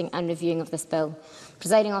 reporting and reviewing of this bill.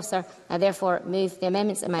 Presiding Officer, I therefore move the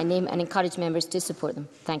amendments in my name and encourage members to support them.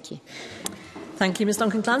 Thank you. Thank you, Ms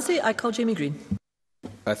Duncan Clancy. I call Jamie Green.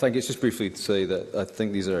 I think it's just briefly to say that I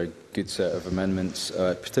think these are a good set of amendments,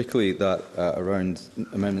 particularly that around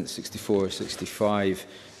Amendments 64, 65.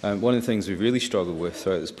 One of the things we've really struggled with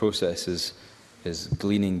throughout this process is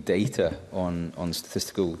gleaning data on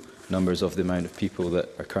statistical numbers of the amount of people that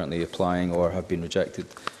are currently applying or have been rejected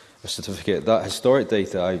a certificate. That historic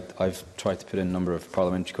data, I've tried to put in a number of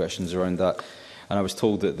parliamentary questions around that, and I was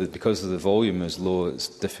told that because the volume is low, it's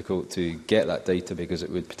difficult to get that data because it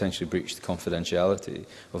would potentially breach the confidentiality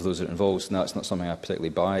of those that are involved. So that's not something I particularly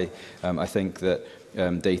buy. I think that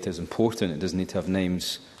data is important. It doesn't need to have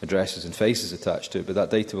names, addresses and faces attached to it, but that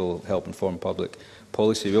data will help inform public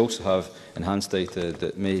policy. We also have enhanced data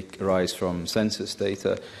that may arise from census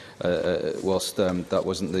data, whilst that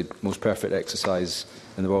wasn't the most perfect exercise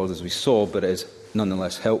in the world as we saw, but it is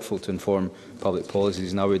nonetheless helpful to inform public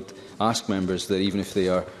policies. And I would ask members that even if they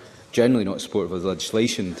are generally not supportive of the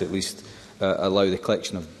legislation, to at least allow the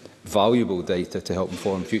collection of valuable data to help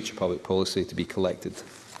inform future public policy to be collected.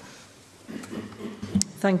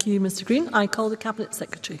 Thank you, Mr Green. I call the Cabinet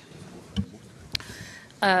Secretary.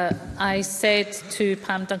 I said to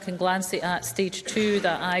Pam Duncan Glancy at stage 2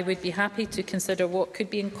 that I would be happy to consider what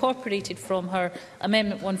could be incorporated from her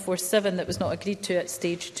Amendment 147 that was not agreed to at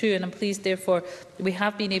stage 2, and I'm pleased therefore we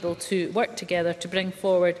have been able to work together to bring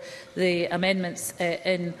forward the amendments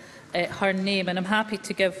in her name, and I'm happy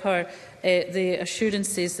to give her the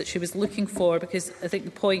assurances that she was looking for, because I think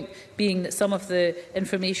the point being that some of the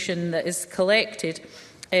information that is collected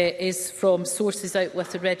is from sources out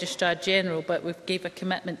with the Registrar-General, but we gave a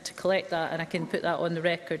commitment to collect that, and I can put that on the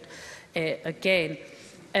record again.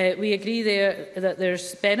 We agree there that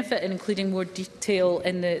there's benefit in including more detail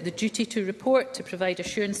in the duty to report to provide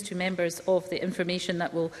assurance to members of the information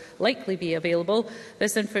that will likely be available.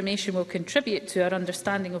 This information will contribute to our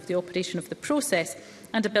understanding of the operation of the process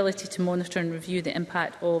and ability to monitor and review the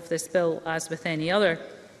impact of this bill as with any other.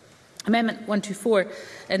 Amendment 124,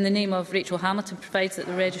 in the name of Rachel Hamilton, provides that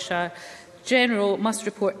the Registrar-General must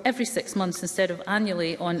report every 6 months instead of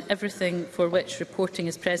annually on everything for which reporting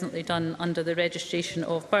is presently done under the Registration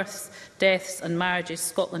of Births, Deaths and Marriages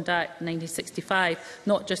Scotland Act 1965,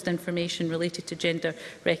 not just information related to gender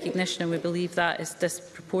recognition, and we believe that is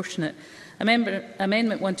disproportionate.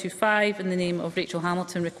 Amendment 125, in the name of Rachel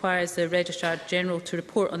Hamilton, requires the Registrar-General to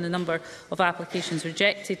report on the number of applications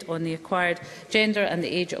rejected, on the acquired gender and the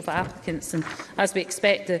age of applicants. And as we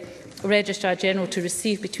expect the Registrar-General to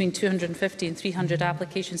receive between 250 and 300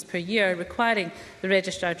 applications per year, requiring the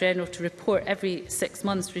Registrar-General to report every 6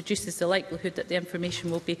 months reduces the likelihood that the information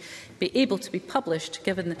will be able to be published,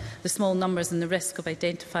 given the small numbers and the risk of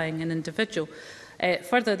identifying an individual.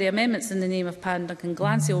 Further, the amendments in the name of Pam Duncan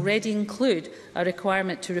Glancy already include a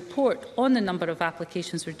requirement to report on the number of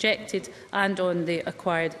applications rejected and on the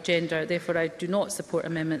acquired gender. Therefore, I do not support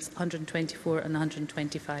amendments 124 and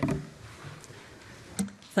 125.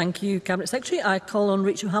 Thank you, Cabinet Secretary. I call on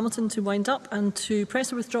Rachel Hamilton to wind up and to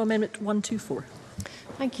press or withdraw Amendment 124.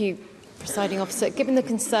 Thank you, Presiding Officer. Given the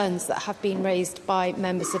concerns that have been raised by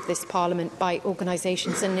members of this Parliament, by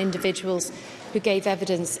organisations and individuals who gave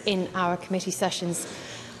evidence in our committee sessions,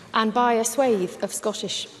 and by a swathe of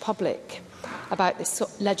Scottish public about this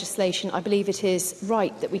legislation, I believe it is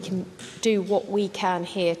right that we can do what we can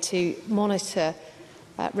here to monitor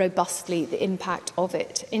robustly the impact of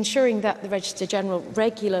it. Ensuring that the Registrar-General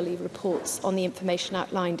regularly reports on the information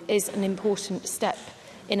outlined is an important step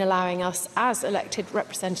in allowing us as elected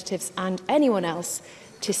representatives and anyone else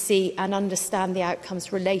to see and understand the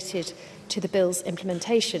outcomes related to the bill's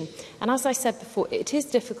implementation. And as I said before, it is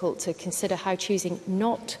difficult to consider how choosing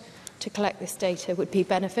not to collect this data would be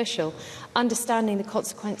beneficial. Understanding the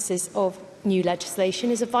consequences of new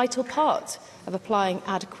legislation is a vital part of applying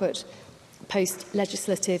adequate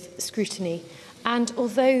post-legislative scrutiny. And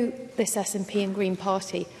although this SNP and Green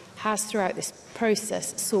Party has throughout this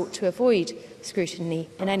process sought to avoid scrutiny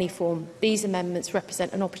in any form, these amendments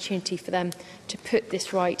represent an opportunity for them to put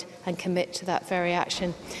this right and commit to that very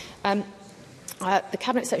action. The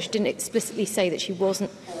Cabinet Secretary didn't explicitly say that she wasn't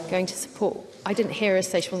going to support, I didn't hear her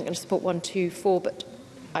say she wasn't going to support 124, but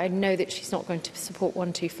I know that she's not going to support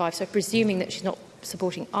 125, so presuming that she's not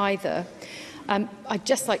supporting either, I'd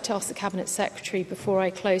just like to ask the Cabinet Secretary before I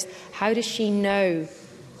close, how does she know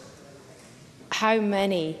how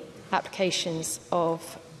many applications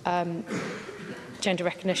of gender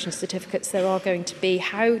recognition certificates there are going to be?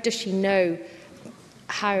 How does she know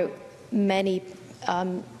how many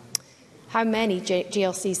how many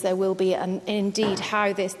GLCs there will be, and indeed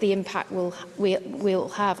how the impact will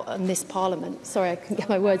have on this Parliament. Sorry, I couldn't get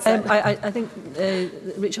my words out. I think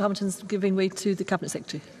Rachel Hamilton's giving way to the Cabinet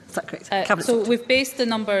Secretary. Is that correct? So we've based the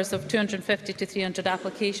numbers of 250 to 300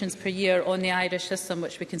 applications per year on the Irish system,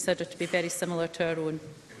 which we consider to be very similar to our own.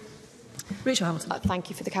 Rachel Hamilton. Thank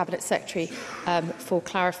you for the Cabinet Secretary for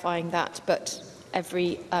clarifying that. But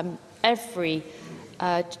every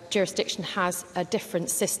jurisdiction has a different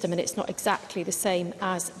system, and it's not exactly the same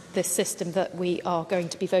as the system that we are going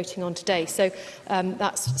to be voting on today. So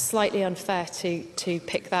that's slightly unfair to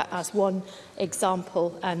pick that as one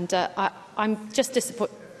example, and I'm just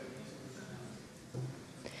disappointed.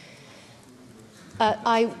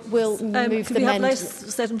 I will move the have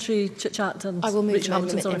less sedentary chit-chat and I will move Rachel the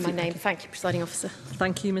Hamilton's amendment in my feet. name. Thank you, Presiding Officer.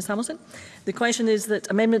 Thank you, Ms Hamilton. The question is that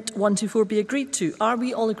Amendment 124 be agreed to. Are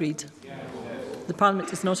we all agreed? Yes. The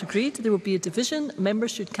Parliament is not agreed. There will be a division.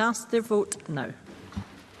 Members should cast their vote now.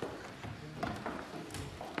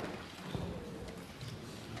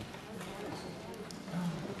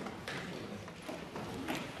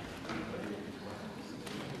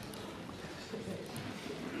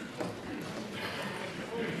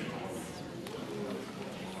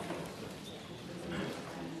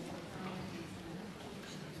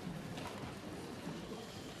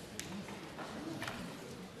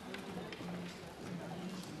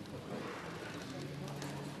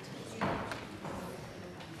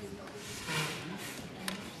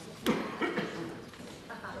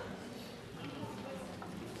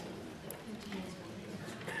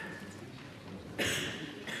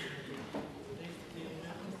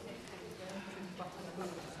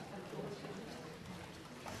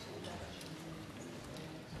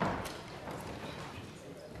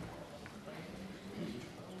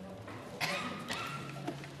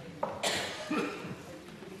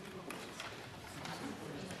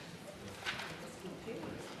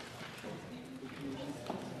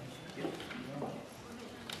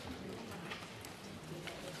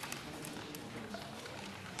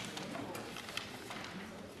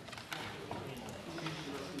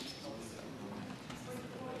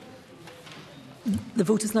 The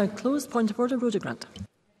vote is now closed. Point of order, Rhoda Grant.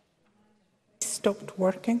 Stopped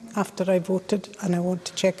working after I voted, and I want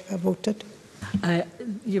to check if I voted.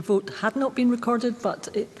 Your vote had not been recorded, but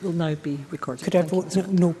it will now be recorded. Could I vote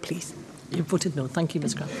no, please? You voted no. Thank you,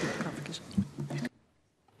 Ms Grant, for the clarification.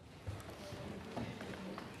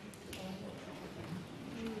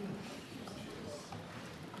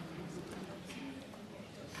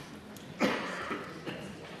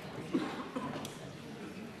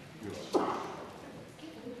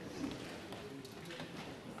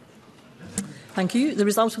 Thank you. The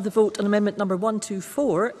result of the vote on amendment number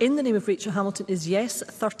 124 in the name of Rachel Hamilton is yes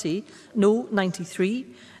 30, no 93.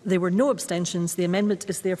 There were no abstentions. The amendment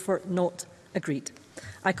is therefore not agreed.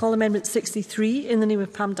 I call amendment 63 in the name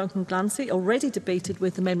of Pam Duncan-Glancy, already debated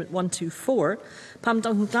with amendment 124. Pam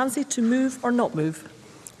Duncan-Glancy, to move or not move?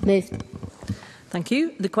 Move. Thank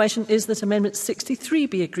you. The question is that amendment 63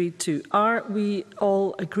 be agreed to. Are we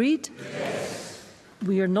all agreed? Yes.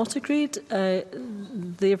 We are not agreed.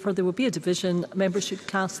 Therefore, there will be a division. Members should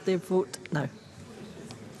cast their vote now.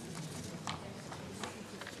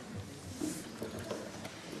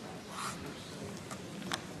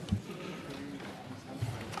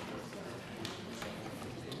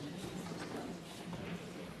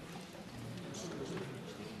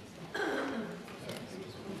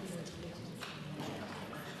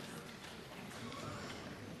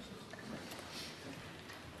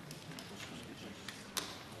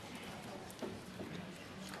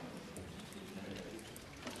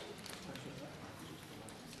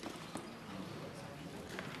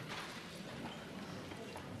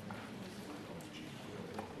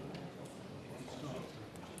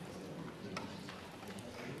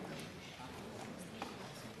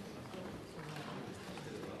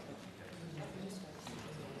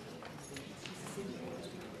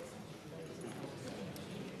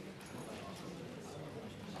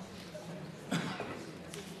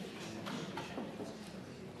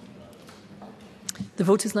 The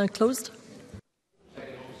vote is now closed.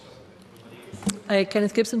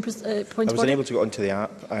 Kenneth Gibson, point of order. I was unable to get onto the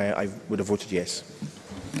app. I would have voted yes.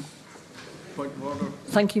 Point of order.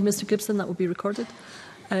 Thank you, Mr Gibson. That will be recorded.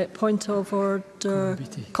 Point of order.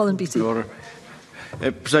 Colin Beattie.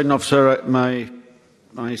 Presiding Officer,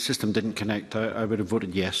 my system didn't connect. I would have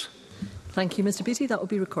voted yes. Thank you, Mr Beattie. That will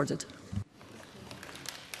be recorded.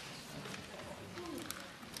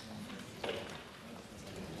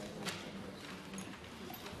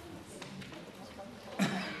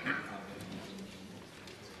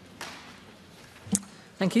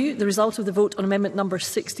 Thank you. The result of the vote on amendment number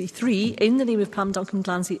 63 in the name of Pam Duncan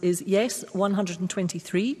Clancy is yes,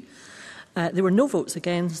 123. There were no votes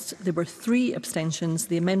against. There were 3 abstentions.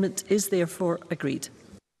 The amendment is therefore agreed.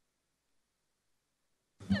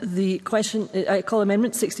 The question, I call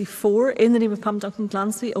Amendment 64 in the name of Pam Duncan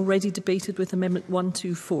Clancy, already debated with Amendment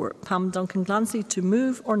 124. Pam Duncan Clancy, to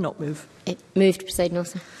move or not move? Moved, Presiding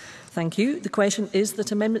Officer. Thank you. The question is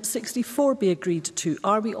that Amendment 64 be agreed to.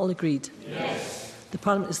 Are we all agreed? Yes. The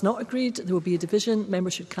Parliament is not agreed. There will be a division.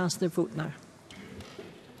 Members should cast their vote now.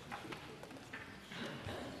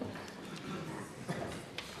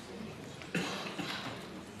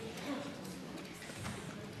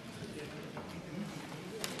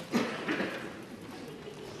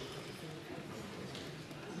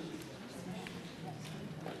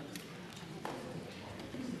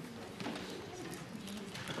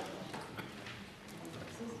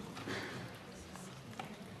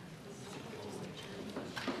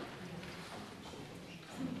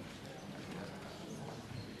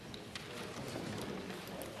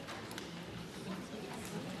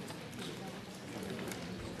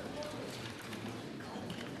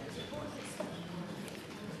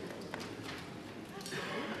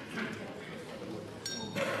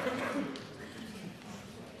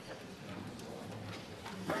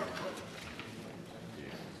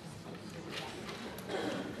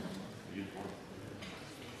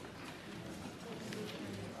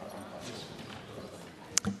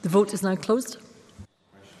 The vote is now closed.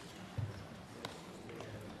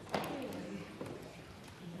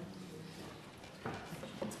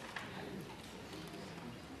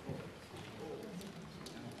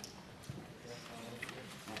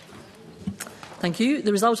 Thank you.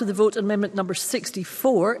 The result of the vote on amendment number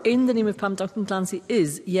 64 in the name of Pam Duncan Clancy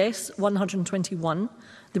is yes, 121.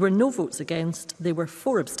 There were no votes against. There were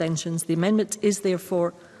 4 abstentions. The amendment is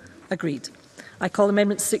therefore agreed. I call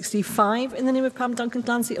Amendment 65 in the name of Pam Duncan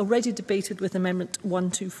Clancy, already debated with Amendment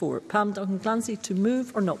 124. Pam Duncan Clancy, to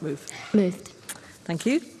move or not move? Moved. Thank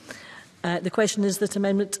you. The question is that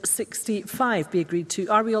Amendment 65 be agreed to.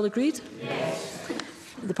 Are we all agreed? Yes.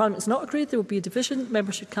 The Parliament is not agreed. There will be a division.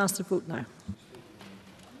 Members should cast their vote now.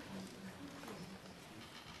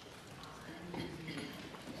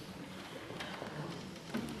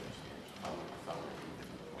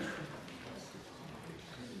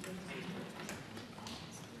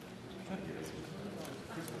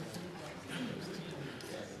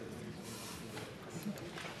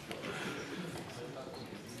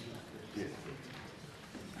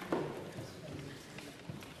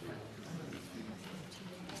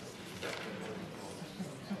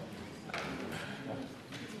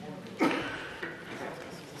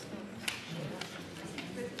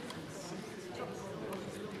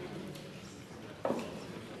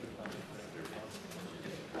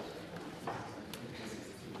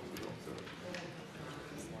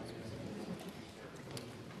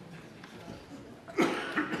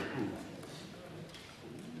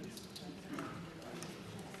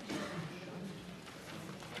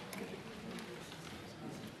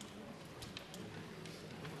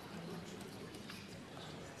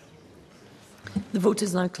 The vote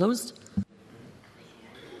is now closed.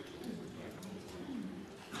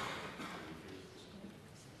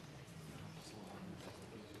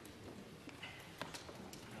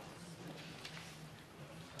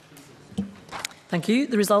 Thank you.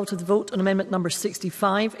 The result of the vote on amendment number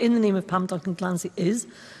 65 in the name of Pam Duncan Clancy is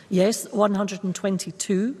yes,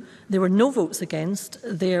 122. There were no votes against.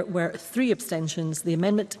 There were 3 abstentions. The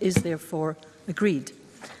amendment is therefore agreed.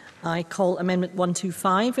 I call Amendment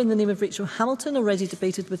 125 in the name of Rachel Hamilton, already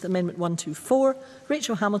debated with Amendment 124.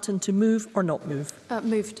 Rachel Hamilton, to move or not move?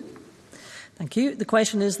 Moved. Thank you. The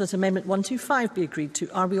question is that Amendment 125 be agreed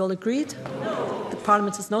to. Are we all agreed? No. The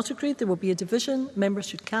Parliament is not agreed. There will be a division. Members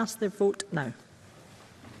should cast their vote now.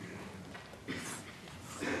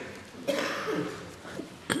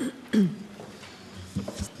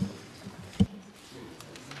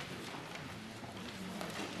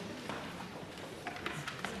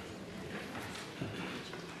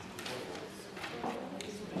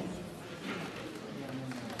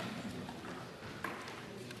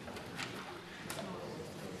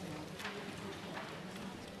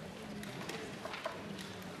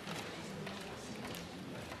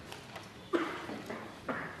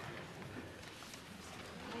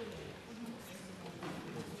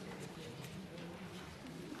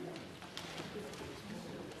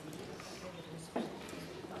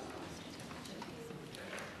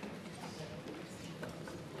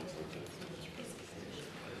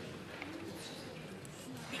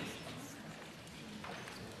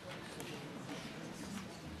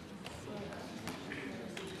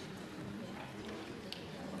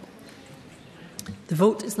 The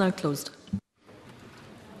vote is now closed.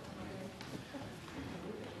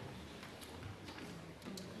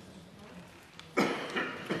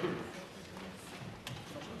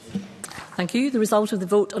 Thank you. The result of the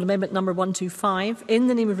vote on amendment number 125 in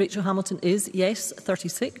the name of Rachel Hamilton is yes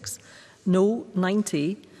 36, no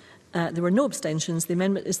 90. There were no abstentions. The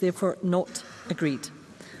amendment is therefore not agreed.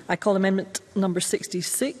 I call amendment number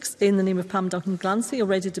 66 in the name of Pam Duncan-Glancy,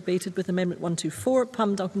 already debated with amendment 124.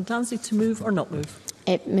 Pam Duncan-Glancy, to move or not move?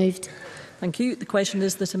 Moved. Thank you. The question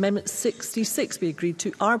is that amendment 66 be agreed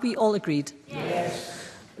to. Are we all agreed?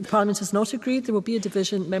 Yes. The Parliament has not agreed. There will be a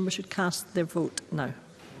division. Members should cast their vote now.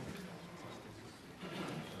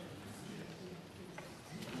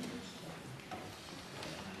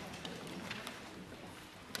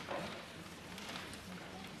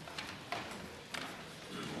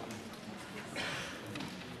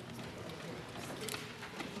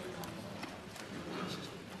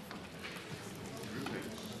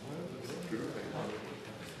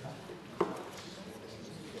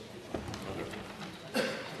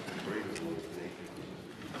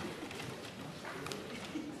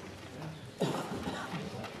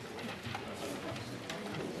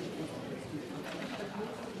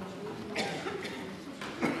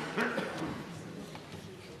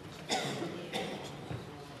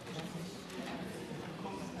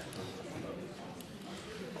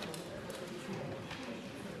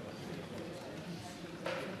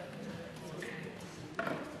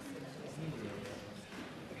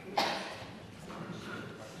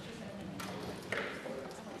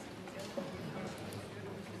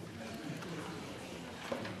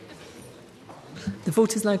 The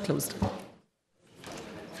vote is now closed.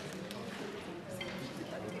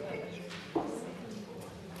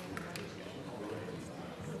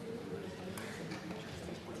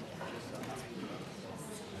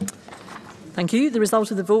 Thank you. The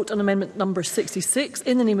result of the vote on amendment number 66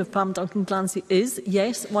 in the name of Pam Duncan-Glancy is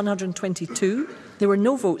yes 122. There were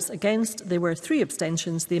no votes against. There were 3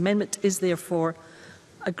 abstentions. The amendment is therefore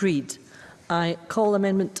agreed. I call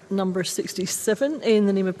amendment number 67 in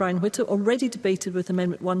the name of Brian Whittle, already debated with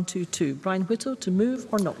amendment 122. Brian Whittle, to move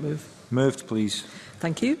or not move? Moved, please.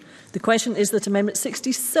 Thank you. The question is that amendment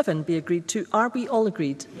 67 be agreed to. Are we all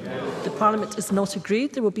agreed? Yes. The Parliament is not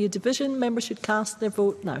agreed. There will be a division. Members should cast their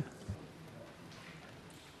vote now.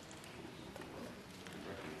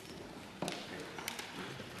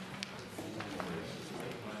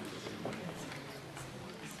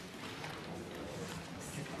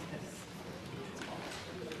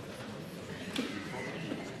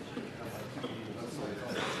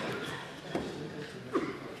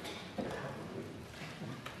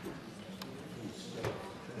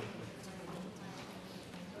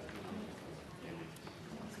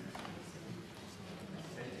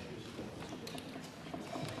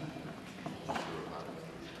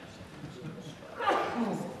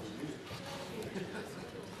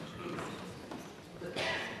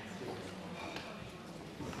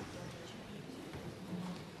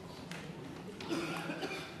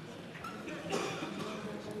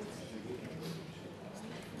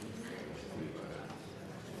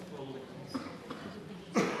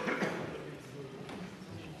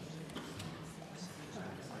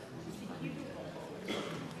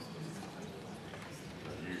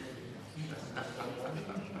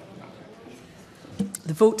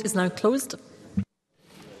 The vote is now closed.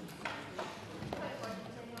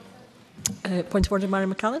 Point of order, Mary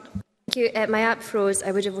McCallan. Thank you. My app froze.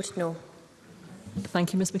 I would have voted no.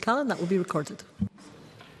 Thank you, Ms McCallan. That will be recorded.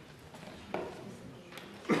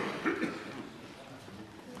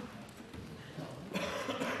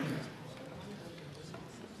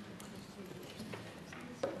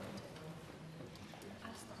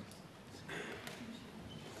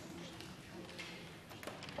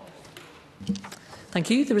 Thank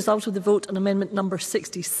you. The result of the vote on amendment number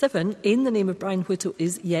 67 in the name of Brian Whittle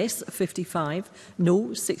is yes 55,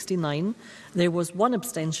 no 69. There was 1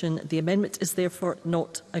 abstention. The amendment is therefore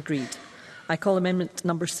not agreed. I call amendment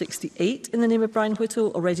number 68 in the name of Brian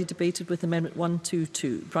Whittle, already debated with amendment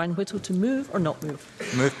 122. Brian Whittle, to move or not move?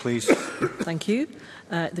 Move, please. Thank you.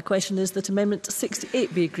 The question is that amendment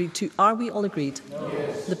 68 be agreed to. Are we all agreed?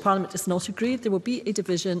 Yes. The Parliament is not agreed. There will be a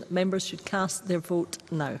division. Members should cast their vote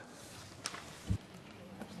now.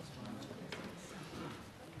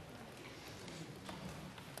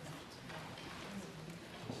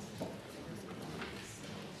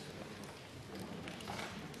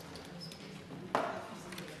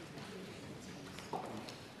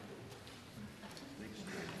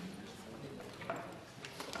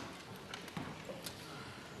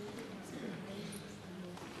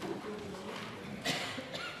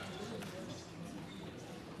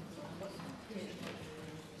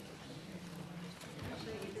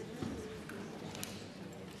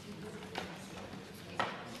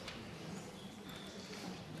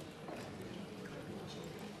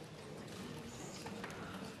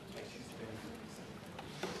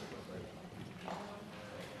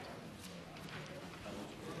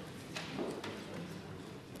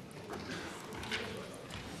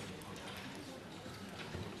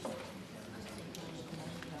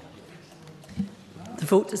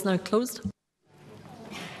 vote is now closed.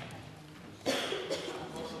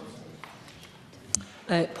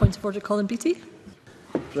 Point of order, Colin Beattie.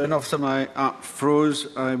 Presiding Officer, my app froze.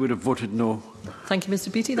 I would have voted no. Thank you,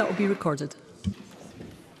 Mr Beattie. That will be recorded.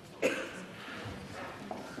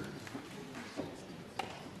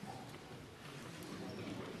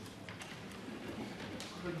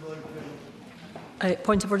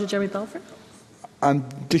 Point of order, Jeremy Balfour. I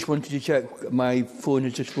just wanted to check my phone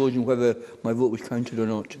is disclosing whether my vote was counted or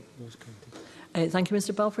not. Thank you,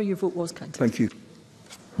 Mr Balfour. Your vote was counted. Thank you.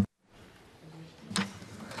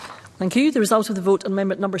 Thank you. The result of the vote on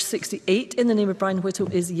amendment number 68 in the name of Brian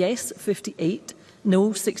Whittle is yes 58,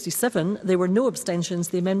 no 67. There were no abstentions.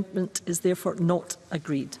 The amendment is therefore not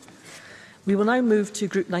agreed. We will now move to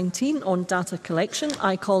Group 19 on data collection.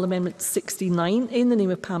 I call Amendment 69 in the name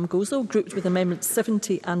of Pam Gozel, grouped with Amendments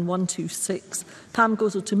 70 and 126. Pam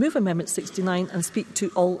Gozel to move Amendment 69 and speak to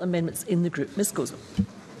all amendments in the group. Ms Gozel.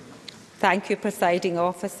 Thank you, Presiding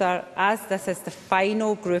Officer. As this is the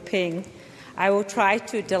final grouping, I will try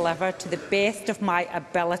to deliver to the best of my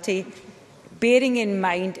ability, bearing in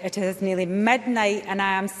mind it is nearly midnight and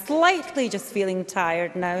I am slightly just feeling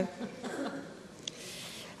tired now.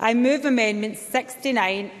 I move Amendments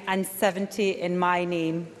 69 and 70 in my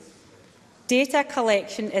name. Data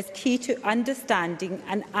collection is key to understanding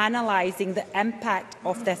and analysing the impact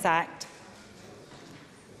of this Act.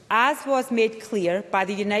 As was made clear by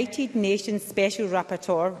the United Nations Special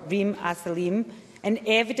Rapporteur, Reem Assalim, in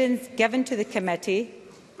evidence given to the committee,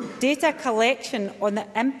 data collection on the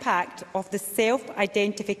impact of the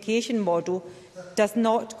self-identification model does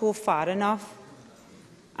not go far enough.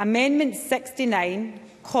 Amendment 69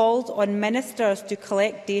 calls on ministers to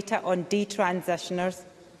collect data on detransitioners.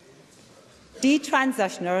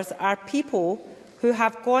 Detransitioners are people who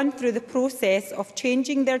have gone through the process of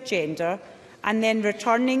changing their gender and then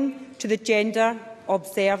returning to the gender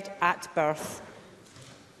observed at birth.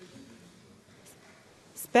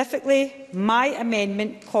 Specifically, my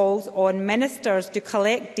amendment calls on ministers to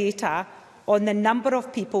collect data on the number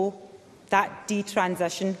of people that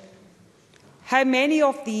detransition. How many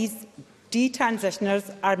of these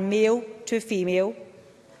detransitioners are male to female?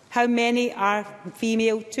 How many are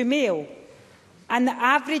female to male? And the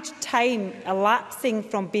average time elapsing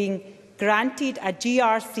from being granted a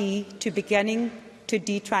GRC to beginning to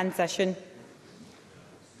detransition.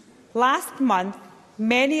 Last month,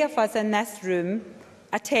 many of us in this room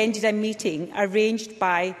attended a meeting arranged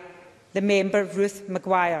by the member Ruth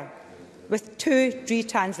Maguire with two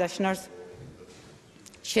detransitioners,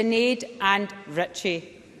 Sinead and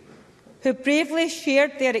Richie, who bravely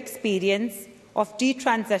shared their experience of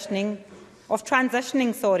transitioning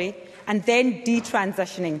and then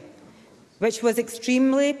detransitioning, which was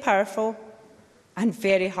extremely powerful and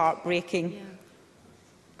very heartbreaking. Yeah.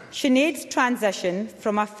 Sinead's transition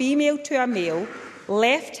from a female to a male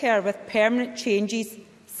left her with permanent changes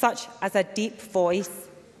such as a deep voice,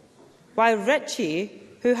 while Richie,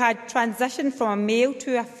 who had transitioned from a male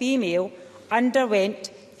to a female,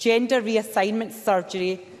 underwent gender reassignment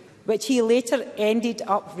surgery, which he later ended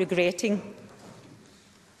up regretting.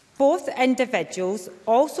 Both individuals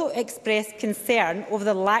also expressed concern over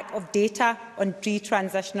the lack of data on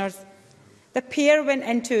detransitioners. The pair went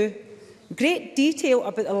into great detail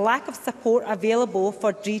about the lack of support available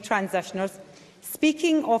for detransitioners,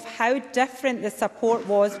 speaking of how different the support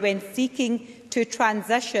was when seeking to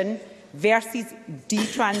transition versus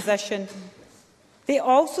detransition. They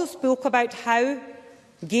also spoke about how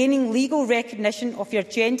gaining legal recognition of your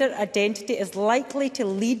gender identity is likely to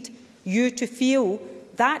lead you to feel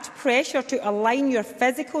that pressure to align your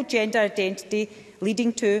physical gender identity,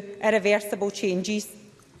 leading to irreversible changes.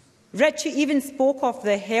 Richie even spoke of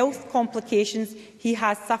the health complications he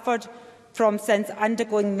has suffered from since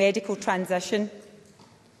undergoing medical transition.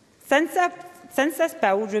 Since this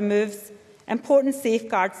bill removes important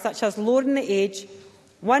safeguards such as lowering the age,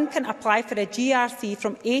 one can apply for a GRC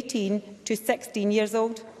from 18 to 16 years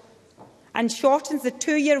old, and shortens the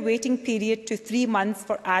 2-year waiting period to 3 months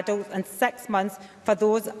for adults and 6 months for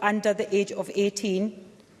those under the age of 18.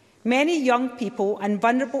 Many young people and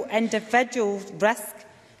vulnerable individuals risk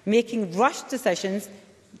making rushed decisions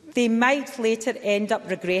they might later end up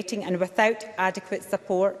regretting and without adequate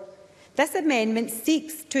support. This amendment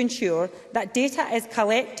seeks to ensure that data is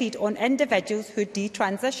collected on individuals who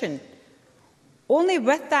detransition. Only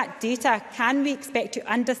with that data can we expect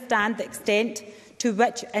to understand the extent to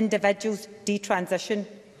which individuals detransition.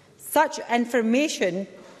 Such information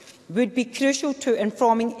would be crucial to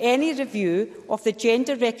informing any review of the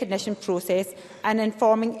gender recognition process and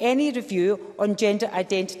informing any review on gender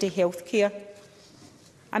identity healthcare.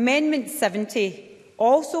 Amendment 70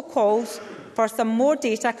 also calls for some more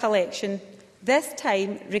data collection, this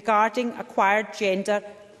time regarding acquired gender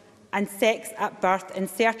and sex at birth in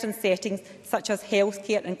certain settings such as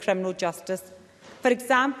healthcare and criminal justice. For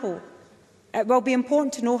example, it will be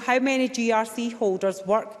important to know how many GRC holders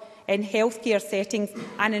work in healthcare settings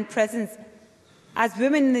and in prisons, as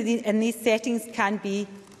women in these settings can be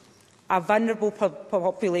a vulnerable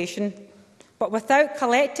population. But without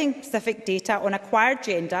collecting specific data on acquired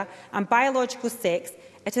gender and biological sex,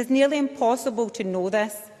 it is nearly impossible to know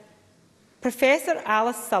this. Professor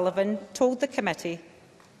Alice Sullivan told the committee,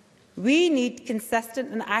 "We need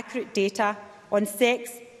consistent and accurate data on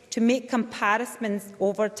sex to make comparisons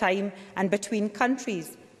over time and between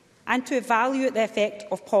countries, and to evaluate the effect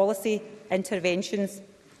of policy interventions."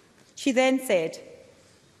 She then said,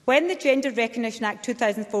 "When the Gender Recognition Act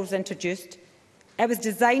 2004 was introduced, it was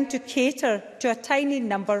designed to cater to a tiny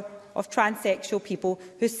number of transsexual people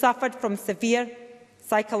who suffered from severe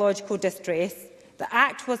psychological distress. The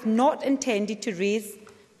Act was not intended to raise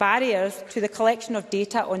barriers to the collection of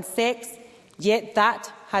data on sex, yet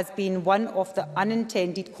that has been one of the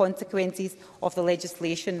unintended consequences of the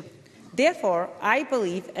legislation. Therefore, I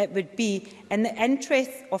believe it would be in the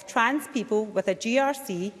interests of trans people with a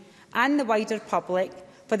GRC and the wider public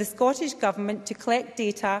for the Scottish Government to collect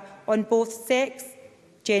data on both sex,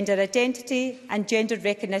 gender identity and gender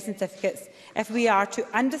recognition certificates if we are to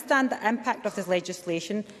understand the impact of this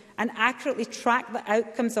legislation and accurately track the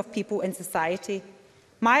outcomes of people in society.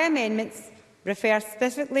 My amendments refer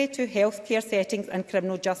specifically to healthcare settings and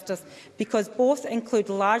criminal justice because both include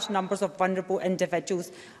large numbers of vulnerable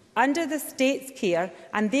individuals under the state's care,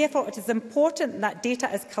 and therefore it is important that data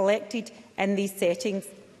is collected in these settings.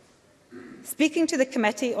 Speaking to the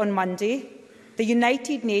committee on Monday, the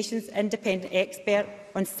United Nations independent expert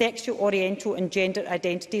on sexual, oriental and gender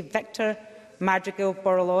identity, Victor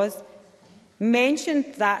Madrigal-Borloz,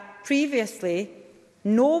 mentioned that previously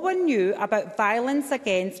no one knew about violence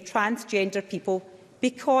against transgender people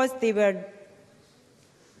because they were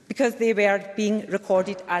being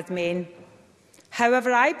recorded as men.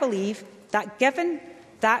 However, I believe that given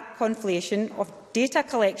that conflation of data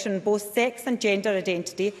collection on both sex and gender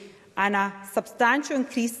identity and a substantial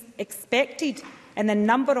increase expected in the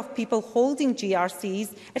number of people holding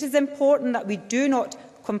GRCs, it is important that we do not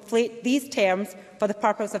conflate these terms for the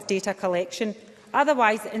purpose of data collection.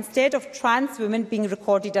 Otherwise, instead of trans women being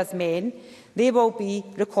recorded as men, they will be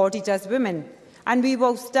recorded as women, and we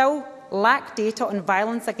will still lack data on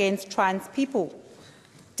violence against trans people.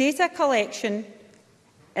 Data collection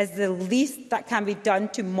is the least that can be done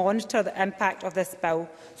to monitor the impact of this bill,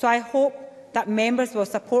 so I hope that members will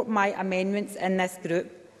support my amendments in this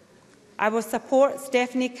group. I will support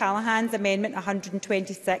Stephanie Callaghan's Amendment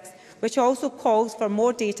 126, which also calls for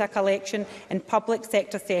more data collection in public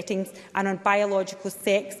sector settings and on biological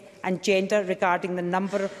sex and gender regarding the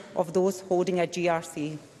number of those holding a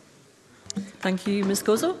GRC. Thank you, Ms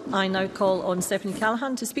Gozo. I now call on Stephanie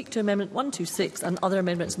Callaghan to speak to Amendment 126 and other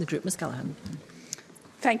amendments in the group. Ms Callaghan.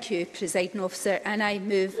 Thank you, Presiding Officer, and I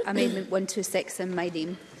move Amendment 126 in my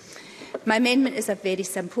name. My amendment is a very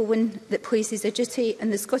simple one that places a duty on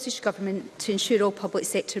the Scottish Government to ensure all public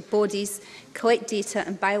sector bodies collect data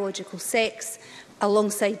on biological sex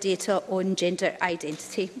alongside data on gender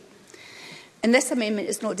identity. And this amendment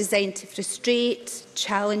is not designed to frustrate,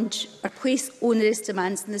 challenge or place onerous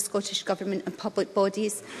demands on the Scottish Government and public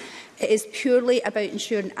bodies. It is purely about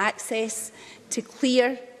ensuring access to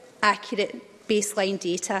clear, accurate baseline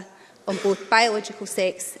data on both biological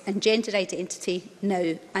sex and gender identity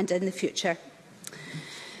now and in the future.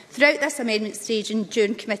 Throughout this amendment stage and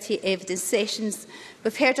during committee evidence sessions,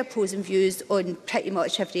 we've heard opposing views on pretty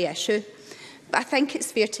much every issue, but I think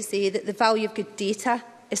it's fair to say that the value of good data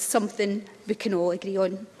is something we can all agree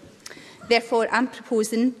on. Therefore, I'm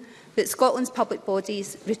proposing that Scotland's public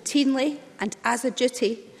bodies routinely and as a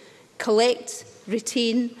duty collect,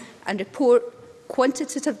 retain and report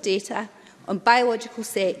quantitative data on biological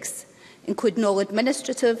sex, including all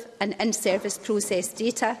administrative and in-service process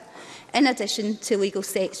data, in addition to legal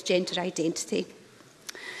sex gender identity.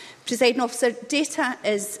 Presiding Officer, data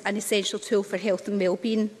is an essential tool for health and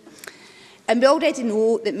well-being, and we already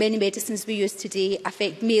know that many medicines we use today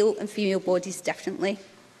affect male and female bodies differently.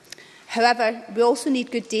 However, we also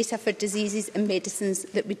need good data for diseases and medicines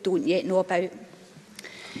that we don't yet know about.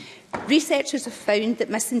 Researchers have found that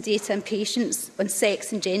missing data in patients on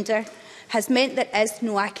sex and gender has meant there is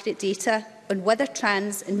no accurate data on whether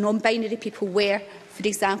trans and non-binary people were, for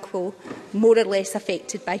example, more or less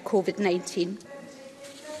affected by COVID-19.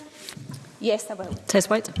 Yes, I will. Tess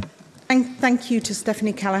White. Thank you to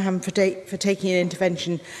Stephanie Callaghan for taking an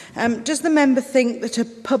intervention. Does the member think that a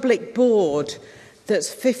public board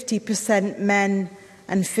that's 50% men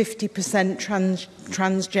and 50%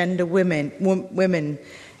 transgender women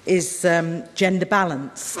is gender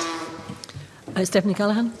balanced? Stephanie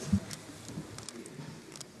Callaghan.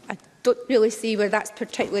 I don't really see where that's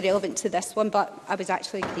particularly relevant to this one, but I would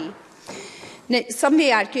actually agree. Now, some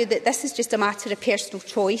may argue that this is just a matter of personal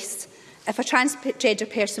choice. If a transgender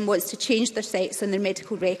person wants to change their sex on their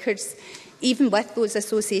medical records, even with those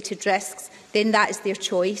associated risks, then that is their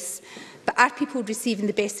choice. But are people receiving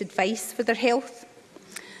the best advice for their health?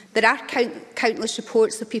 There are countless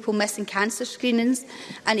reports of people missing cancer screenings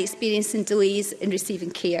and experiencing delays in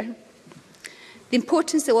receiving care. The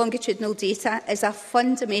importance of longitudinal data is a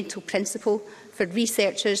fundamental principle for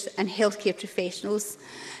researchers and healthcare professionals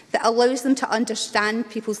that allows them to understand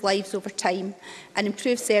people's lives over time and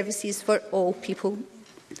improve services for all people.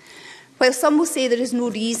 While some will say there is no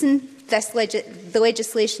reason the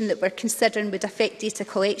legislation that we're considering would affect data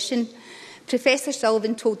collection, Professor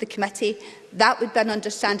Sullivan told the committee that would be an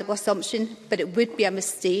understandable assumption, but it would be a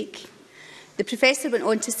mistake. The Professor went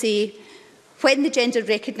on to say, when the Gender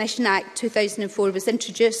Recognition Act 2004 was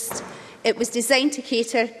introduced, it was designed to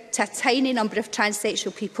cater to a tiny number of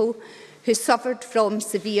transsexual people who suffered from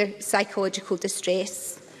severe psychological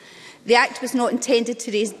distress. The Act was not intended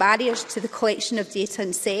to raise barriers to the collection of data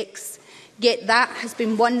on sex, yet that has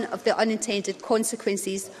been one of the unintended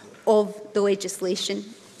consequences of the legislation.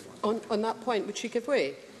 On that point, would you give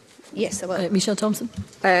way? Yes, I will. Michelle Thompson.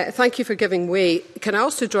 Thank you for giving way. Can I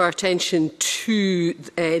also draw attention to,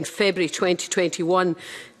 in February 2021,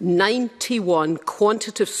 91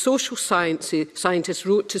 quantitative social scientists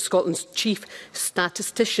wrote to Scotland's chief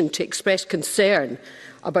statistician to express concern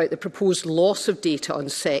about the proposed loss of data on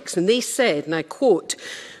sex. And they said, and I quote,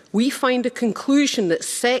 "We find a conclusion that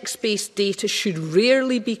sex-based data should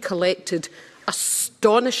rarely be collected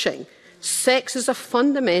astonishing. Sex is a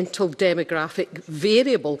fundamental demographic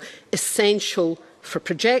variable essential for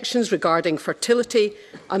projections regarding fertility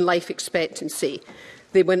and life expectancy."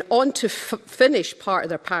 They went on to finish part of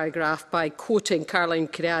their paragraph by quoting Caroline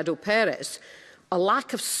Criado Perez, "A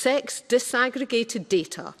lack of sex disaggregated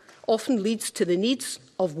data often leads to the needs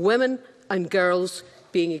of women and girls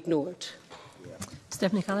being ignored."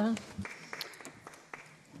 Stephanie Callaghan.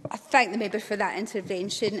 I thank the member for that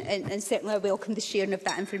intervention and certainly I welcome the sharing of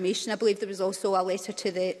that information. I believe there was also a letter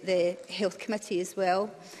to the Health Committee as well.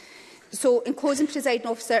 So, in closing, Presiding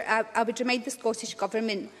Officer, I would remind the Scottish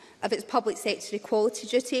Government of its public sector equality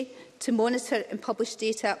duty to monitor and publish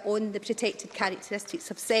data on the protected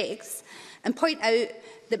characteristics of sex and point out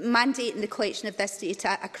that mandating the collection of this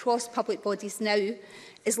data across public bodies now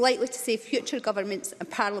is likely to save future governments and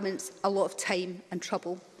parliaments a lot of time and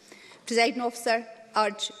trouble. Presiding Officer, I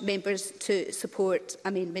urge members to support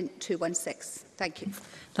Amendment 216. Thank you.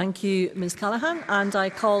 Thank you, Ms Callaghan. And I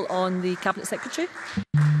call on the Cabinet Secretary.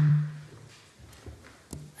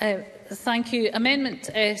 Thank you. Amendment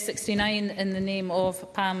 69 in the name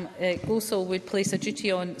of Pam Gosal would place a duty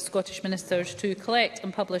on Scottish ministers to collect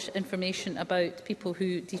and publish information about people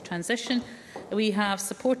who detransition. We have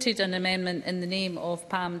supported an amendment in the name of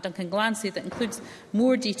Pam Duncan-Glancy that includes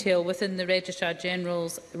more detail within the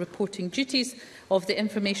Registrar-General's reporting duties of the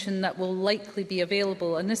information that will likely be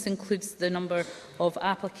available, and this includes the number of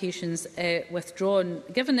applications withdrawn.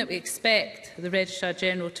 Given that we expect the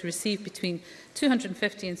Registrar-General to receive between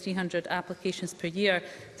 250 and 300 applications per year,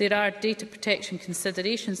 there are data protection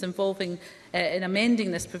considerations involving in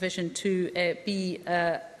amending this provision to be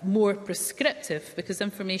more prescriptive, because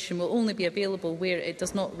information will only be available where it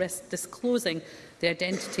does not risk disclosing the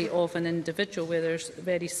identity of an individual, where there's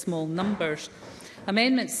very small numbers.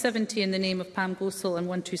 Amendment 70 in the name of Pam Gosal and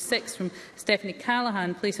 126 from Stephanie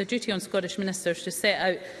Callaghan place a duty on Scottish ministers to set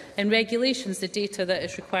out in regulations the data that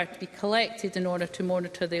is required to be collected in order to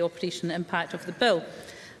monitor the operational impact of the bill.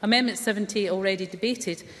 Amendment 70, already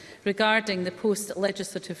debated, regarding the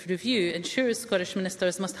post-legislative review, ensures Scottish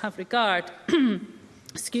ministers must have regard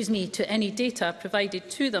to any data provided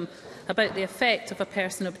to them about the effect of a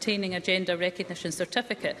person obtaining a gender recognition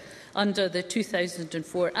certificate under the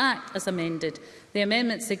 2004 Act as amended. The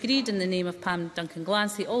amendments agreed in the name of Pam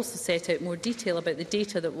Duncan-Glancy also set out more detail about the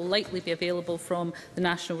data that will likely be available from the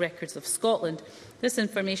National Records of Scotland. This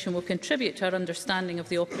information will contribute to our understanding of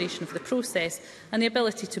the operation of the process and the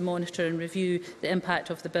ability to monitor and review the impact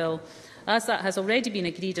of the bill. As that has already been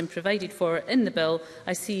agreed and provided for in the bill,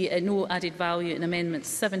 I see no added value in Amendments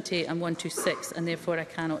 70 and 126, and therefore I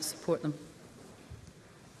cannot support them.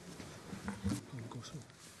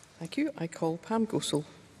 Thank you. I call Pam Gosal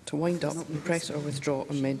to wind up and press or withdraw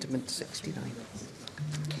Amendment 69.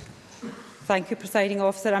 Thank you, Presiding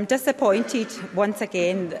Officer. I'm disappointed once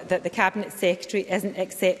again that the Cabinet Secretary isn't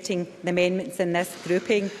accepting the amendments in this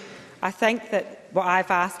grouping. I think that what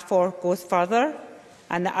I've asked for goes further,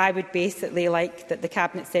 and that I would basically like that the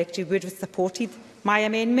Cabinet Secretary would have supported my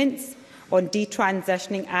amendments on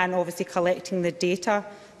detransitioning and obviously collecting the data.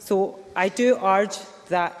 So I do urge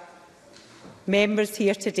that members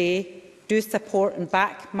here today do support and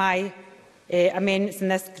back my amendments in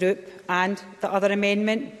this group and the other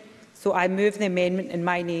amendment. So I move the amendment in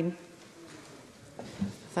my name.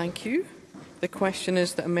 Thank you. The question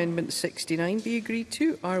is that Amendment 69 be agreed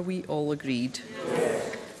to. Are we all agreed?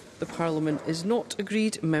 Yes. The Parliament is not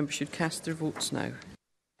agreed. Members should cast their votes now.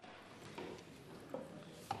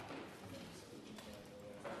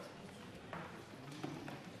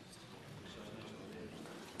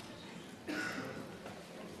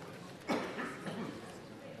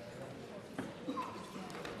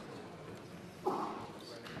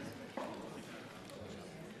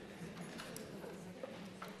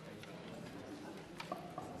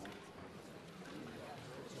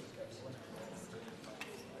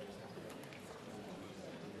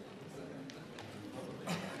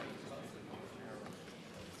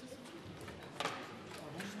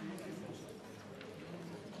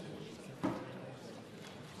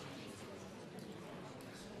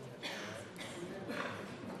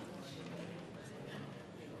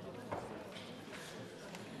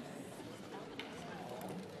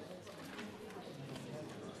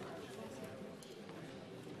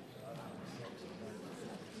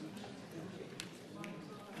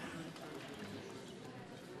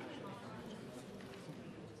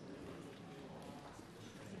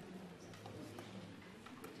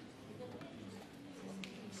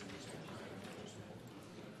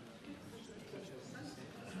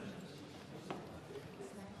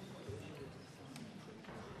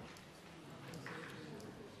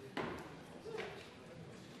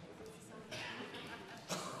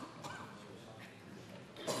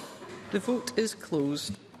 The vote is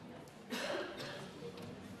closed.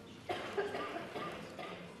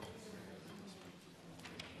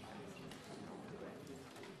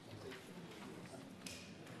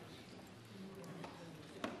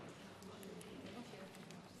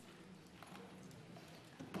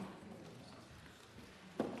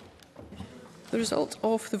 The result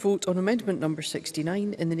of the vote on amendment number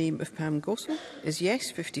 69 in the name of Pam Gossel is yes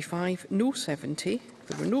 55, no 70.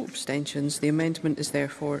 There were no abstentions. The amendment is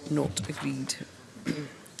therefore not agreed.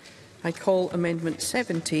 I call amendment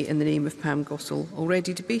 70 in the name of Pam Gossel,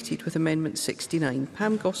 already debated with amendment 69.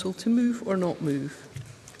 Pam Gossel, to move or not move?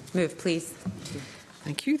 Move, please.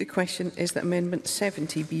 Thank you. The question is that amendment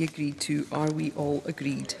 70 be agreed to. Are we all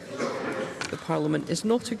agreed? The Parliament is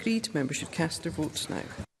not agreed. Members should cast their votes now.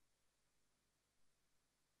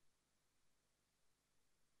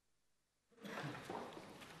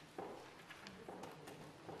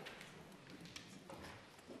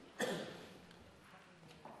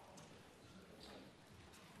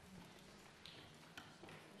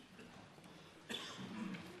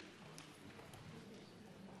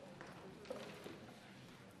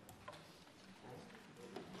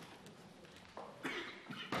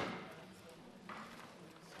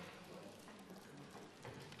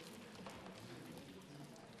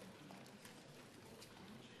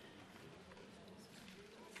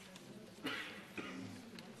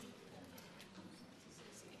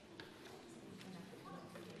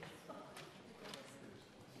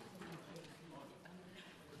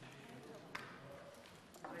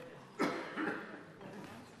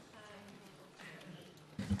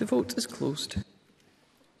 The vote is closed.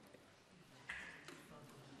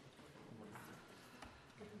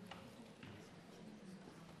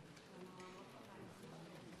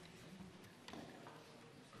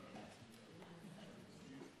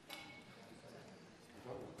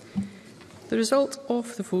 The result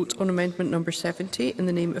of the vote on amendment number 70 in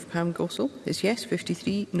the name of Pam Gossel is yes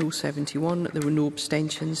 53, no 71. There were no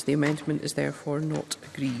abstentions. The amendment is therefore not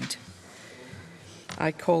agreed.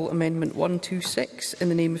 I call amendment 126 in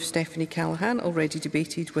the name of Stephanie Callaghan, already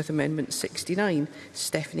debated with amendment 69.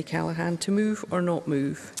 Stephanie Callaghan, to move or not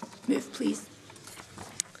move? Move, please.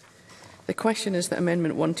 The question is that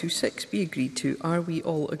amendment 126 be agreed to. Are we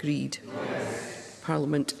all agreed? Yes.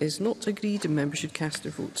 Parliament is not agreed and members should cast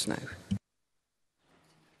their votes now.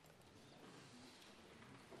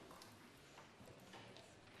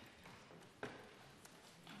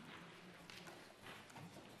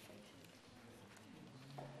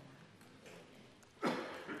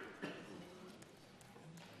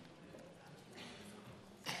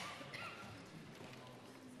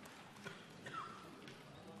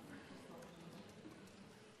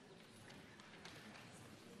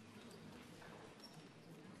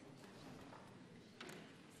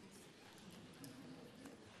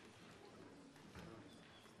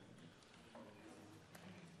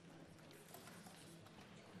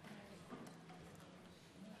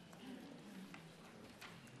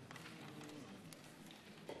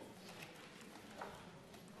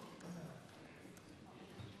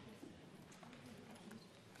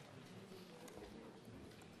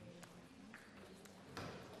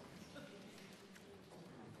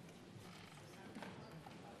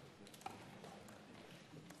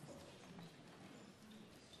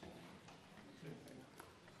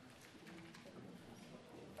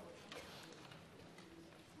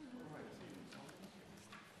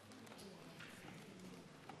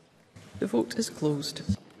 vote is closed.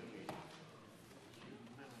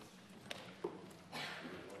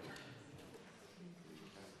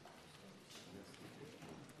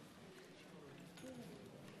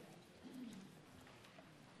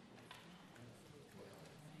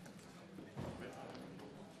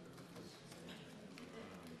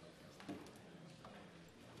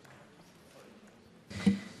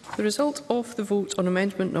 The result of the vote on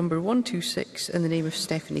amendment number 126 in the name of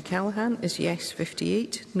Stephanie Callaghan is yes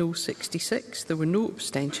 58, no 66. There were no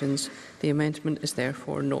abstentions. The amendment is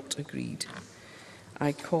therefore not agreed.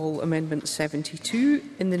 I call amendment 72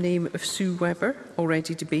 in the name of Sue Webber,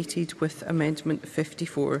 already debated with amendment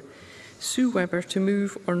 54. Sue Webber, to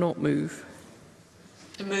move or not move?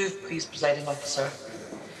 To move, please, Presiding Officer.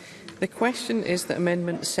 The question is that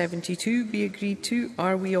amendment 72 be agreed to.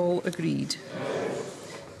 Are we all agreed?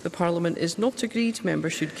 The Parliament is not agreed.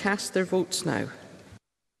 Members should cast their votes now.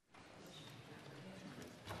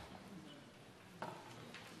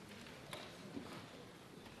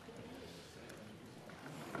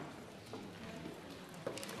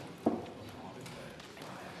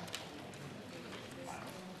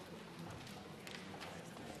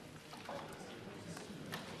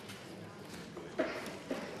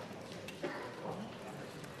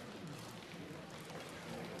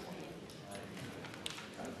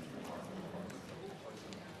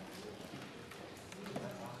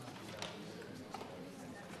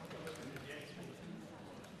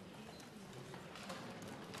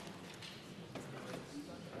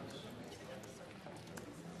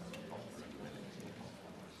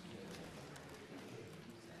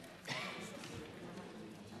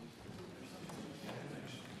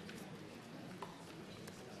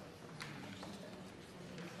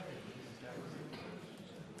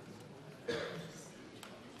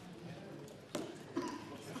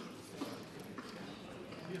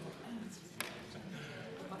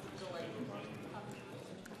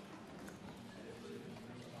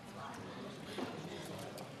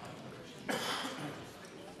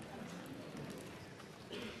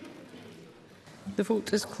 The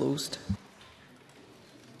vote is closed.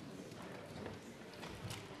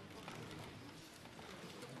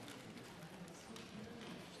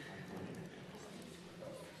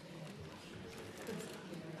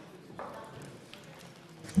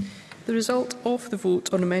 The result of the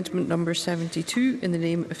vote on amendment number 72 in the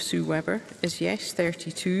name of Sue Webber is yes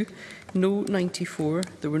 32, no 94.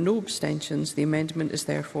 There were no abstentions. The amendment is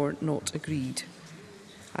therefore not agreed.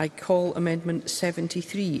 I call amendment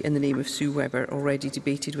 73 in the name of Sue Webber, already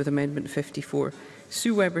debated with amendment 54.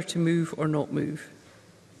 Sue Webber, to move or not move?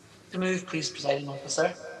 To move, please, Presiding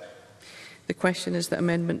Officer. The question is that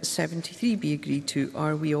amendment 73 be agreed to.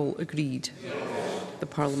 Are we all agreed? Yes. The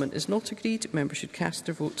Parliament is not agreed. Members should cast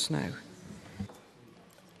their votes now.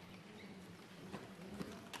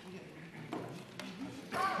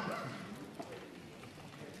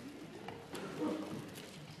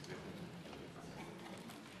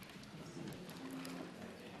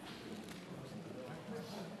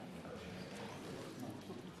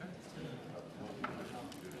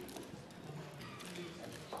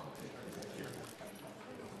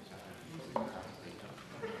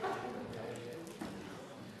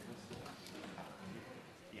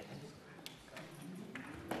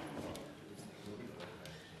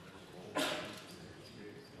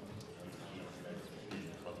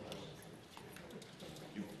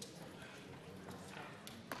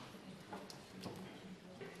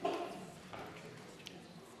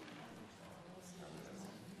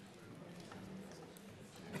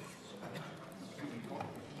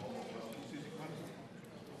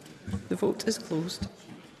 The vote is closed.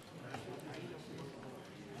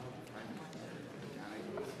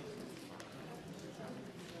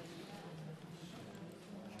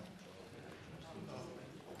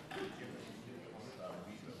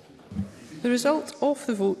 The result of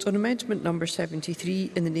the vote on amendment number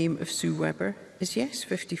 73 in the name of Sue Webber is yes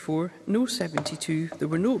 54, no 72. There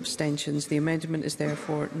were no abstentions. The amendment is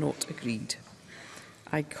therefore not agreed.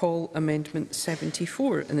 I call amendment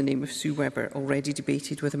 74 in the name of Sue Webber, already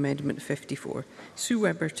debated with amendment 54. Sue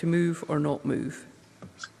Webber, to move or not move?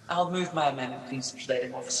 I'll move my amendment, please,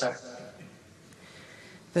 Presiding Officer.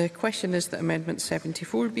 The question is that amendment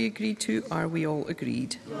 74 be agreed to. Are we all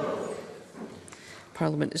agreed? No.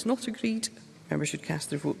 Parliament is not agreed. Members should cast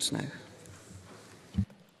their votes now.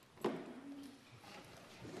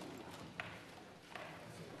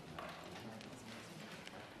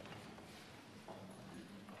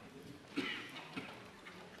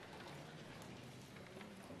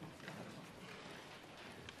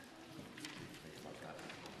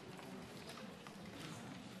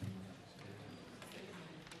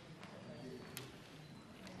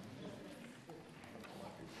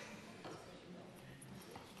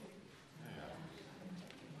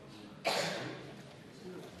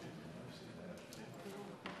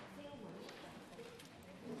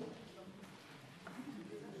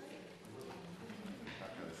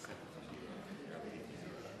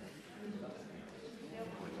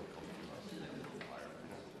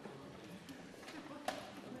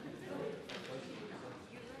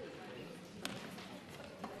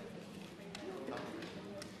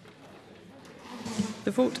 The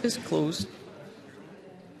vote is closed.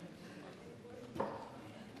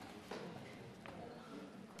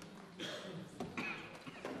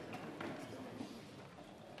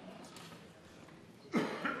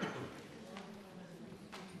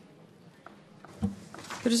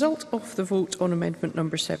 The result of the vote on amendment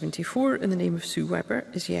number 74 in the name of Sue Webber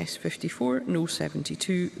is yes 54, no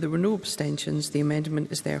 72. There were no abstentions. The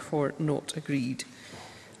amendment is therefore not agreed.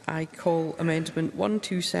 I call amendment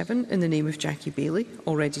 127 in the name of Jackie Bailey,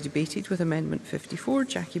 already debated with amendment 54.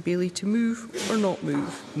 Jackie Bailey to move or not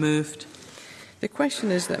move? Moved. The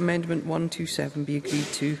question is that amendment 127 be agreed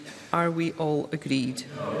to. Are we all agreed?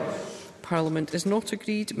 Yes. Parliament is not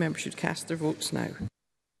agreed. Members should cast their votes now.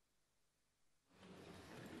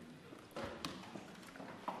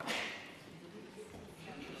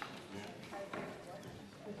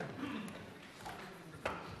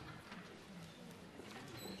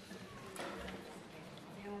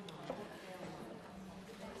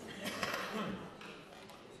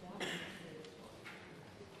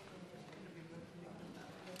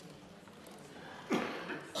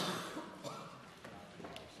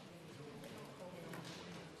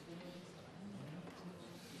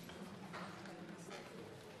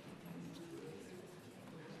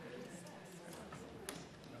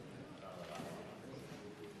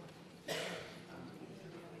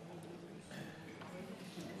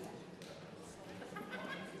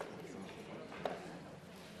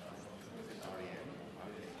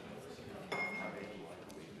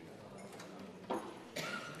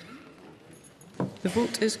 The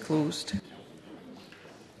vote is closed.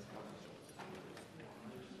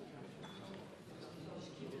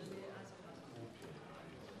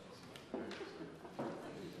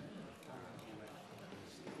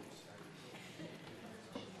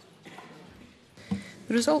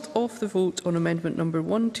 The result of the vote on amendment number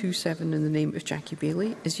 127 in the name of Jackie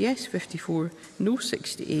Bailey is yes 54, no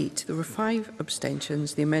 68. There were 5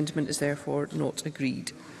 abstentions. The amendment is therefore not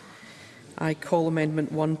agreed. I call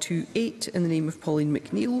amendment 128 in the name of Pauline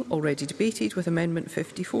McNeill, already debated with amendment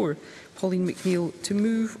 54. Pauline McNeill to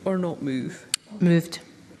move or not move? Moved.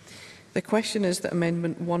 The question is that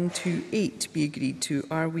amendment 128 be agreed to.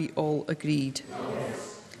 Are we all agreed?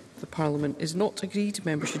 Yes. The Parliament is not agreed.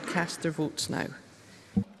 Members should cast their votes now.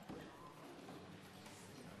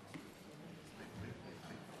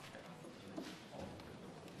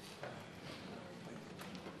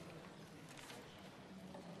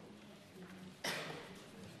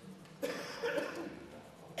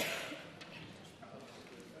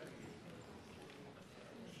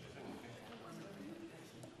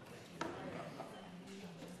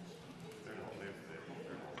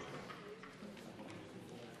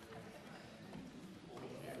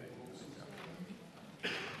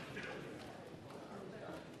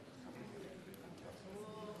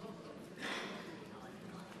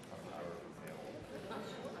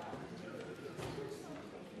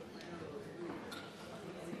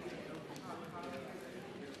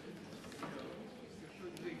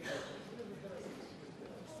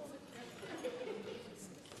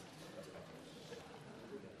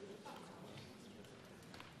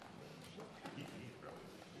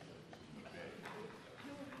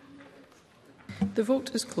 The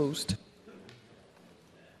vote is closed.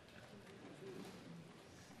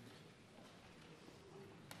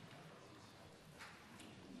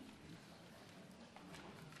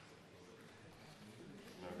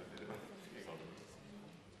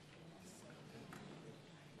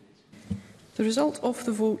 The result of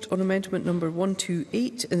the vote on amendment number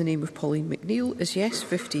 128 in the name of Pauline McNeill is yes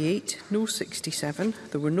 58, no 67.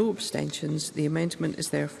 There were no abstentions. The amendment is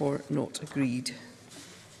therefore not agreed.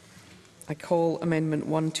 I call amendment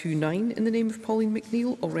 129 in the name of Pauline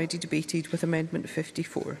McNeill, already debated with amendment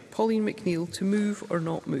 54. Pauline McNeill to move or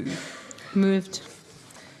not move? Moved.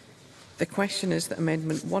 The question is that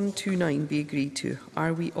amendment 129 be agreed to.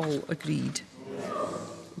 Are we all agreed?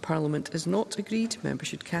 Parliament is not agreed. Members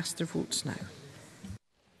should cast their votes now.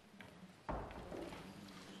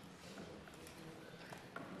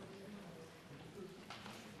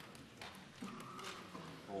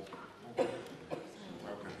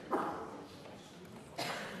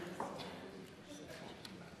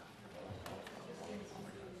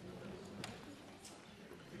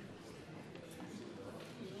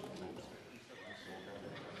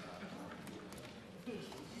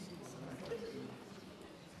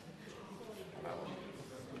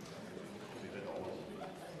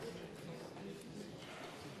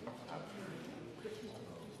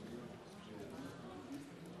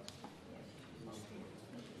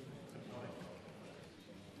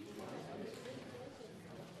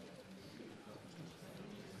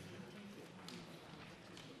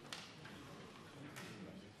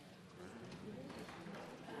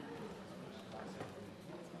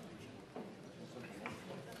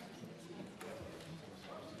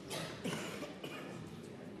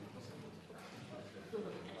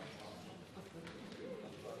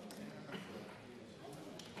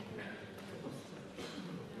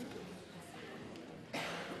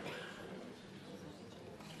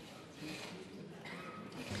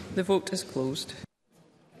 The vote is closed.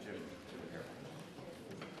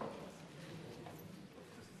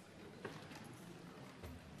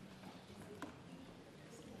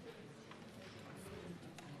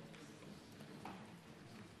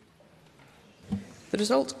 The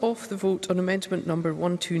result of the vote on amendment number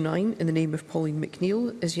 129 in the name of Pauline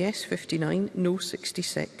McNeill is yes 59, no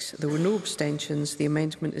 66. There were no abstentions. The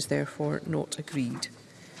amendment is therefore not agreed.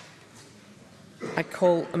 I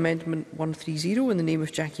call amendment 130 in the name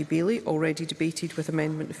of Jackie Bailey, already debated with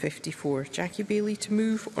amendment 54. Jackie Bailey, to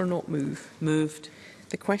move or not move? Moved.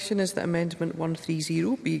 The question is that amendment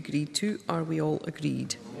 130 be agreed to. Are we all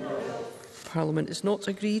agreed? Yes. Parliament is not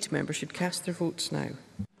agreed. Members should cast their votes now.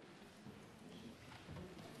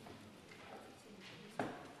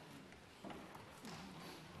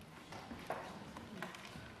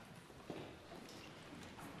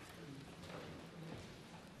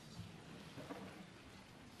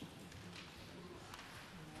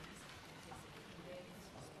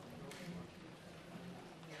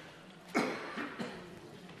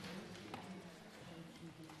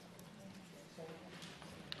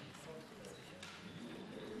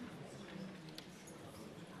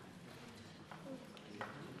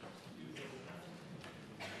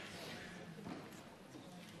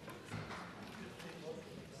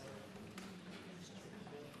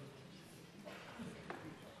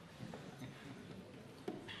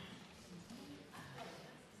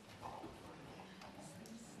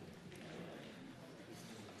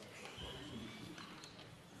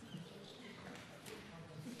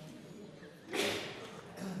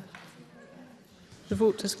 The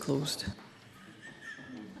vote is closed.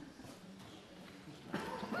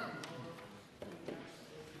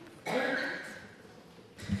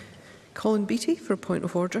 Colin Beattie for a point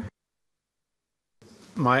of order.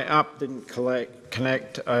 My app didn't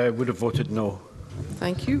connect. I would have voted no.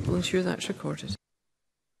 Thank you. We'll ensure that's recorded.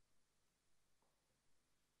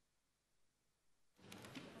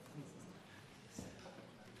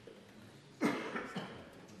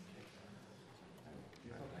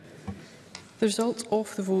 The result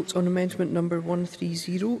of the vote on amendment number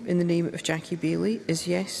 130 in the name of Jackie Bailey is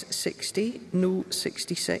yes 60, no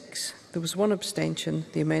 66. There was one abstention.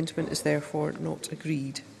 The amendment is therefore not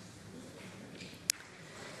agreed.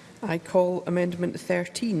 I call amendment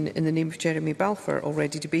 13 in the name of Jeremy Balfour,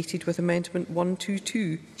 already debated with amendment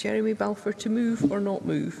 122. Jeremy Balfour, to move or not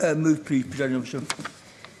move? Move, please, Presiding Officer.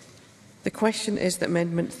 The question is that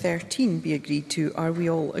amendment 13 be agreed to. Are we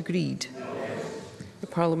all agreed? The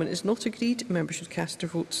Parliament is not agreed. Members should cast their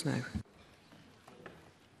votes now.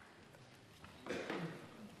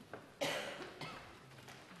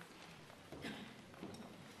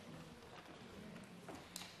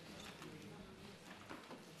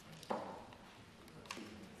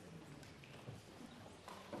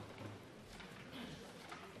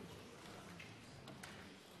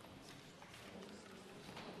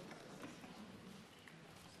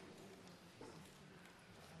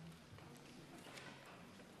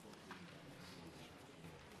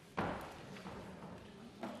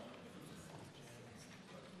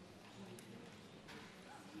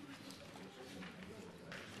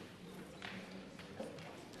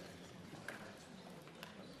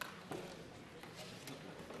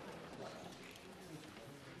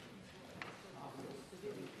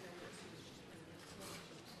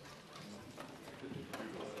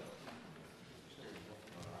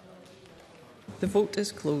 The vote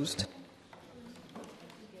is closed.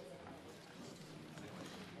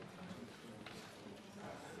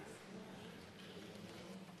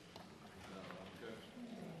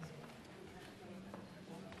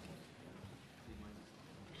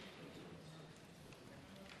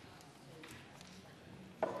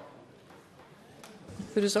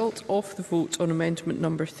 The result of the vote on amendment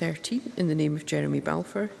number 13 in the name of Jeremy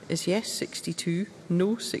Balfour is yes 62,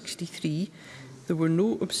 no 63. There were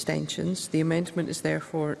no abstentions. The amendment is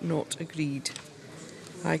therefore not agreed.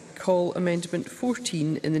 I call amendment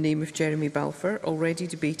 14 in the name of Jeremy Balfour, already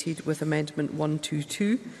debated with amendment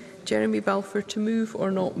 122. Jeremy Balfour, to move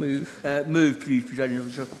or not move? Move, please, Presiding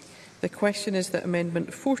Officer. The question is that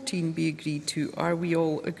amendment 14 be agreed to. Are we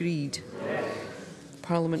all agreed? Yes.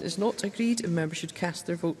 Parliament is not agreed and members should cast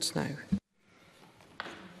their votes now.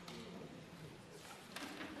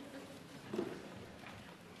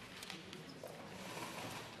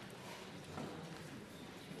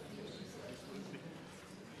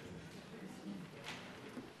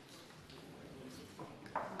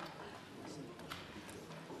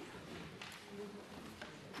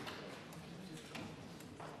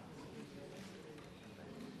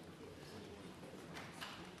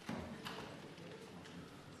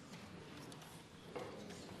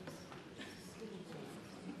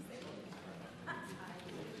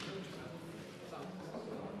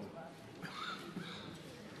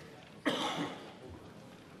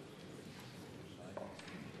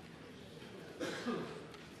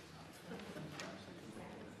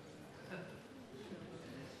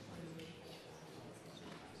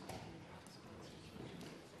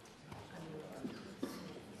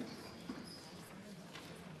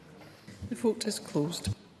 vote is closed.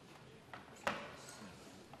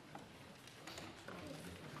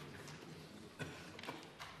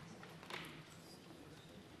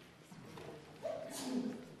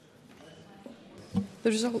 The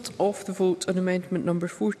result of the vote on amendment number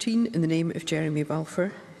 14 in the name of Jeremy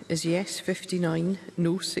Balfour is yes 59,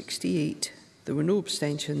 no 68. There were no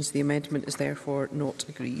abstentions. The amendment is therefore not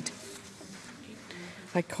agreed.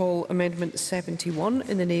 I call amendment 71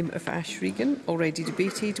 in the name of Ash Regan, already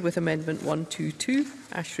debated, with amendment 122.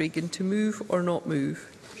 Ash Regan, to move or not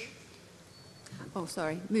move? Oh,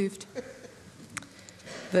 sorry, moved.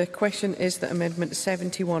 The question is that amendment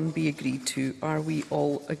 71 be agreed to. Are we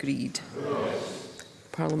all agreed? Yes.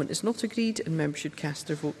 Parliament is not agreed and members should cast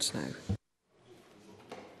their votes now.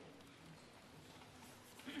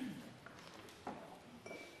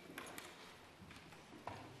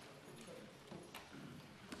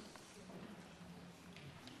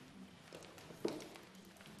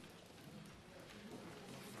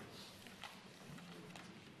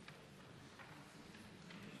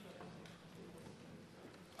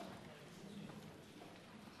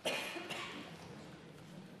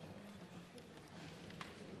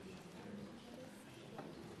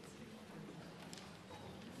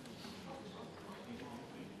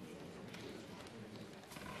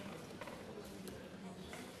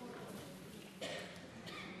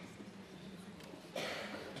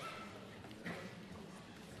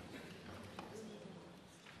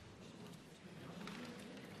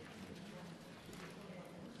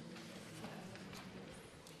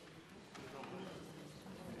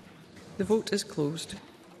 The vote is closed.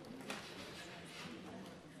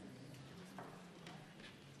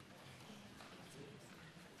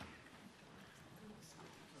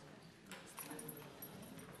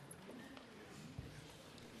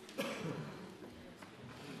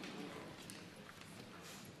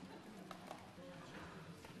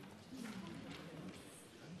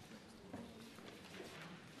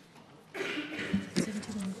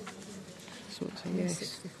 So it's a yes.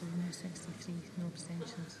 64, no 63, no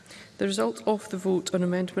abstentions. The result of the vote on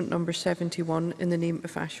amendment number 71 in the name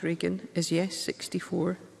of Ash Regan is yes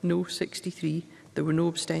 64, no 63. There were no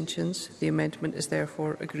abstentions. The amendment is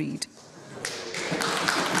therefore agreed.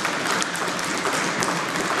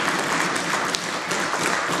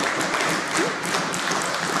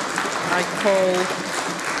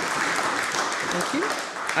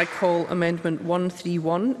 I call amendment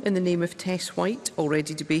 131 in the name of Tess White,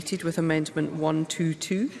 already debated, with amendment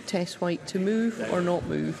 122. Tess White, to move or not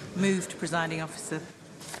move? Moved, Presiding Officer.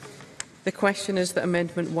 The question is that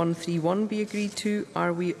amendment 131 be agreed to.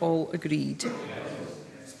 Are we all agreed? The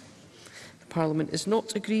Parliament is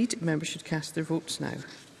not agreed. Members should cast their votes now.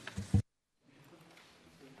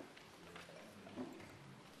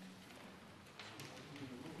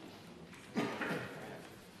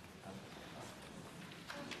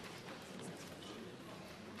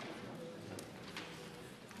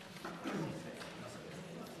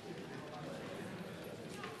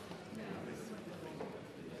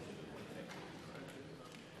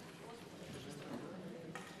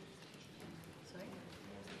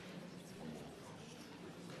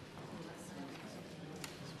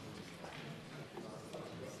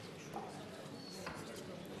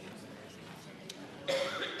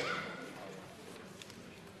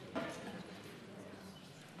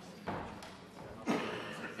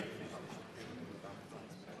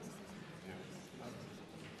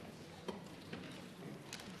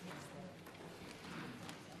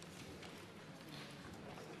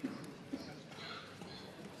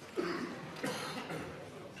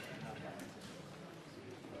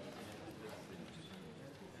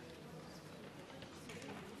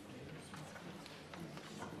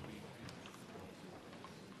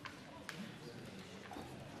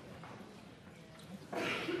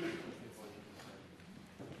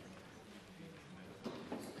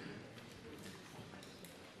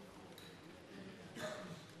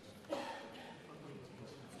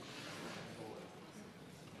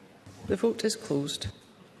 The vote is closed.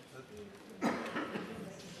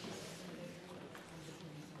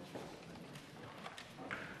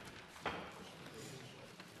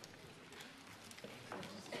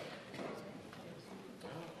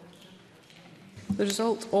 The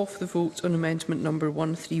result of the vote on amendment number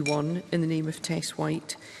 131 in the name of Tess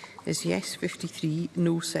White is yes 53,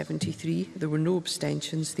 no 73. There were no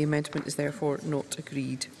abstentions. The amendment is therefore not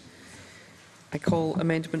agreed. I call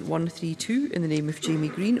amendment 132 in the name of Jamie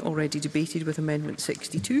Green, already debated, with amendment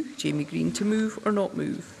 62. Jamie Green, to move or not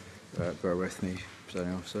move? Bear with me,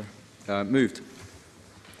 Presiding Officer. Moved.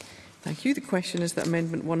 Thank you. The question is that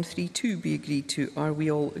amendment 132 be agreed to. Are we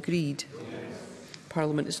all agreed? Yes.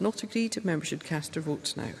 Parliament is not agreed. Members should cast their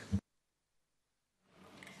votes now.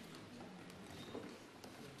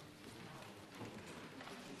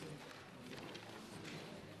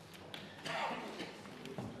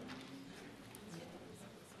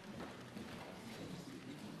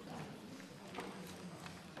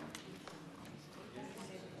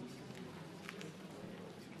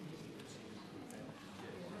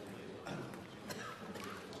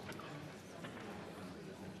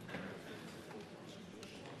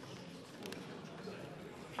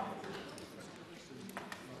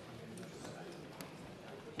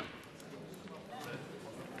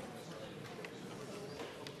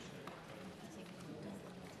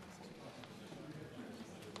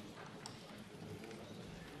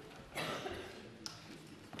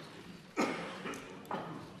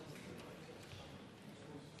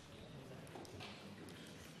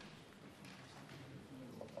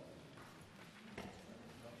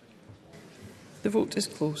 The vote is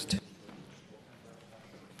closed.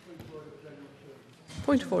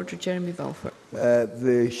 Point of order, Jeremy Balfour.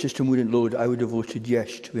 The system wouldn't load. I would have voted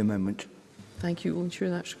yes to the amendment. Thank you. We'll ensure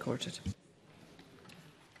that's recorded.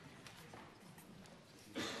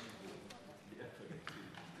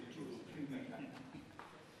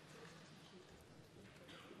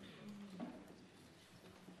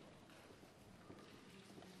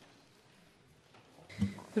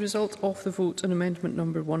 The result of the vote on amendment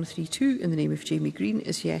number 132 in the name of Jamie Green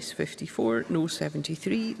is yes 54, no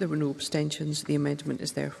 73. There were no abstentions. The amendment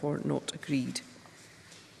is therefore not agreed.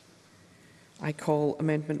 I call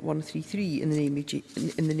amendment 133 in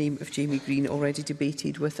the name of Jamie Green, already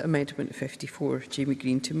debated, with amendment 54. Jamie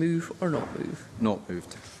Green, to move or not move? Not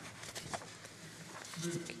moved.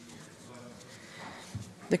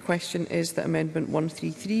 The question is that amendment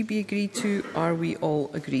 133 be agreed to. Are we all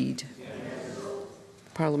agreed?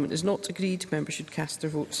 Parliament is not agreed. Members should cast their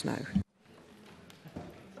votes now.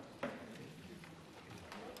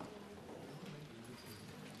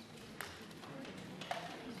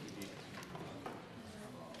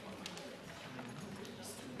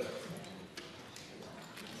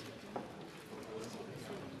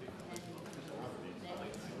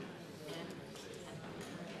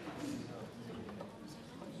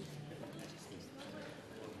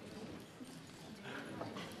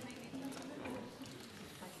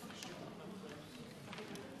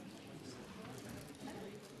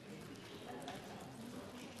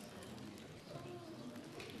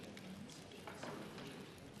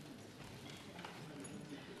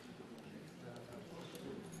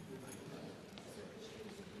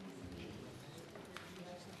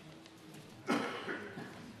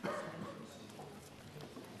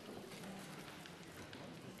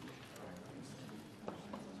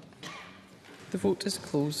 The vote is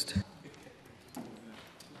closed.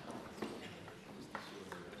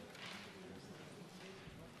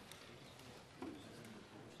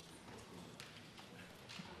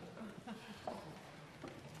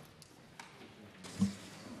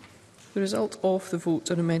 The result of the vote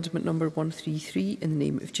on amendment number 133 in the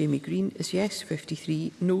name of Jamie Green is yes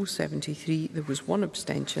 53, no 73. There was one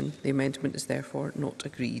abstention. The amendment is therefore not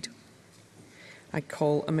agreed. I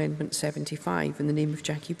call amendment 75 in the name of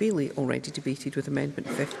Jackie Bailey, already debated, with amendment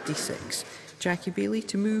 56. Jackie Bailey,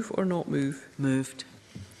 to move or not move? Moved.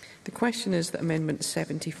 The question is that amendment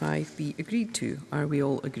 75 be agreed to. Are we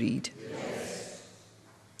all agreed? Yes.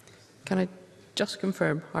 Can I just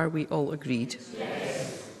confirm, are we all agreed?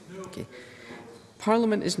 Yes. Okay.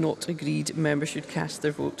 Parliament is not agreed. Members should cast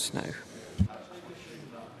their votes now.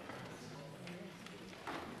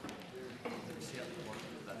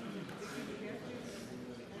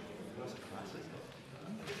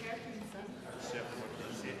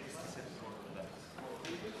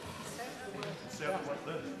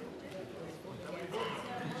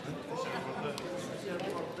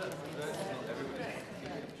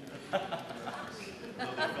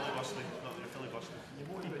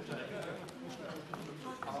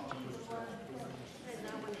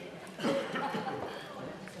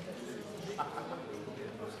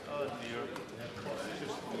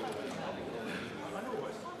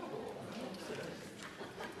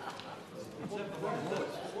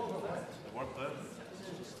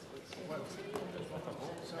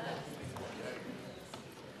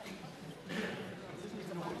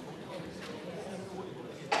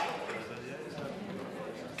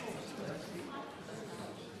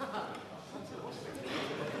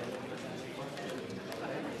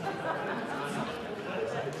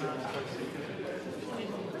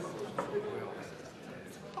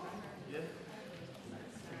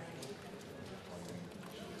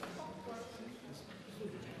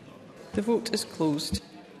 The vote is closed.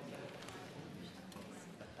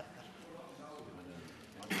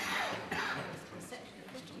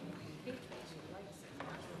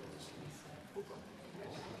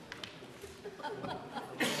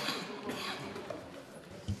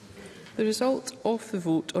 The result of the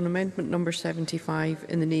vote on amendment number 75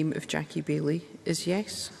 in the name of Jackie Baillie is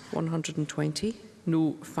yes 120,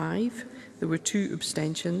 no 5. There were 2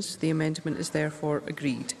 abstentions. The amendment is therefore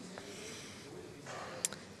agreed.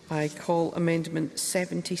 I call amendment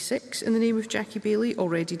 76 in the name of Jackie Baillie,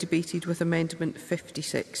 already debated with amendment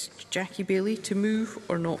 56. Jackie Baillie, to move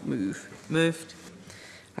or not move? Moved.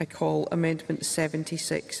 I call amendment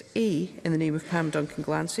 76A in the name of Pam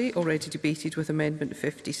Duncan-Glancy, already debated with amendment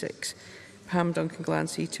 56. Pam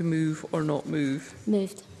Duncan-Glancy, to move or not move?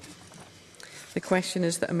 Moved. The question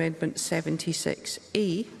is that amendment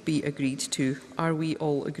 76A be agreed to. Are we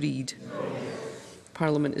all agreed?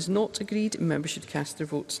 Parliament is not agreed. Members should cast their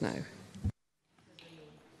votes now.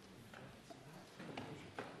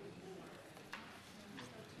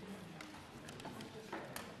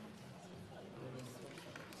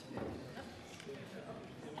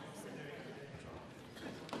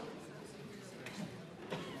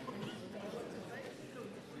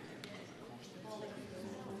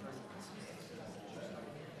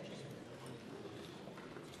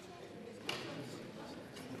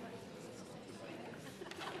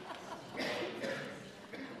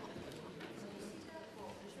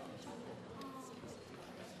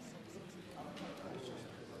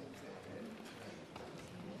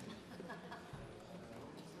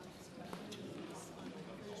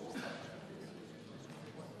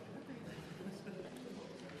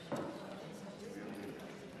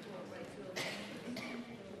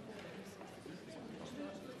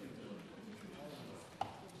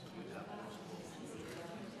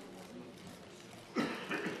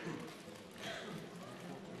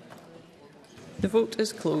 The vote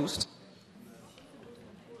is closed.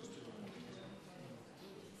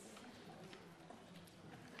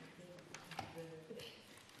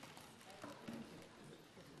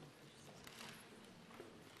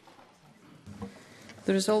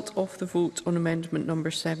 The result of the vote on amendment number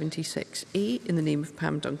 76A in the name of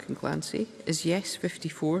Pam Duncan-Glancy is yes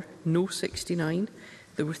 54, no 69.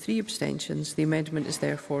 There were 3 abstentions. The amendment is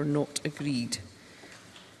therefore not agreed.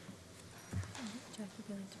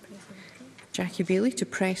 Jackie Baillie, to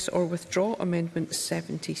press or withdraw amendment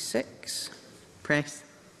 76. Press.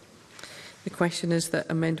 The question is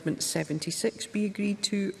that amendment 76 be agreed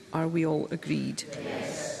to. Are we all agreed?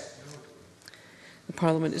 Yes. The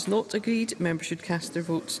Parliament is not agreed. Members should cast their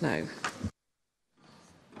votes now.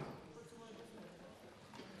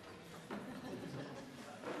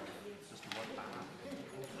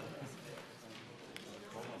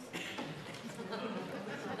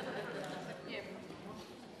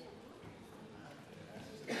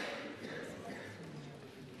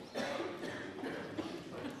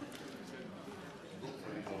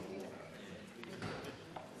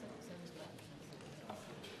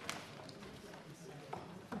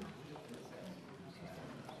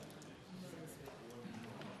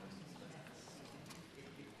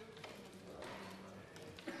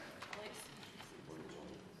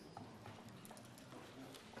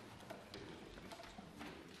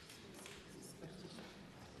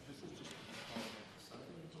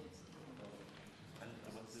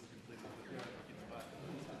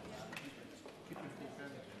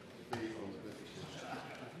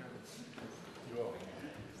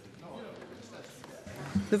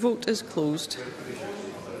 The vote is closed.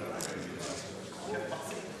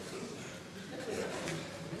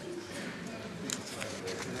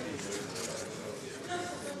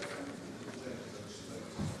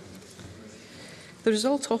 The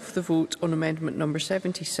result of the vote on amendment number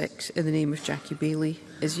 76 in the name of Jackie Baillie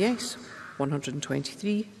is yes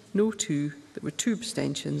 123, no 2. There were 2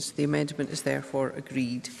 abstentions. The amendment is therefore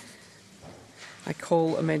agreed. I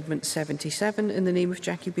call amendment 77 in the name of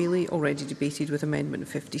Jackie Baillie, already debated with amendment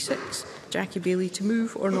 56. Jackie Baillie, to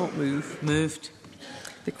move or not move? Moved.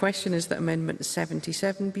 The question is that amendment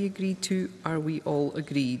 77 be agreed to. Are we all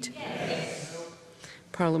agreed? Yes.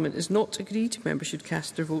 Parliament is not agreed. Members should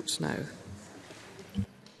cast their votes now.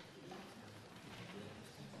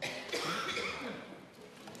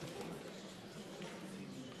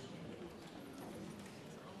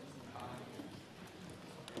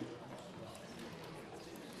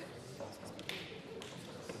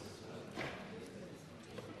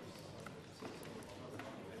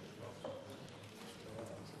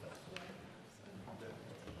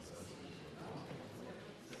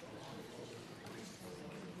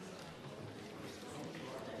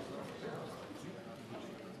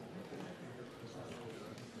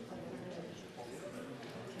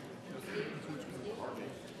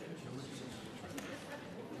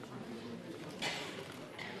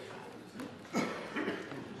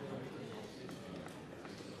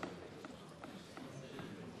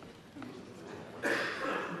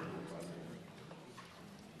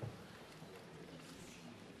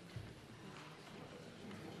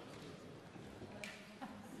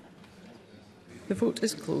 The vote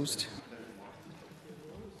is closed.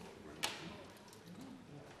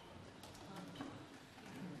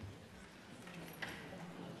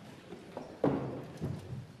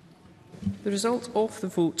 The result of the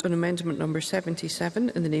vote on amendment number 77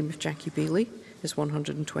 in the name of Jackie Baillie is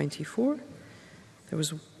 124. There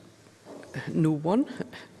was no one,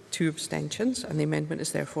 2 abstentions, and the amendment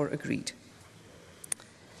is therefore agreed.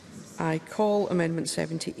 I call amendment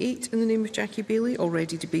 78 in the name of Jackie Baillie,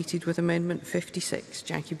 already debated with amendment 56.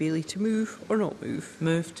 Jackie Baillie to move or not move?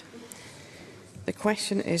 Moved. The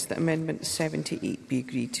question is that amendment 78 be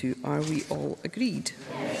agreed to. Are we all agreed?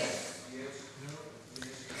 Yes.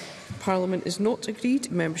 Parliament is not agreed.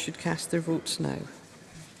 Members should cast their votes now.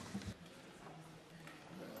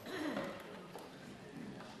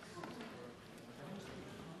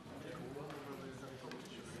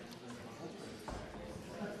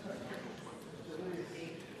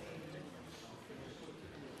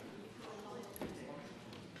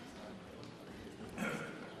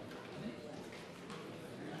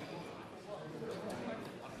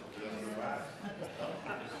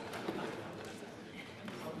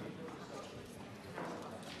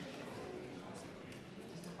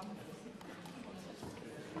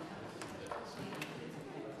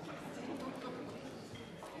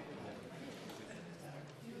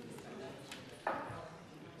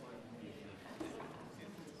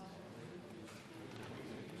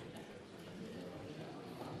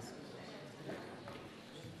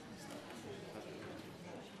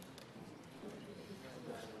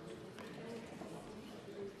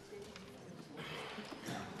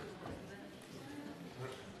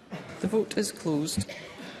 The vote is closed.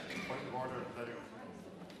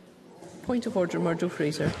 Point of order, Murdo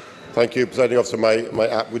Fraser. Thank you, Presiding Officer. My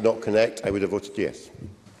app would not connect. I would have voted yes.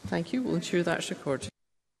 Thank you. We'll ensure that's recorded.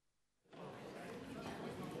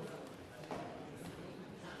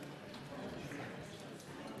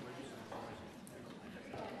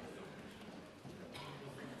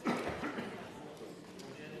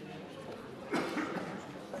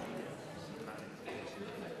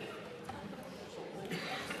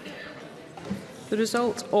 The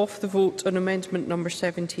result of the vote on amendment number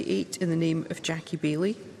 78 in the name of Jackie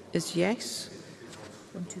Baillie is yes.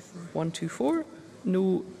 124.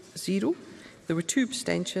 No, 0. There were 2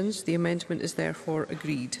 abstentions. The amendment is therefore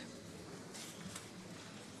agreed.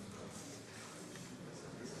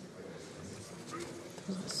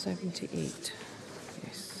 (78).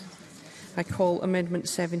 Yes. I call amendment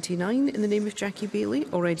 79 in the name of Jackie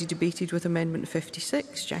Baillie, already debated with amendment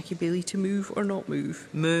 56. Jackie Baillie to move or not move?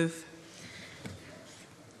 Move.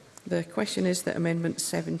 The question is that amendment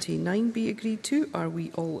 79 be agreed to. Are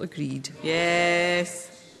we all agreed? Yes.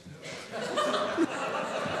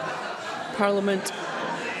 Parliament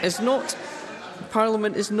is not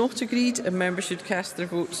agreed, and members should cast their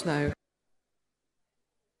votes now.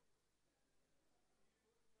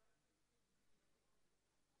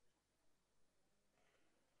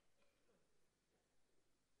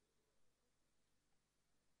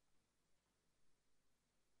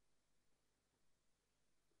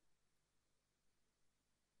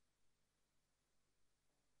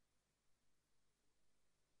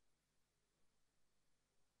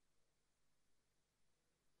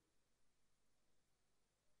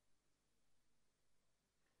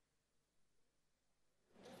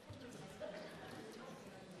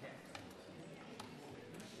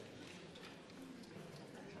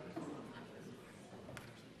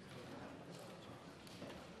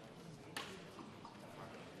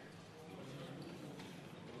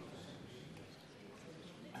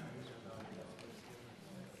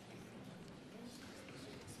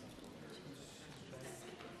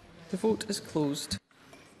 The vote is closed.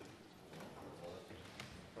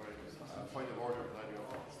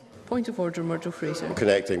 Point of order, Murdo Fraser.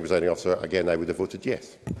 Connecting, Presiding Officer. Again, I would have voted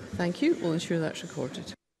yes. Thank you. We'll ensure that's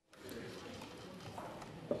recorded.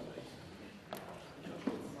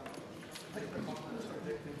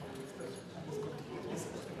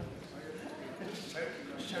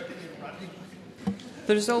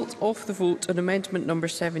 The result of the vote on amendment number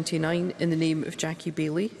 79 in the name of Jackie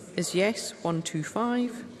Baillie is yes,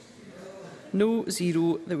 125. No,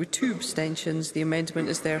 0. There were 2 abstentions. The amendment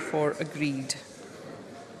is therefore agreed.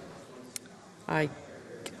 I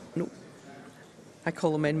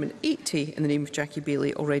call amendment 80 in the name of Jackie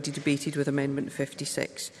Baillie, already debated with amendment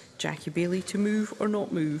 56. Jackie Baillie to move or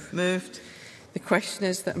not move? Moved. The question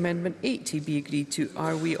is that amendment 80 be agreed to.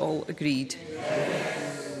 Are we all agreed?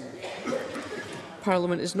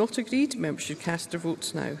 Parliament is not agreed. Members should cast their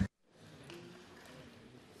votes now.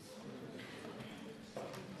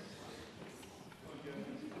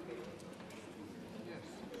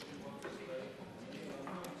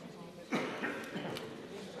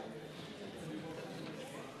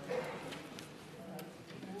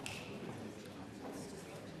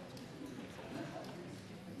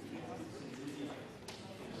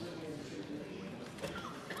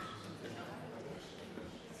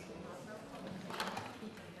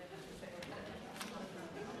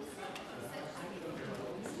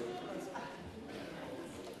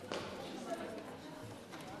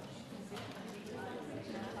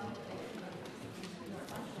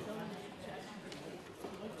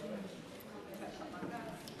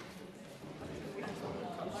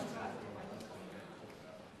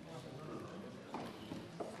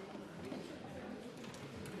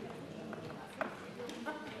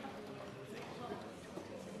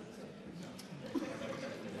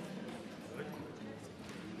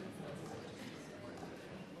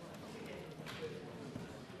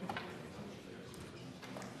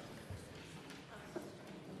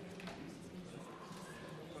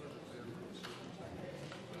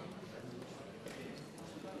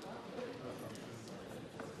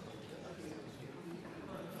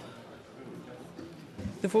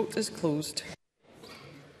 The vote is closed.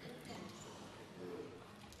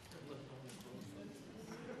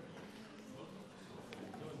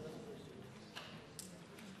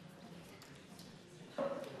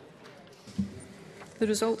 The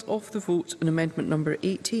result of the vote on amendment number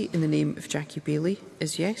 80 in the name of Jackie Bailey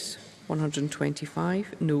is yes,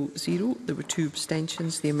 125, no, 0. There were 2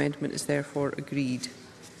 abstentions. The amendment is therefore agreed.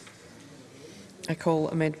 I call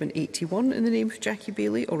amendment 81 in the name of Jackie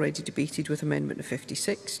Bailey, already debated with amendment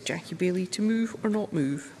 56. Jackie Bailey, to move or not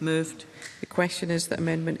move? Moved. The question is that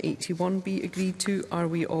amendment 81 be agreed to. Are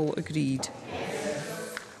we all agreed?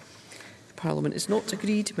 Yes. Parliament is not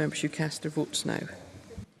agreed. Members should cast their votes now.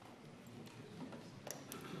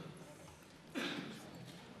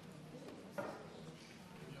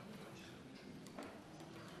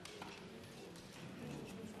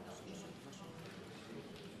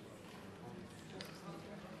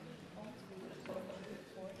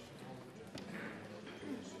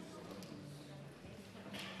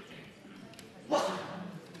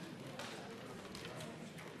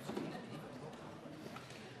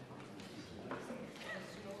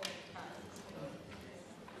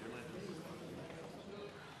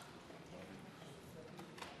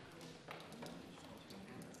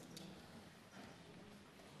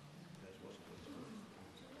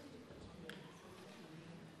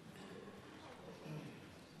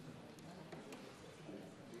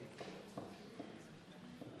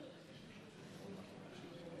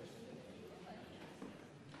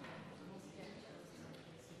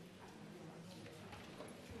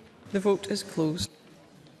 The vote is closed.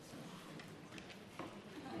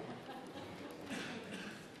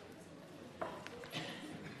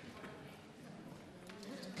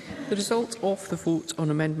 The result of the vote on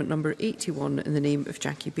amendment number 81 in the name of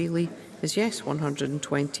Jackie Bailey is yes,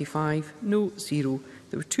 125, no, 0.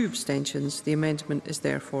 There were 2 abstentions. The amendment is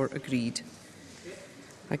therefore agreed.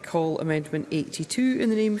 I call amendment 82 in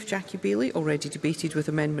the name of Jackie Bailey, already debated with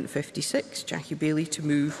amendment 56. Jackie Bailey, to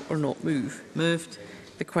move or not move? Moved.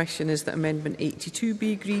 The question is that amendment 82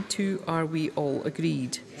 be agreed to. Are we all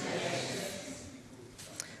agreed? Yes.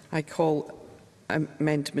 I call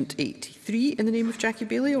amendment 83 in the name of Jackie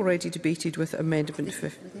Bailey, already debated with amendment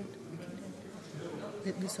 50.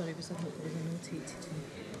 Sorry, was there a note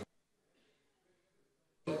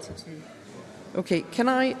 82? Okay, can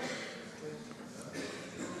I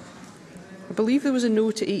believe there was a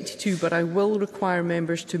no to 82, but I will require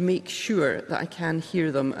members to make sure that I can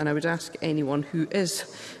hear them, and I would ask anyone who is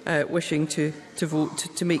wishing to vote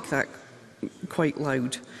to make that quite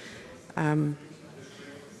loud.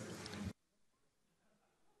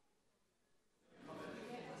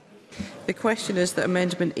 The question is that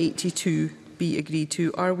amendment 82 be agreed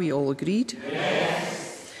to. Are we all agreed?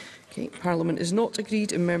 Yes. Okay, Parliament is not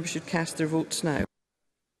agreed, and members should cast their votes now.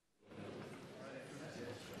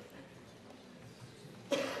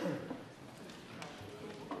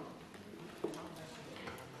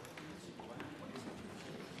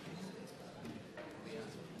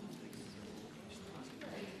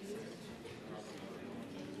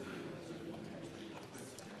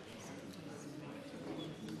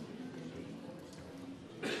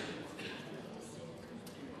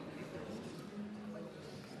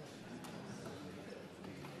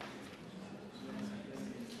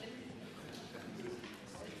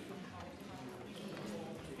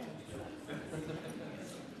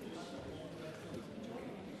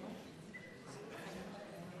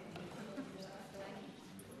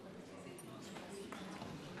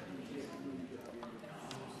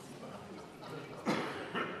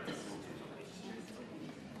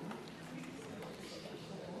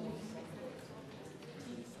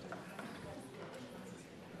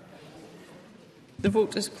 The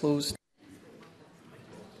vote is closed.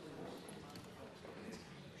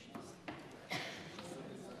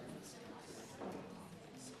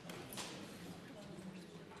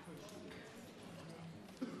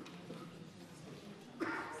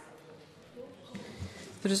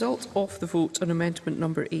 The result of the vote on amendment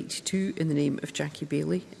number 82 in the name of Jackie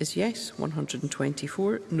Bailey is yes,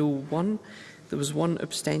 124, no 1. There was 1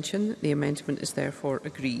 abstention. The amendment is therefore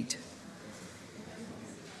agreed.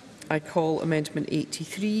 I call amendment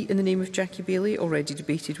 83 in the name of Jackie Bailey, already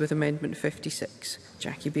debated with amendment 56.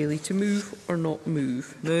 Jackie Bailey, to move or not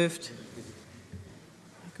move? Moved.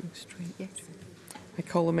 Go straight. Yes. I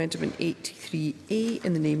call amendment 83A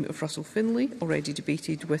in the name of Russell Finlay, already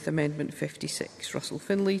debated with amendment 56. Russell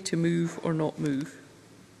Finlay, to move or not move?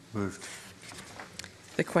 Moved.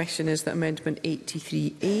 The question is that amendment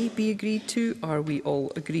 83A be agreed to. Are we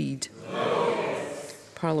all agreed? No.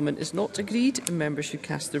 Parliament is not agreed, and members should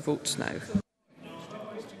cast their votes now.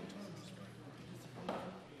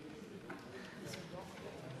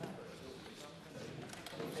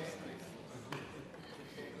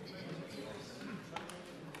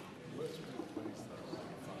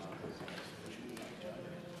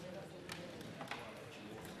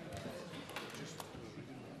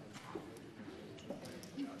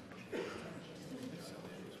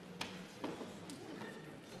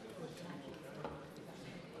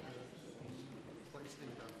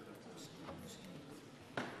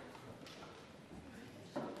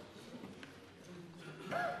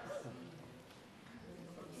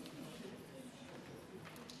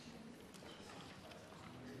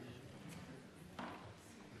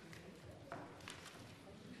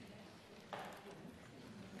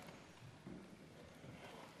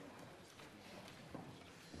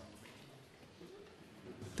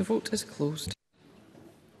 The vote is closed.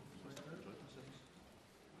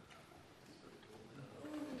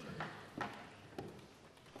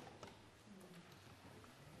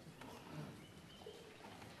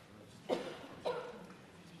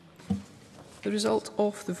 The result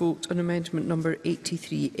of the vote on amendment number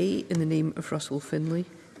 83A in the name of Russell Finlay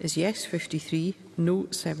is yes 53, no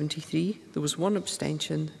 73. There was one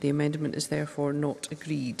abstention. The amendment is therefore not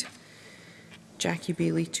agreed. Jackie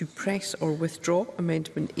Bailey to press or withdraw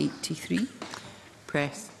amendment 83.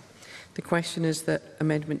 Press. The question is that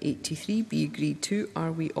amendment 83 be agreed to.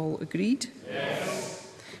 Are we all agreed?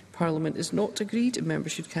 Yes. Parliament is not agreed and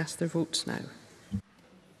members should cast their votes now.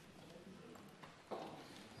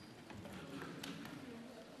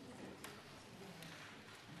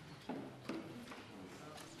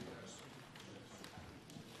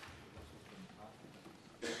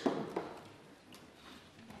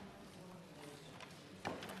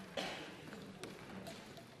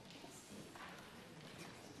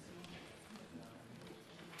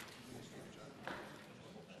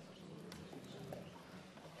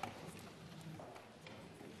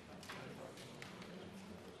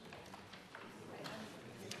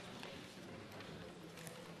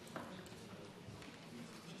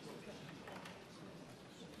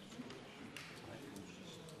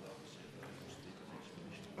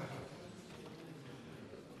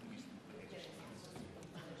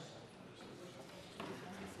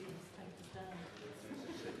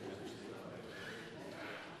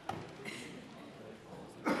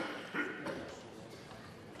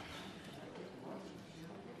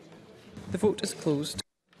 The vote is closed.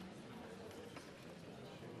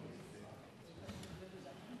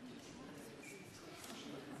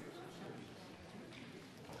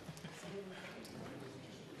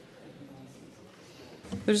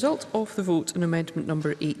 The result of the vote on amendment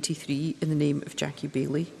number 83 in the name of Jackie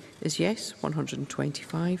Bailey is yes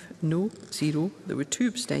 125, no 0. There were 2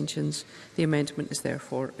 abstentions. The amendment is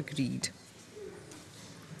therefore agreed.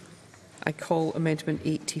 I call amendment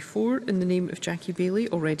 84 in the name of Jackie Bailey,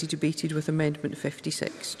 already debated with amendment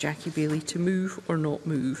 56. Jackie Bailey to move or not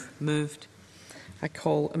move? Moved. I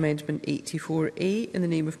call amendment 84A in the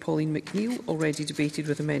name of Pauline McNeill, already debated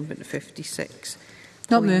with amendment 56.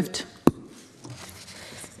 Not moved.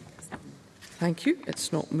 Thank you.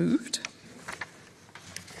 It's not moved.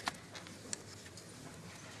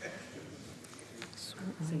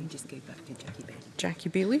 So you just go back to Jackie Bailey. Jackie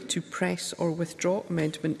Bailey to press or withdraw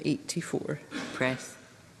amendment 84. Press.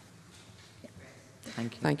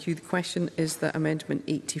 Thank you. Thank you. The question is that amendment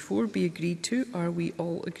 84 be agreed to. Are we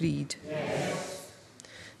all agreed? Yes.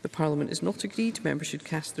 The Parliament is not agreed. Members should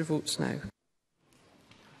cast their votes now.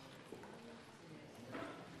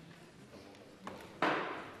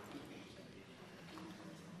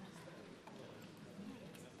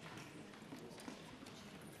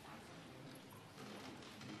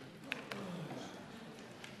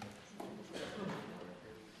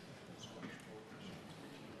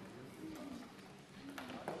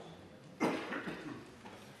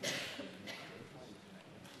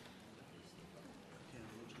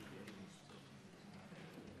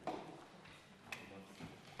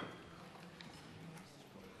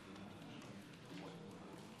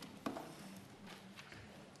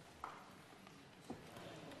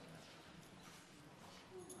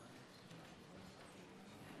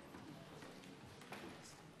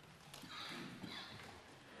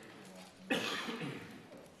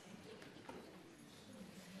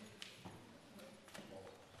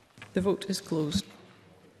 The vote is closed.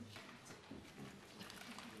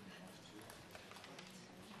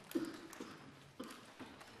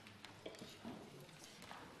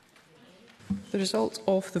 The result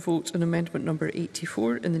of the vote on amendment number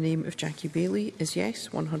 84 in the name of Jackie Bailey is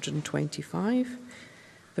yes 125.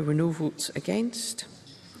 There were no votes against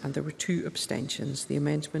and there were 2 abstentions. The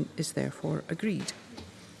amendment is therefore agreed.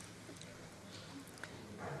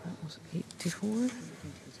 That was 84.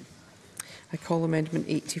 I call amendment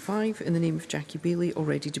 85 in the name of Jackie Bailey,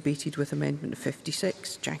 already debated with amendment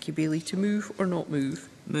 56. Jackie Bailey to move or not move?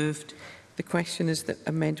 Moved. The question is that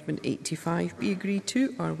amendment 85 be agreed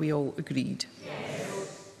to. Are we all agreed?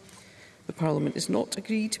 Yes. The Parliament is not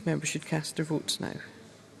agreed. Members should cast their votes now.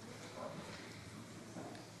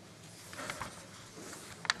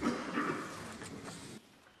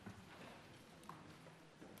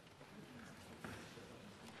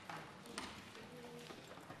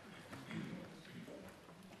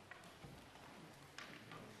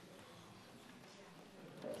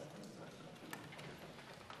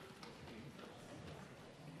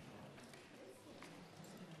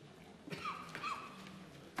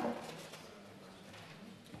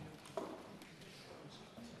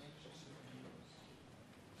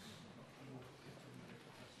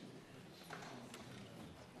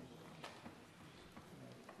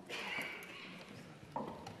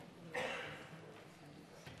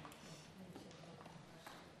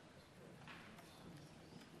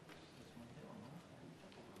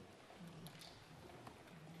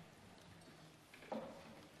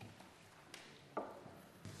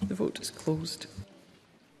 The vote is closed.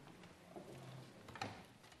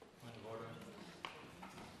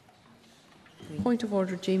 Point of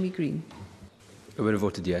order, Jamie Green. I would have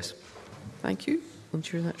voted yes. Thank you. I'll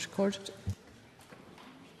ensure that's recorded.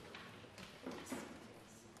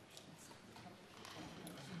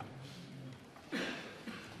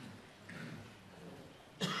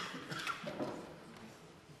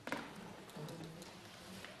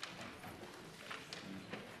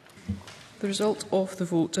 The result of the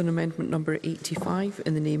vote on amendment number 85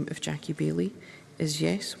 in the name of Jackie Bailey is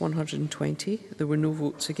yes 120. There were no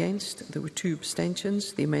votes against. There were 2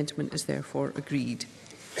 abstentions. The amendment is therefore agreed.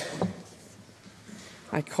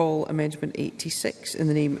 I call amendment 86 in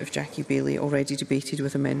the name of Jackie Bailey, already debated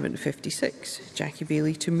with amendment 56. Jackie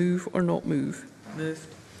Bailey to move or not move? Moved.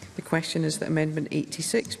 The question is that amendment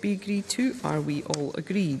 86 be agreed to. Are we all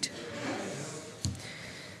agreed?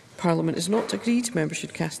 Parliament is not agreed. Members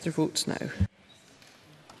should cast their votes now.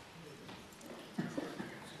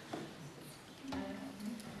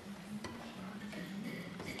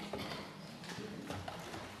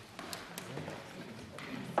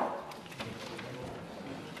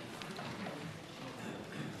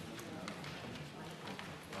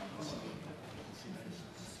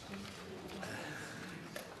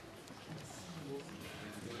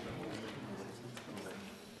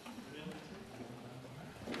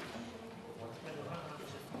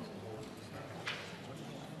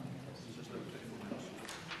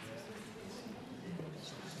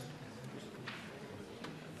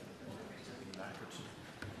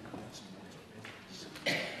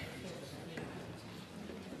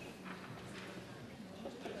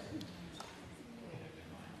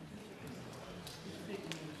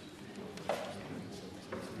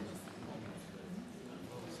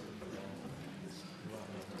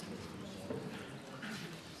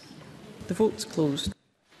 The vote's closed.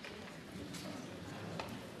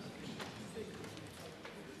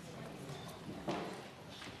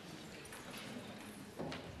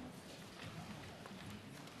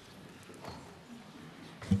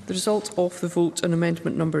 The result of the vote on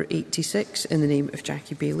amendment number 86 in the name of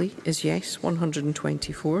Jackie Bailey is yes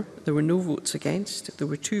 124. There were no votes against. There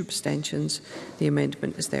were 2 abstentions. The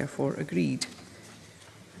amendment is therefore agreed.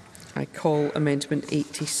 I call amendment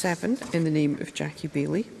 87 in the name of Jackie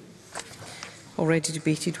Bailey, already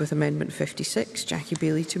debated with amendment 56. Jackie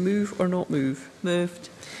Bailey to move or not move? Moved.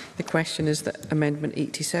 The question is that amendment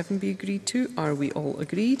 87 be agreed to. Are we all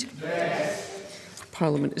agreed? Yes.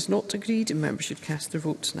 Parliament is not agreed and members should cast their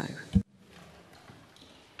votes now.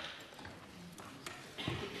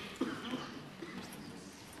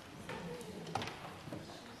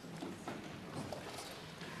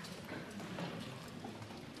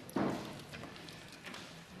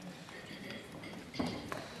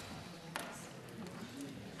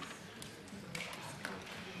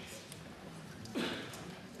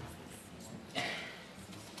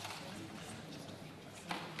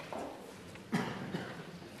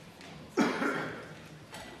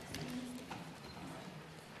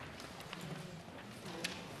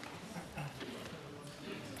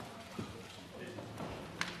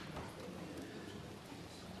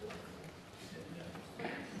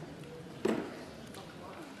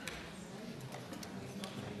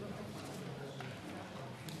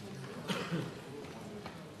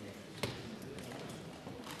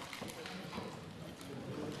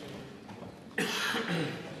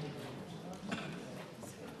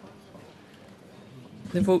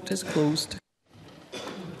 The vote is closed.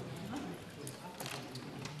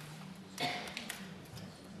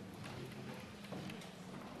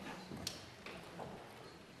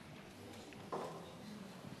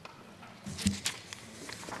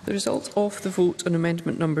 The result of the vote on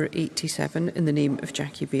amendment number 87 in the name of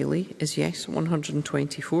Jackie Bailey is yes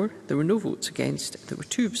 124. There were no votes against. There were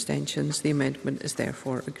 2 abstentions. The amendment is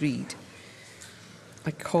therefore agreed. I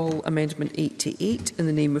call amendment 88 in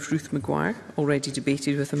the name of Ruth Maguire, already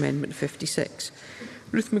debated with amendment 56.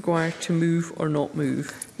 Ruth Maguire to move or not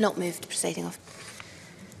move? Not moved, Presiding Officer.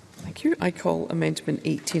 Thank you. I call amendment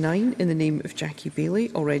 89 in the name of Jackie Bailey,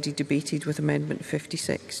 already debated with amendment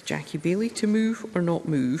 56. Jackie Bailey to move or not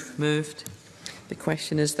move? Moved. The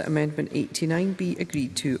question is that amendment 89 be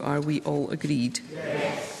agreed to. Are we all agreed?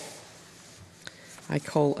 Yes. I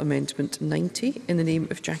call amendment 90 in the name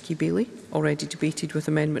of Jackie Bailey, already debated with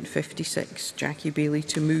amendment 56. Jackie Bailey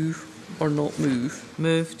to move or not move?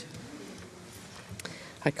 Moved.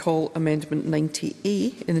 I call amendment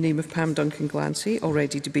 90A in the name of Pam Duncan-Glancy,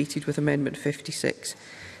 already debated with amendment 56.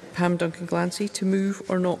 Pam Duncan-Glancy to move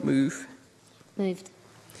or not move? Moved.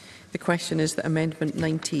 The question is that amendment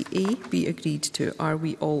 90A be agreed to. Are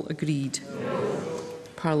we all agreed?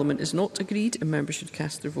 Parliament is not agreed and members should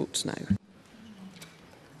cast their votes now.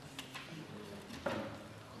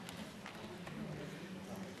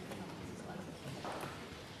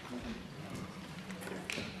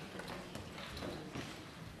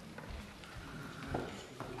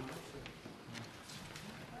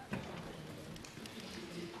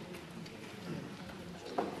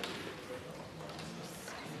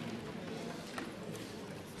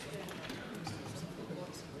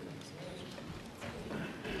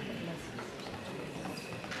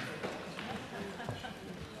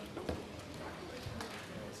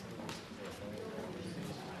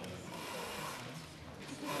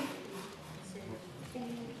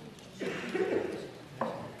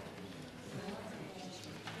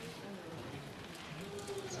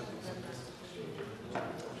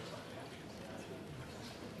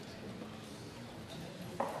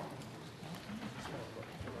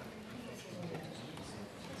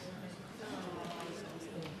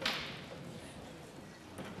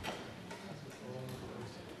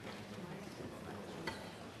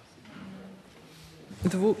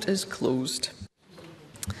 The vote is closed.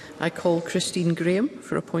 I call Christine Graham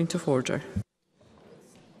for a point of order.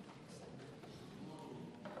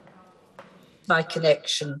 My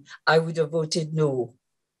connection, I would have voted no.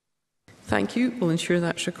 Thank you. We'll ensure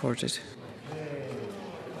that's recorded.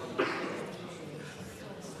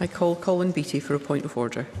 I call Colin Beattie for a point of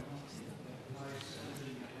order.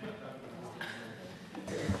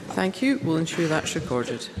 Thank you. We'll ensure that's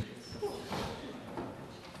recorded.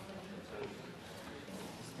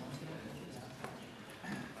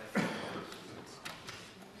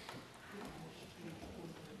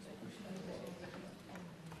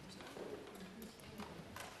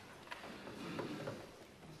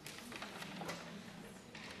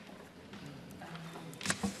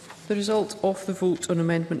 The result of the vote on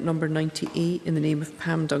amendment number 90A in the name of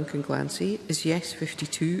Pam Duncan Glancy is yes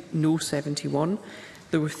 52, no 71.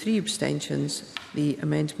 There were 3 abstentions. The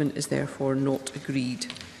amendment is therefore not agreed.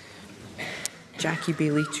 Jackie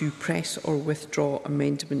Bailey to press or withdraw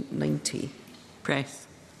amendment 90. Press.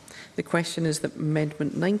 The question is that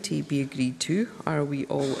amendment 90 be agreed to. Are we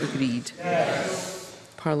all agreed? Yes.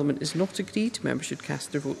 Parliament is not agreed. Members should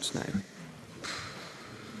cast their votes now.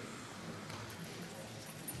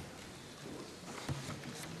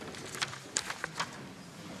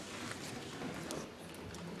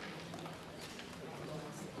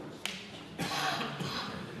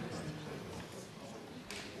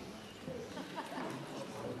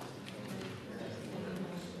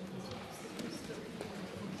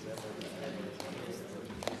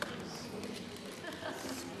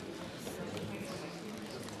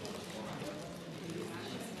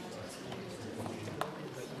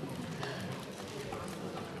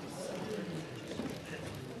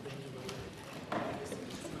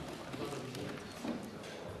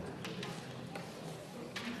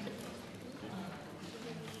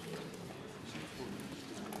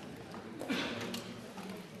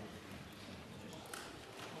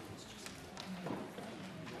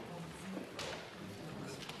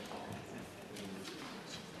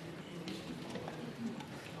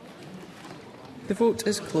 The vote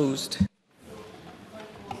is closed.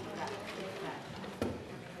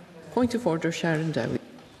 Point of order, Sharon Dowie.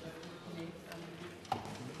 I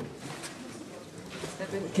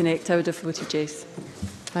didn't connect. I would have voted yes.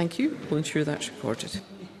 Thank you. We'll ensure that's recorded.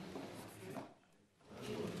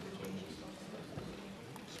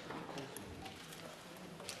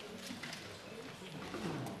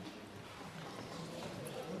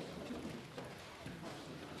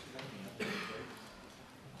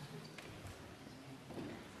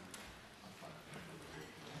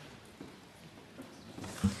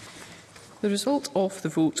 The result of the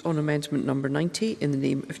vote on amendment number 90 in the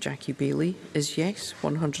name of Jackie Bailey is yes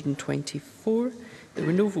 124. There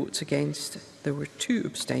were no votes against. There were 2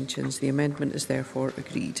 abstentions. The amendment is therefore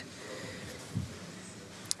agreed.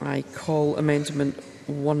 I call amendment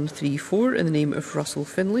 134 in the name of Russell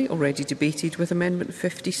Finlay, already debated with amendment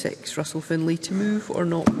 56. Russell Finlay, to move or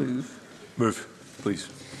not move? Move, please.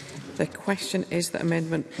 The question is that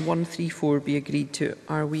amendment 134 be agreed to.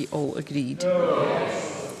 Are we all agreed? No.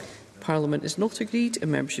 Parliament is not agreed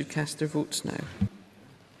and members should cast their votes now.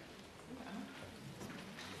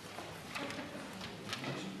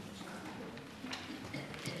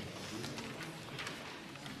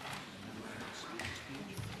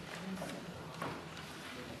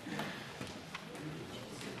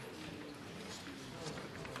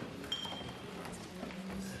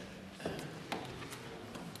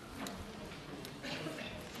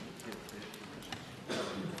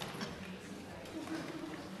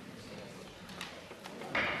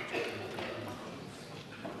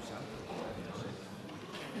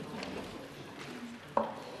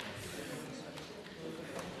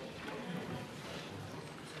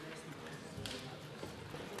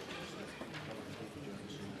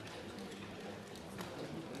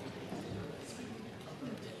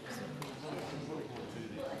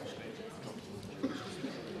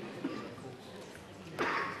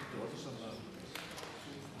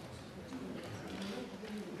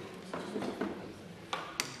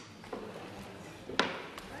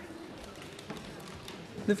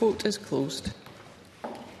 The vote is closed.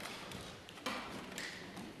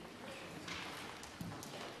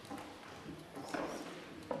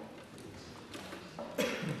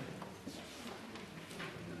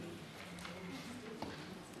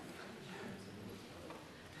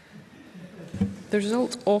 The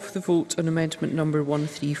result of the vote on amendment number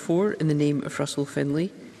 134 in the name of Russell Finlay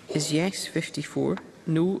is yes 54,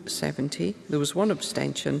 no 70. There was one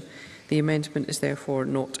abstention. The amendment is therefore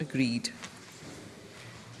not agreed.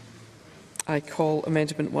 I call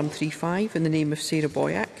amendment 135 in the name of Sarah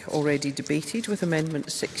Boyack, already debated, with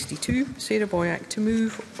amendment 62. Sarah Boyack, to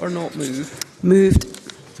move or not move? Moved.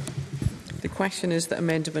 The question is that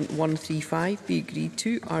amendment 135 be agreed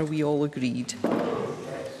to. Are we all agreed?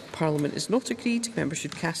 Parliament is not agreed. Members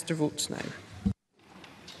should cast their votes now.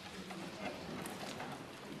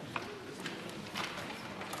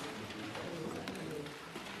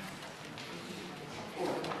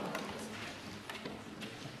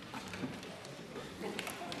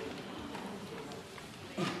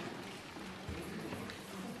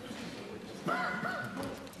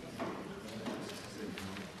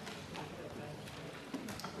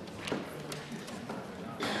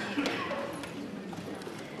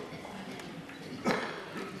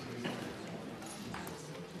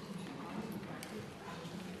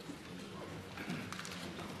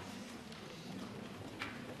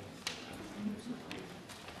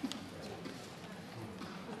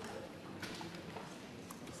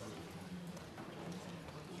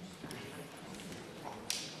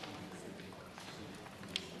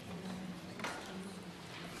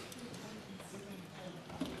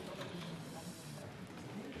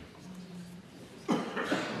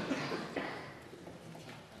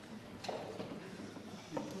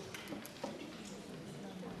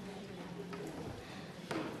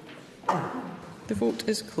 The vote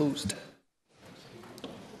is closed.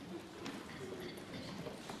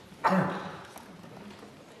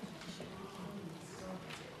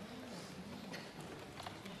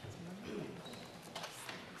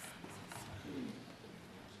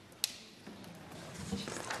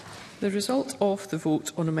 The result of the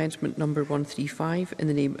vote on amendment number 135 in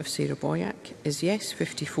the name of Sarah Boyack is yes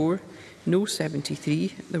 54, no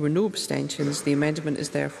 73. There were no abstentions. The amendment is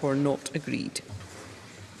therefore not agreed.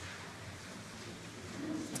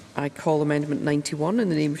 I call amendment 91 in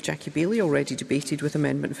the name of Jackie Bailey, already debated, with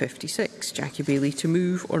amendment 56. Jackie Bailey, to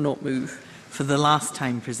move or not move? For the last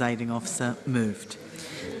time, presiding officer, moved.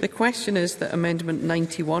 The question is that amendment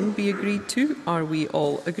 91 be agreed to. Are we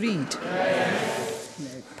all agreed? Yes.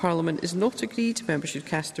 No. Parliament is not agreed. Members should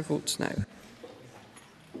cast their votes now.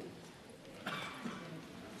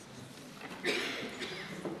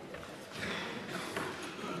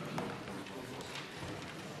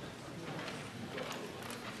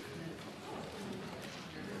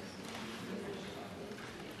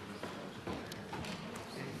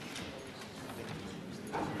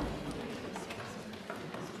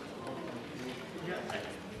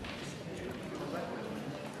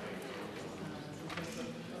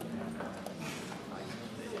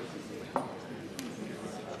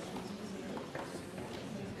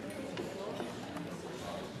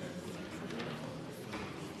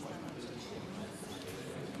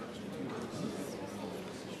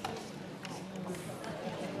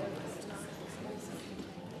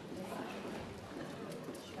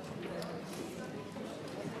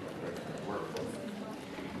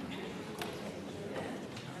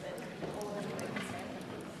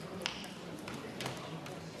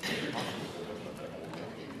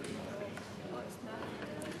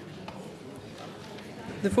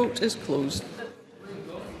 The vote is closed.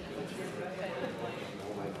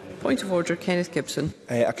 Point of order, Kenneth Gibson.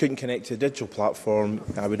 I couldn't connect to the digital platform.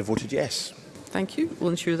 I would have voted yes. Thank you.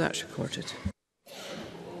 We'll ensure that's recorded.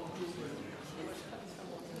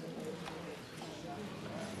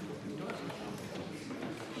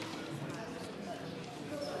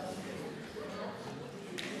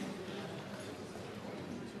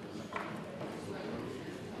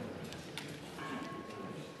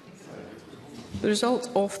 The result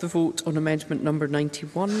of the vote on amendment number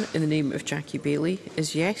 91 in the name of Jackie Bailey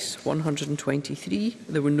is yes 123.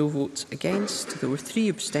 There were no votes against. There were 3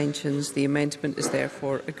 abstentions. The amendment is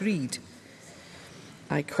therefore agreed.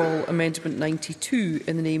 I call amendment 92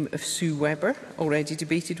 in the name of Sue Webber, already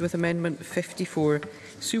debated, with amendment 54.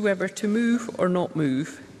 Sue Webber, to move or not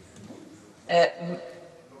move?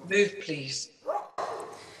 Move, please.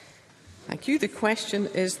 Thank you. The question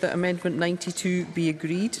is that amendment 92 be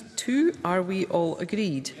agreed to. Are we all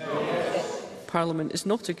agreed? Yes. Parliament is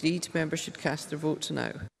not agreed. Members should cast their votes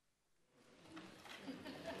now.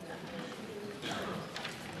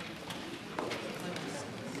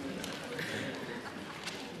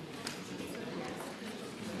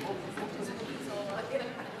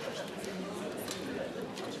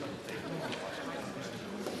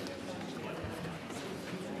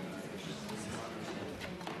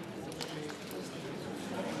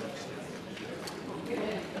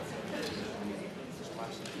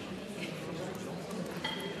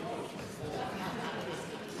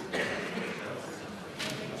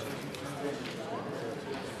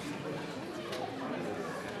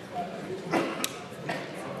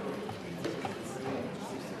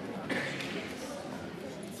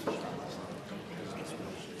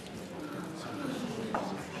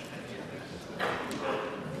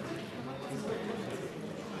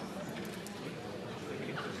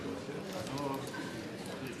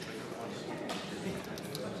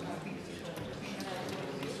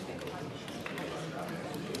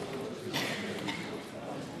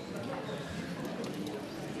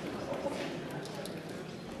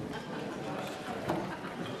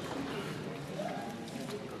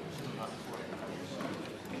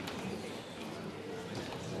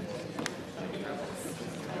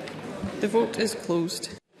 The vote is closed.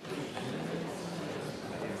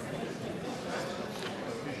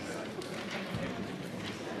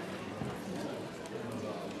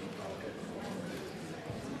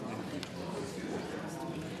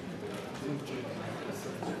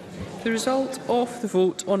 The result of the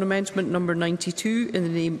vote on amendment number 92 in the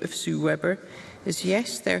name of Sue Webber is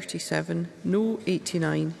yes 37, no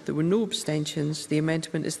 89. There were no abstentions. The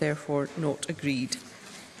amendment is therefore not agreed.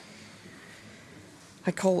 I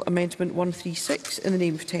call amendment 136 in the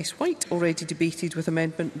name of Tess White, already debated with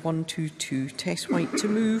amendment 122. Tess White to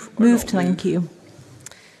move or Moved, not move? thank you.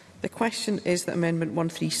 The question is that amendment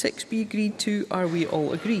 136 be agreed to. Are we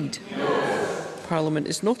all agreed? Parliament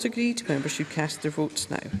is not agreed. Members should cast their votes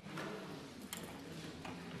now.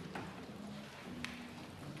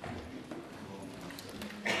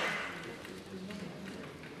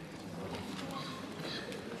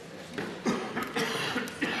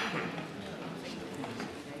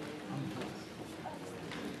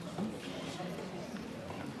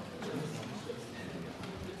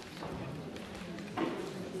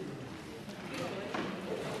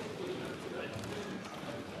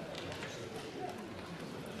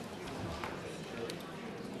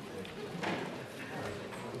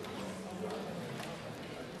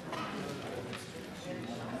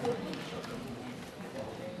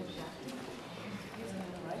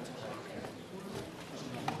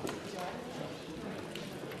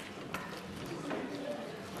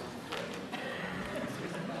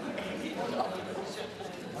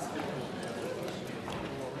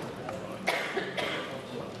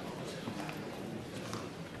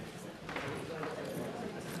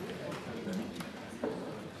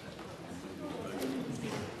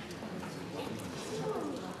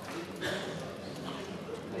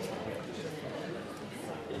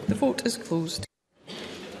 The vote is closed.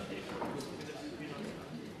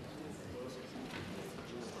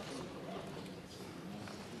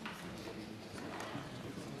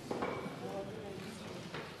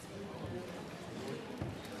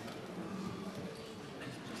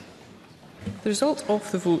 The result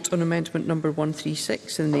of the vote on amendment number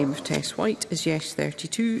 136 in the name of Tess White is yes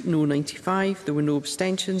 32, no 95. There were no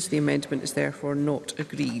abstentions. The amendment is therefore not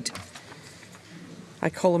agreed. I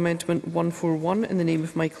call amendment 141 in the name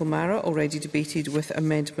of Michael Mara, already debated with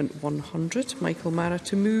amendment 100. Michael Mara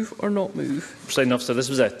to move or not move? Presiding Officer, this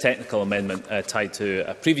was a technical amendment tied to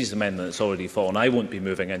a previous amendment that's already fallen. I won't be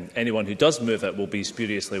moving, and anyone who does move it will be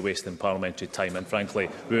spuriously wasting parliamentary time and, frankly,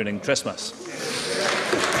 ruining Christmas.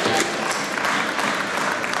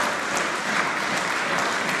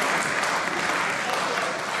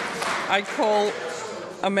 I call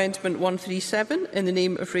amendment 137 in the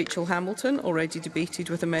name of Rachel Hamilton, already debated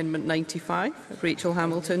with amendment 95. Rachel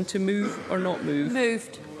Hamilton to move or not move?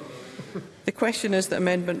 Moved. The question is that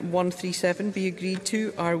amendment 137 be agreed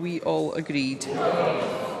to. Are we all agreed?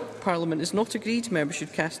 Parliament is not agreed. Members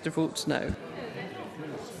should cast their votes now.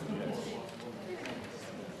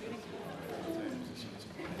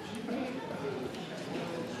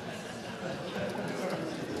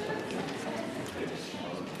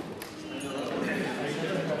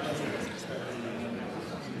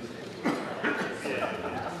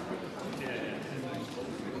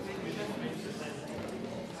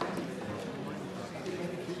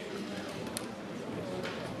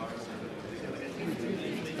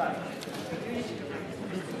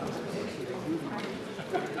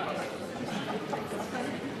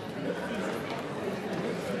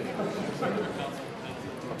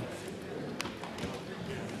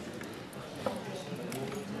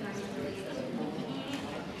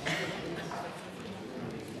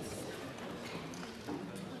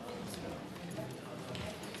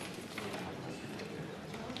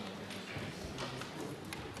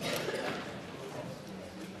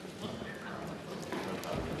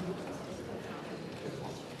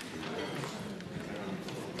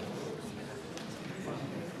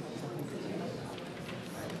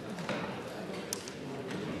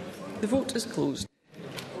 The vote is closed.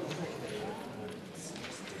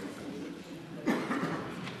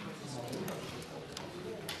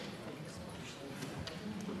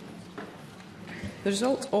 The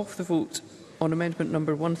result of the vote on amendment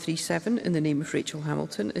number 137 in the name of Rachel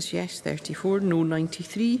Hamilton is yes 34, no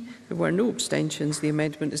 93. There were no abstentions. The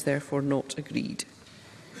amendment is therefore not agreed.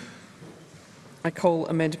 I call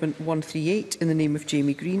amendment 138 in the name of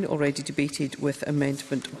Jamie Green, already debated with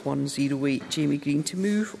amendment 108. Jamie Green to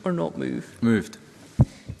move or not move? Moved.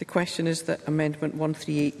 The question is that amendment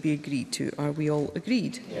 138 be agreed to. Are we all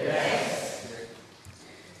agreed? Yes.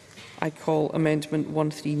 I call Amendment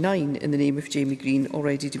 139 in the name of Jamie Green,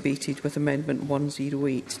 already debated with Amendment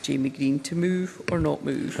 108. Jamie Green, to move or not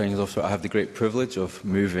move? Presiding Officer, I have the great privilege of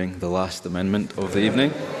moving the last amendment of the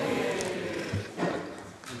evening.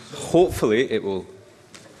 Hopefully it will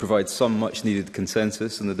provide some much-needed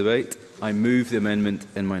consensus in the debate. I move the amendment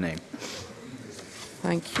in my name.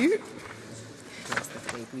 Thank you.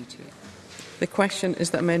 The question is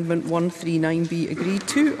that Amendment 139 be agreed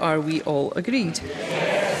to. Are we all agreed?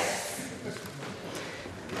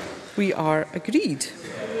 We are agreed.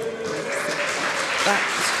 That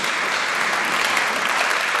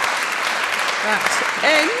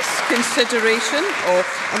ends consideration of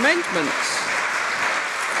amendments.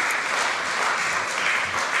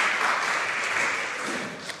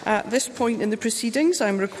 At this point in the proceedings, I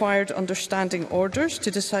am required under standing orders to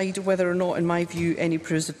decide whether or not, in my view, any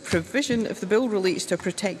provision of the bill relates to a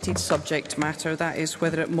protected subject matter, that is,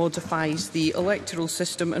 whether it modifies the electoral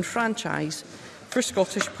system and franchise for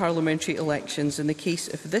Scottish parliamentary elections. In the case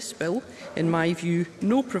of this bill, in my view,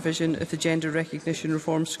 no provision of the Gender Recognition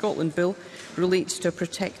Reform Scotland Bill relates to a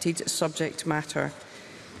protected subject matter.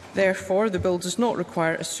 Therefore, the bill does not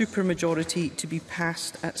require a supermajority to be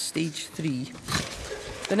passed at stage 3.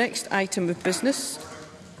 The next item of business.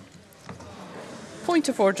 Point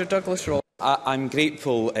of order, Douglas Ross. I'm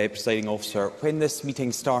grateful, Presiding Officer. When this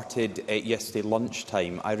meeting started yesterday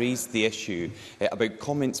lunchtime, I raised the issue about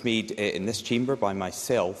comments made in this chamber by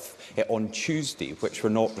myself on Tuesday, which were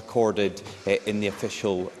not recorded in the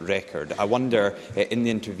official record. I wonder, in the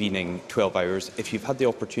intervening 12 hours, if you've had the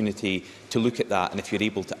opportunity to look at that and if you're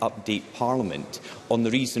able to update Parliament on the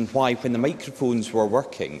reason why, when the microphones were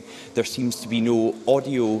working, there seems to be no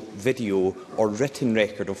audio, video or written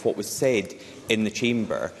record of what was said in the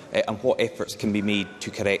chamber, and what efforts can be made to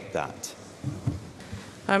correct that?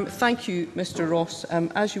 Thank you, Mr Ross.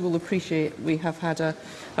 As you will appreciate, we have had a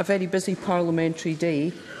very busy parliamentary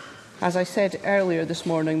day. As I said earlier this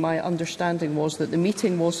morning, my understanding was that the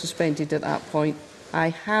meeting was suspended at that point.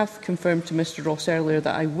 I have confirmed to Mr Ross earlier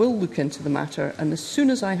that I will look into the matter, and as soon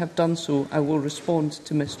as I have done so, I will respond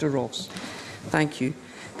to Mr Ross. Thank you.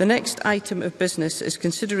 The next item of business is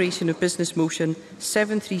consideration of business motion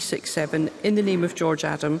 7367 in the name of George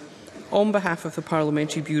Adam on behalf of the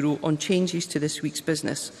Parliamentary Bureau on changes to this week's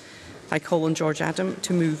business. I call on George Adam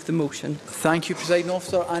to move the motion. Thank you, Presiding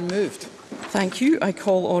Officer, and moved. Thank you. I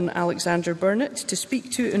call on Alexander Burnett to speak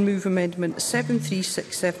to and move Amendment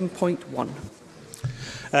 7367.1.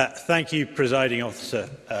 Thank you, Presiding Officer.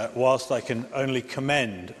 Whilst I can only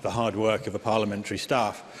commend the hard work of the parliamentary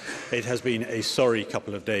staff, it has been a sorry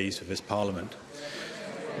couple of days for this Parliament.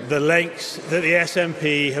 The lengths that the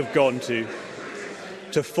SNP have gone to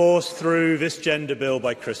force through this gender bill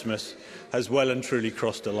by Christmas has well and truly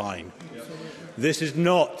crossed a line. This is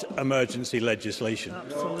not emergency legislation.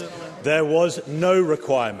 Absolutely. There was no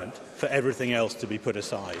requirement for everything else to be put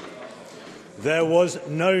aside. There was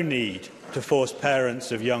no need to force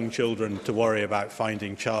parents of young children to worry about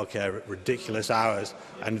finding childcare at ridiculous hours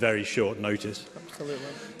and very short notice. Absolutely.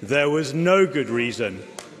 There was no good reason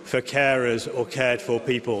for carers or cared-for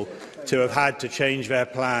people to have had to change their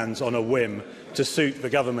plans on a whim to suit the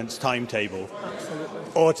government's timetable. Absolutely.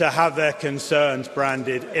 Or to have their concerns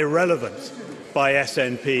branded irrelevant by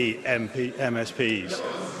SNP MSPs.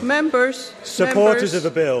 Members, supporters of the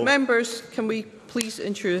bill. Members, can we please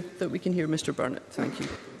ensure that we can hear Mr Burnett? Thank you.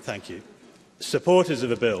 Thank you. Supporters of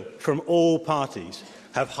the bill from all parties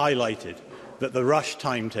have highlighted that the rush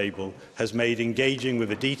timetable has made engaging with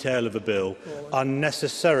the detail of the bill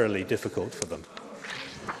unnecessarily difficult for them.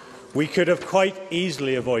 We could have quite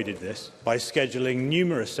easily avoided this by scheduling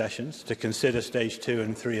numerous sessions to consider Stage 2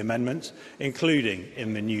 and 3 amendments, including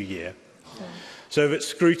in the new year, so that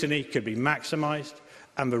scrutiny could be maximised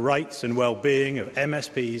and the rights and well-being of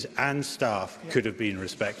MSPs and staff could have been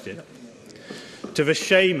respected. To the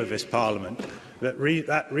shame of this Parliament, that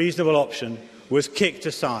reasonable option was kicked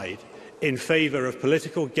aside in favour of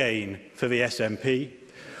political gain for the SNP,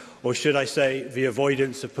 or should I say, the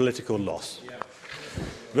avoidance of political loss.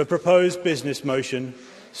 The proposed business motion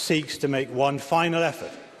seeks to make one final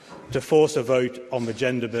effort to force a vote on the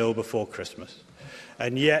gender bill before Christmas,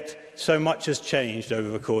 and yet so much has changed over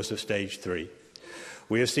the course of Stage 3.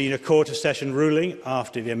 We have seen a Quarter Session ruling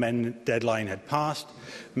after the amendment deadline had passed,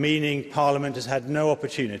 meaning Parliament has had no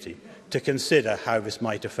opportunity to consider how this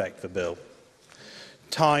might affect the bill.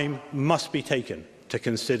 Time must be taken to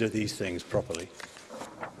consider these things properly.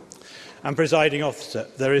 And, Presiding Officer,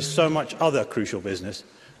 there is so much other crucial business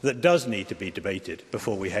that does need to be debated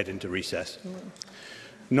before we head into recess.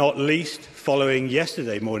 Not least following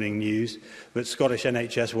yesterday morning news that Scottish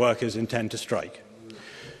NHS workers intend to strike.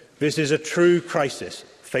 This is a true crisis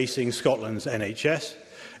facing Scotland's NHS,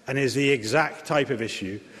 and is the exact type of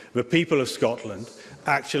issue the people of Scotland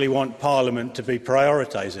actually want Parliament to be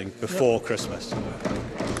prioritising before Christmas.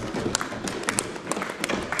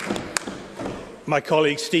 My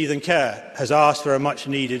colleague Stephen Kerr has asked for a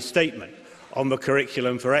much-needed statement on the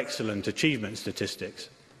Curriculum for Excellent achievement statistics.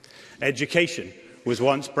 Education was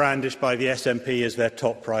once brandished by the SNP as their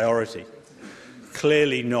top priority.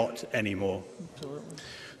 Clearly not anymore.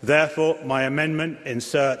 Therefore, my amendment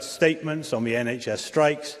inserts statements on the NHS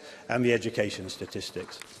strikes and the education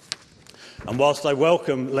statistics. And whilst I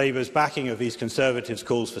welcome Labour's backing of these Conservatives'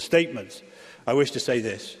 calls for statements, I wish to say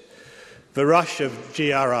this. The rush of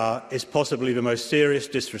GRR is possibly the most serious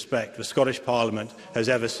disrespect the Scottish Parliament has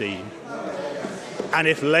ever seen. And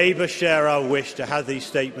if Labour share our wish to have these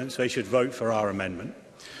statements, they should vote for our amendment,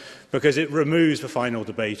 because it removes the final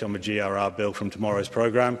debate on the GRR bill from tomorrow's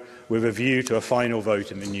programme with a view to a final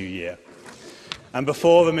vote in the new year. And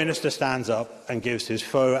before the Minister stands up and gives his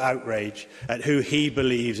faux outrage at who he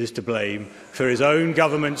believes is to blame for his own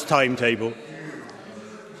government's timetable,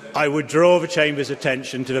 I would draw the Chamber's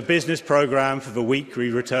attention to the business programme for the week we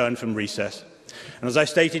return from recess. And as I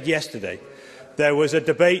stated yesterday, there was a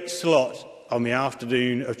debate slot on the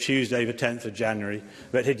afternoon of Tuesday, the 10th of January,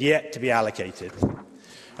 that had yet to be allocated.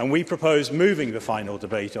 And we propose moving the final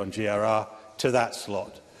debate on GRR to that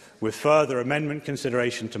slot, with further amendment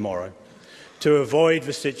consideration tomorrow, to avoid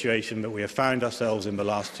the situation that we have found ourselves in the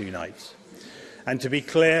last two nights. And to be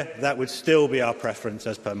clear, that would still be our preference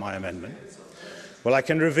as per my amendment. Well, I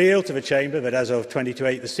can reveal to the Chamber that as of 20 to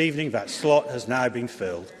 8 this evening, that slot has now been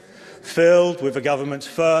filled with the Government's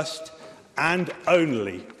first and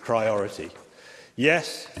only priority.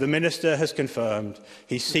 Yes, the Minister has confirmed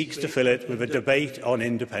he seeks to fill it with a debate on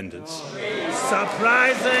independence.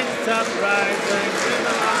 Surprising, surprising.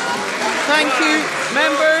 Thank you,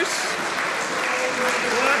 members.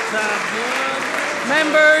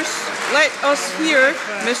 Members, let us hear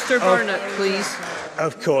Mr Burnett, please.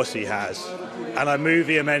 Of course he has. And I move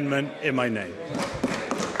the amendment in my name.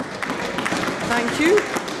 Thank you.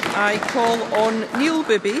 I call on Neil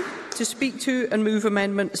Bibby to speak to and move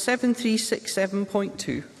amendment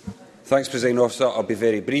 7367.2. Thanks, Presiding Officer. I'll be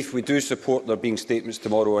very brief. We do support there being statements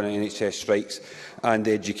tomorrow on NHS strikes and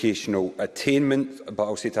educational attainment, but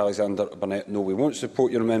I'll say to Alexander Burnett, no, we won't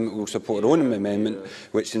support your amendment. We will support our own amendment,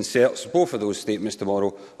 which inserts both of those statements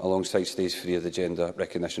tomorrow alongside Stage 3 of the Gender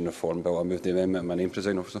Recognition Reform Bill. I move the amendment in my name,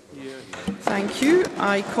 Presiding Officer. Thank you.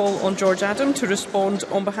 I call on George Adam to respond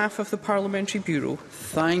on behalf of the Parliamentary Bureau.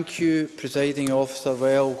 Thank you, Presiding Officer.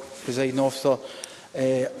 Well, Presiding Officer,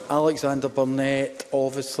 Alexander Burnett,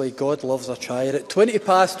 obviously, God loves a trier. At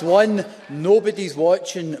 1:20, nobody's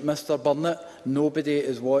watching, Mr Burnett. Nobody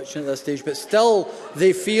is watching at this stage, but still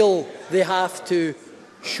they feel they have to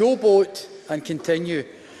showboat and continue.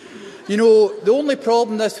 You know, the only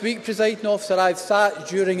problem this week, Presiding Officer, I've sat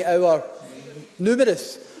during our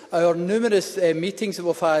numerous meetings that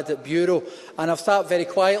we've had at Bureau, and I've sat very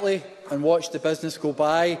quietly and watched the business go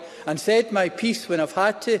by and said my piece when I've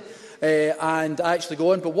had to, and actually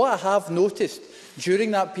go on. But what I have noticed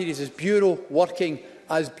during that period is Bureau working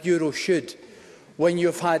as Bureau should. When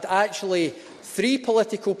you've had actually three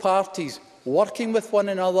political parties working with one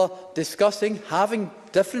another, discussing, having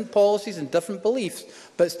different policies and different beliefs,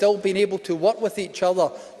 but still being able to work with each other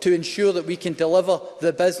to ensure that we can deliver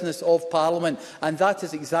the business of Parliament. And that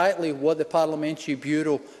is exactly what the Parliamentary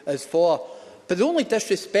Bureau is for. But the only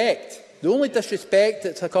disrespect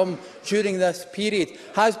that's come during this period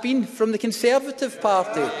has been from the Conservative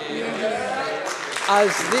Party,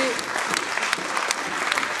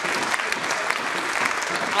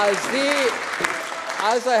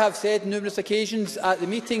 as I have said on numerous occasions at the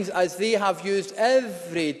meetings, as they have used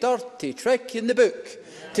every dirty trick in the book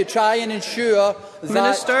to try and ensure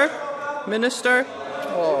that...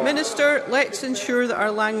 Minister, let's ensure that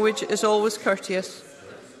our language is always courteous.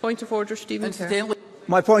 Point of order, Stephen Kerr.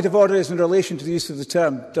 My point of order is in relation to the use of the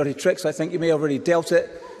term dirty tricks. I think you may have already dealt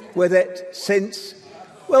with it since.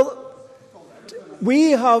 Well,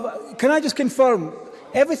 can I just confirm,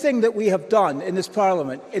 everything that we have done in this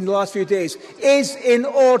Parliament in the last few days is in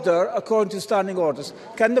order according to standing orders.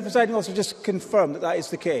 Can the Presiding Officer just confirm that that is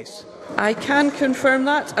the case? I can confirm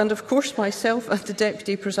that, and of course myself and the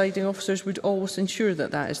Deputy Presiding Officers would always ensure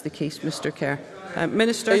that that is the case, Mr Kerr.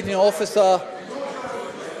 Minister.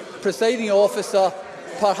 Presiding Officer,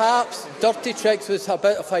 perhaps dirty tricks was a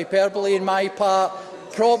bit of hyperbole in my part.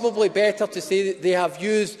 Probably better to say that they have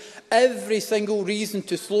used every single reason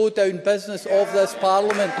to slow down business of this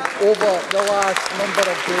Parliament over the last number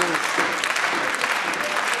of days.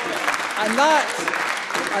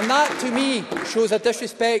 And that, to me, shows a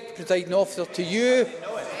disrespect, Presiding Officer, to you,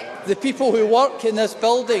 the people who work in this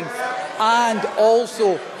building and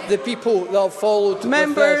also the people that have followed.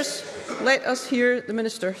 Members, let us hear the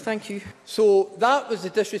Minister. Thank you. So that was the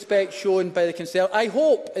disrespect shown by the Conservative. I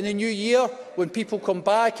hope in the new year, when people come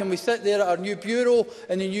back and we sit there at our new bureau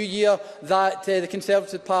in the new year, that the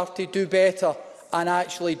Conservative Party do better and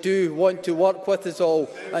actually do want to work with us all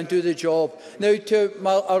and do the job. Now, to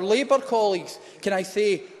our Labour colleagues, can I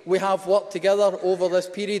say we have worked together over this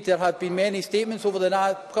period. There have been many statements over the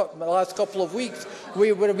last couple of weeks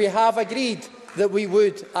where we have agreed that we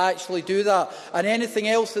would actually do that. And anything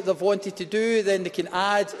else that they've wanted to do, then they can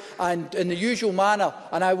add and in the usual manner.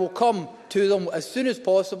 And I will come to them as soon as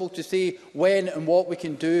possible to say when and what we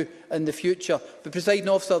can do in the future. But, Presiding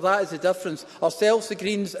Officer, that is the difference. Ourselves, the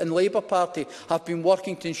Greens and Labour Party, have been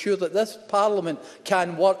working to ensure that this Parliament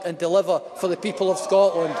can work and deliver for the people of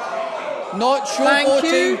Scotland. Not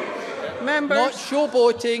showboating, not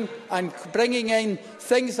showboating and bringing in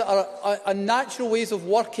things that are unnatural ways of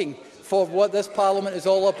working for what this Parliament is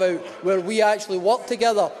all about, where we actually work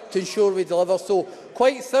together to ensure we deliver. So,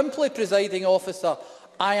 quite simply, Presiding Officer,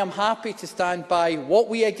 I am happy to stand by what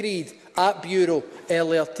we agreed at Bureau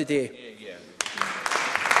earlier today.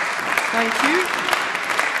 Thank you.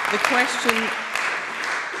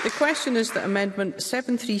 The question is that Amendment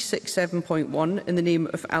 7367.1 in the name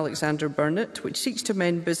of Alexander Burnett, which seeks to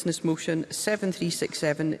amend Business Motion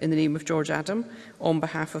 7367 in the name of George Adam on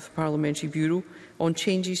behalf of the Parliamentary Bureau on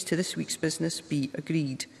changes to this week's business, be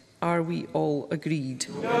agreed. Are we all agreed?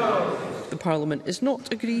 No. The Parliament is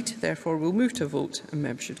not agreed, therefore we'll move to a vote and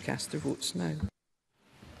members should cast their votes now.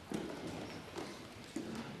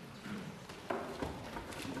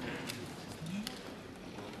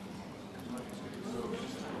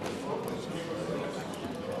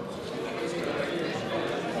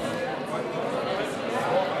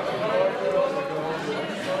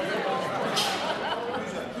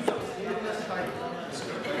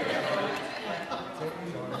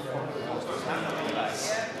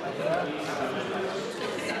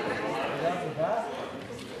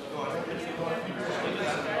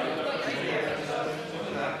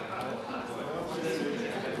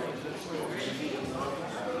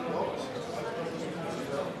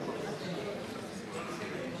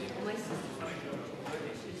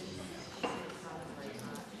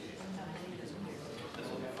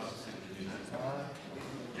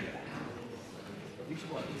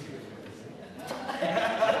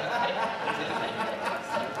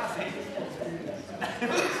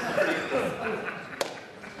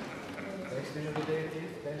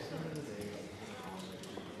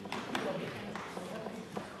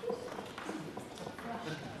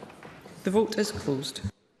 The vote is closed.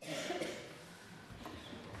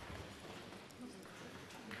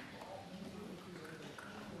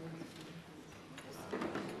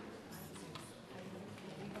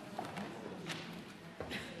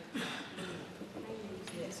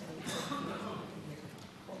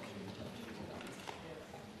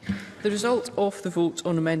 The result of the vote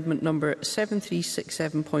on amendment number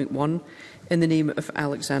 7367.1 in the name of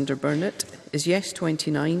Alexander Burnett is yes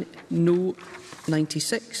 29, no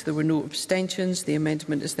 96. There were no abstentions. The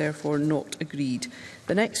amendment is therefore not agreed.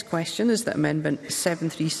 The next question is that amendment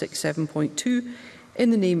 7367.2 in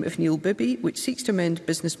the name of Neil Bibby, which seeks to amend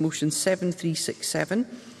Business Motion 7367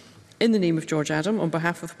 in the name of George Adam on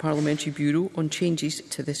behalf of the Parliamentary Bureau on changes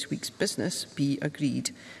to this week's business, be agreed.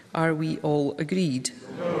 Are we all agreed?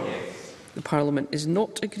 No. The Parliament is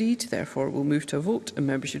not agreed, therefore we'll move to a vote and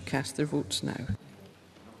members should cast their votes now.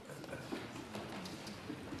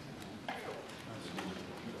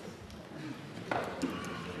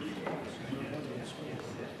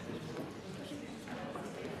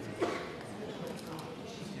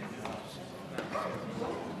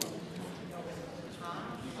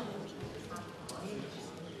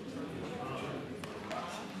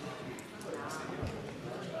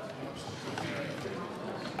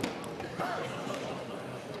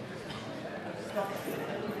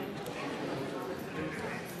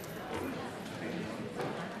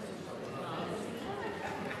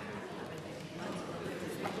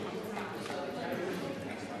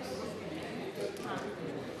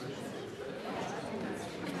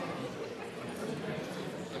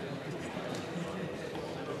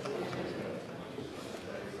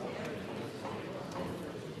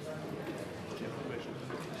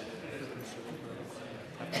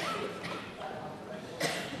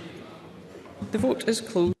 The vote is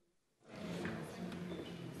closed.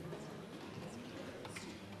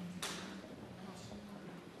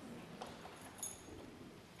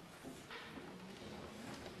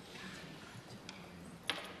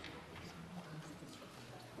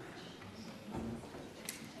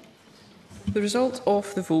 The result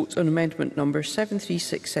of the vote on amendment number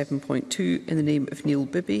 7367.2 in the name of Neil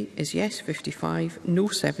Bibby is yes 55, no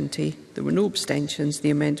 70. There were no abstentions. The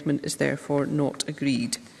amendment is therefore not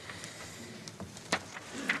agreed.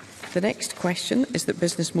 The next question is that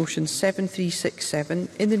business motion 7367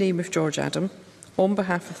 in the name of George Adam on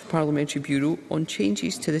behalf of the Parliamentary Bureau on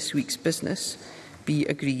changes to this week's business be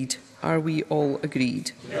agreed. Are we all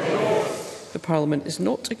agreed? No. The Parliament is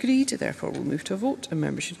not agreed, therefore we'll move to a vote and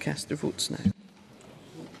members should cast their votes now.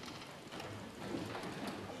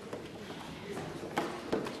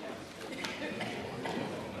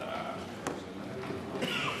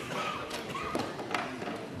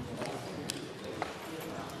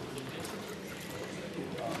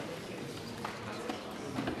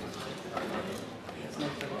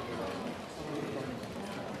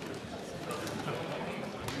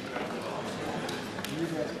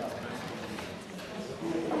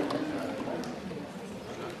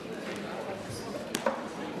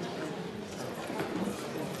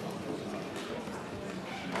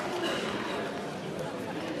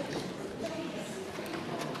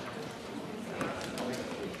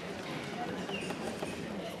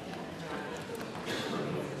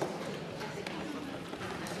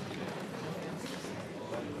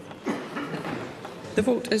 The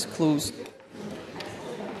vote is closed.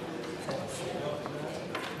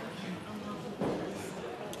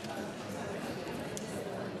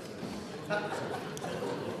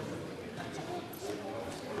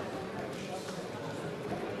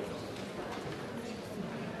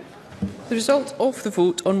 The result of the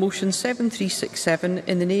vote on motion 7367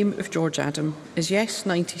 in the name of George Adam is yes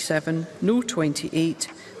 97, no 28.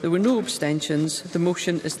 There were no abstentions. The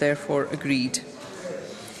motion is therefore agreed.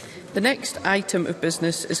 The next item of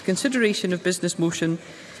business is consideration of business motion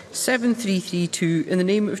 7332 in the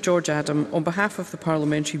name of George Adam on behalf of the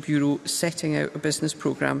Parliamentary Bureau setting out a business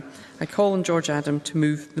programme. I call on George Adam to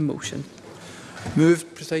move the motion.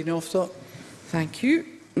 Moved, Presiding Officer. Thank you.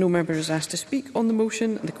 No member is asked to speak on the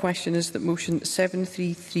motion. The question is that motion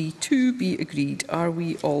 7332 be agreed. Are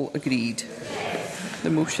we all agreed? The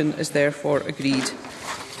motion is therefore agreed.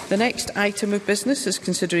 The next item of business is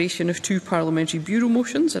consideration of two Parliamentary Bureau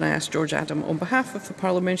motions, and I ask George Adam on behalf of the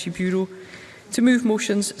Parliamentary Bureau to move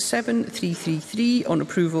motions 7333 on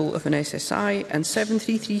approval of an SSI and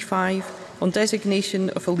 7335 on designation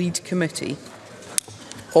of a lead committee.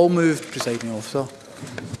 All moved, Presiding Officer.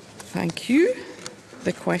 Thank you.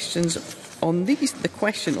 The question on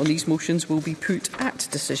these motions will be put at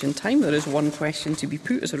decision time. There is one question to be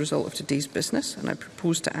put as a result of today's business, and I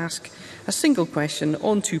propose to ask a single question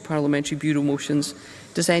on two Parliamentary Bureau motions.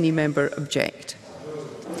 Does any member object?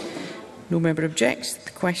 No member objects. The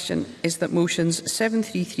question is that motions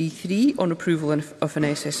 7333 on approval of an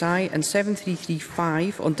SSI and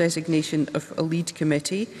 7335 on designation of a lead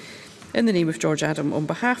committee in the name of George Adam on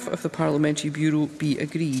behalf of the Parliamentary Bureau be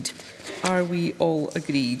agreed. Are we all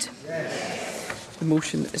agreed? Yes. The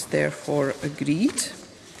motion is therefore agreed.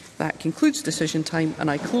 That concludes decision time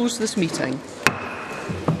and I close this meeting.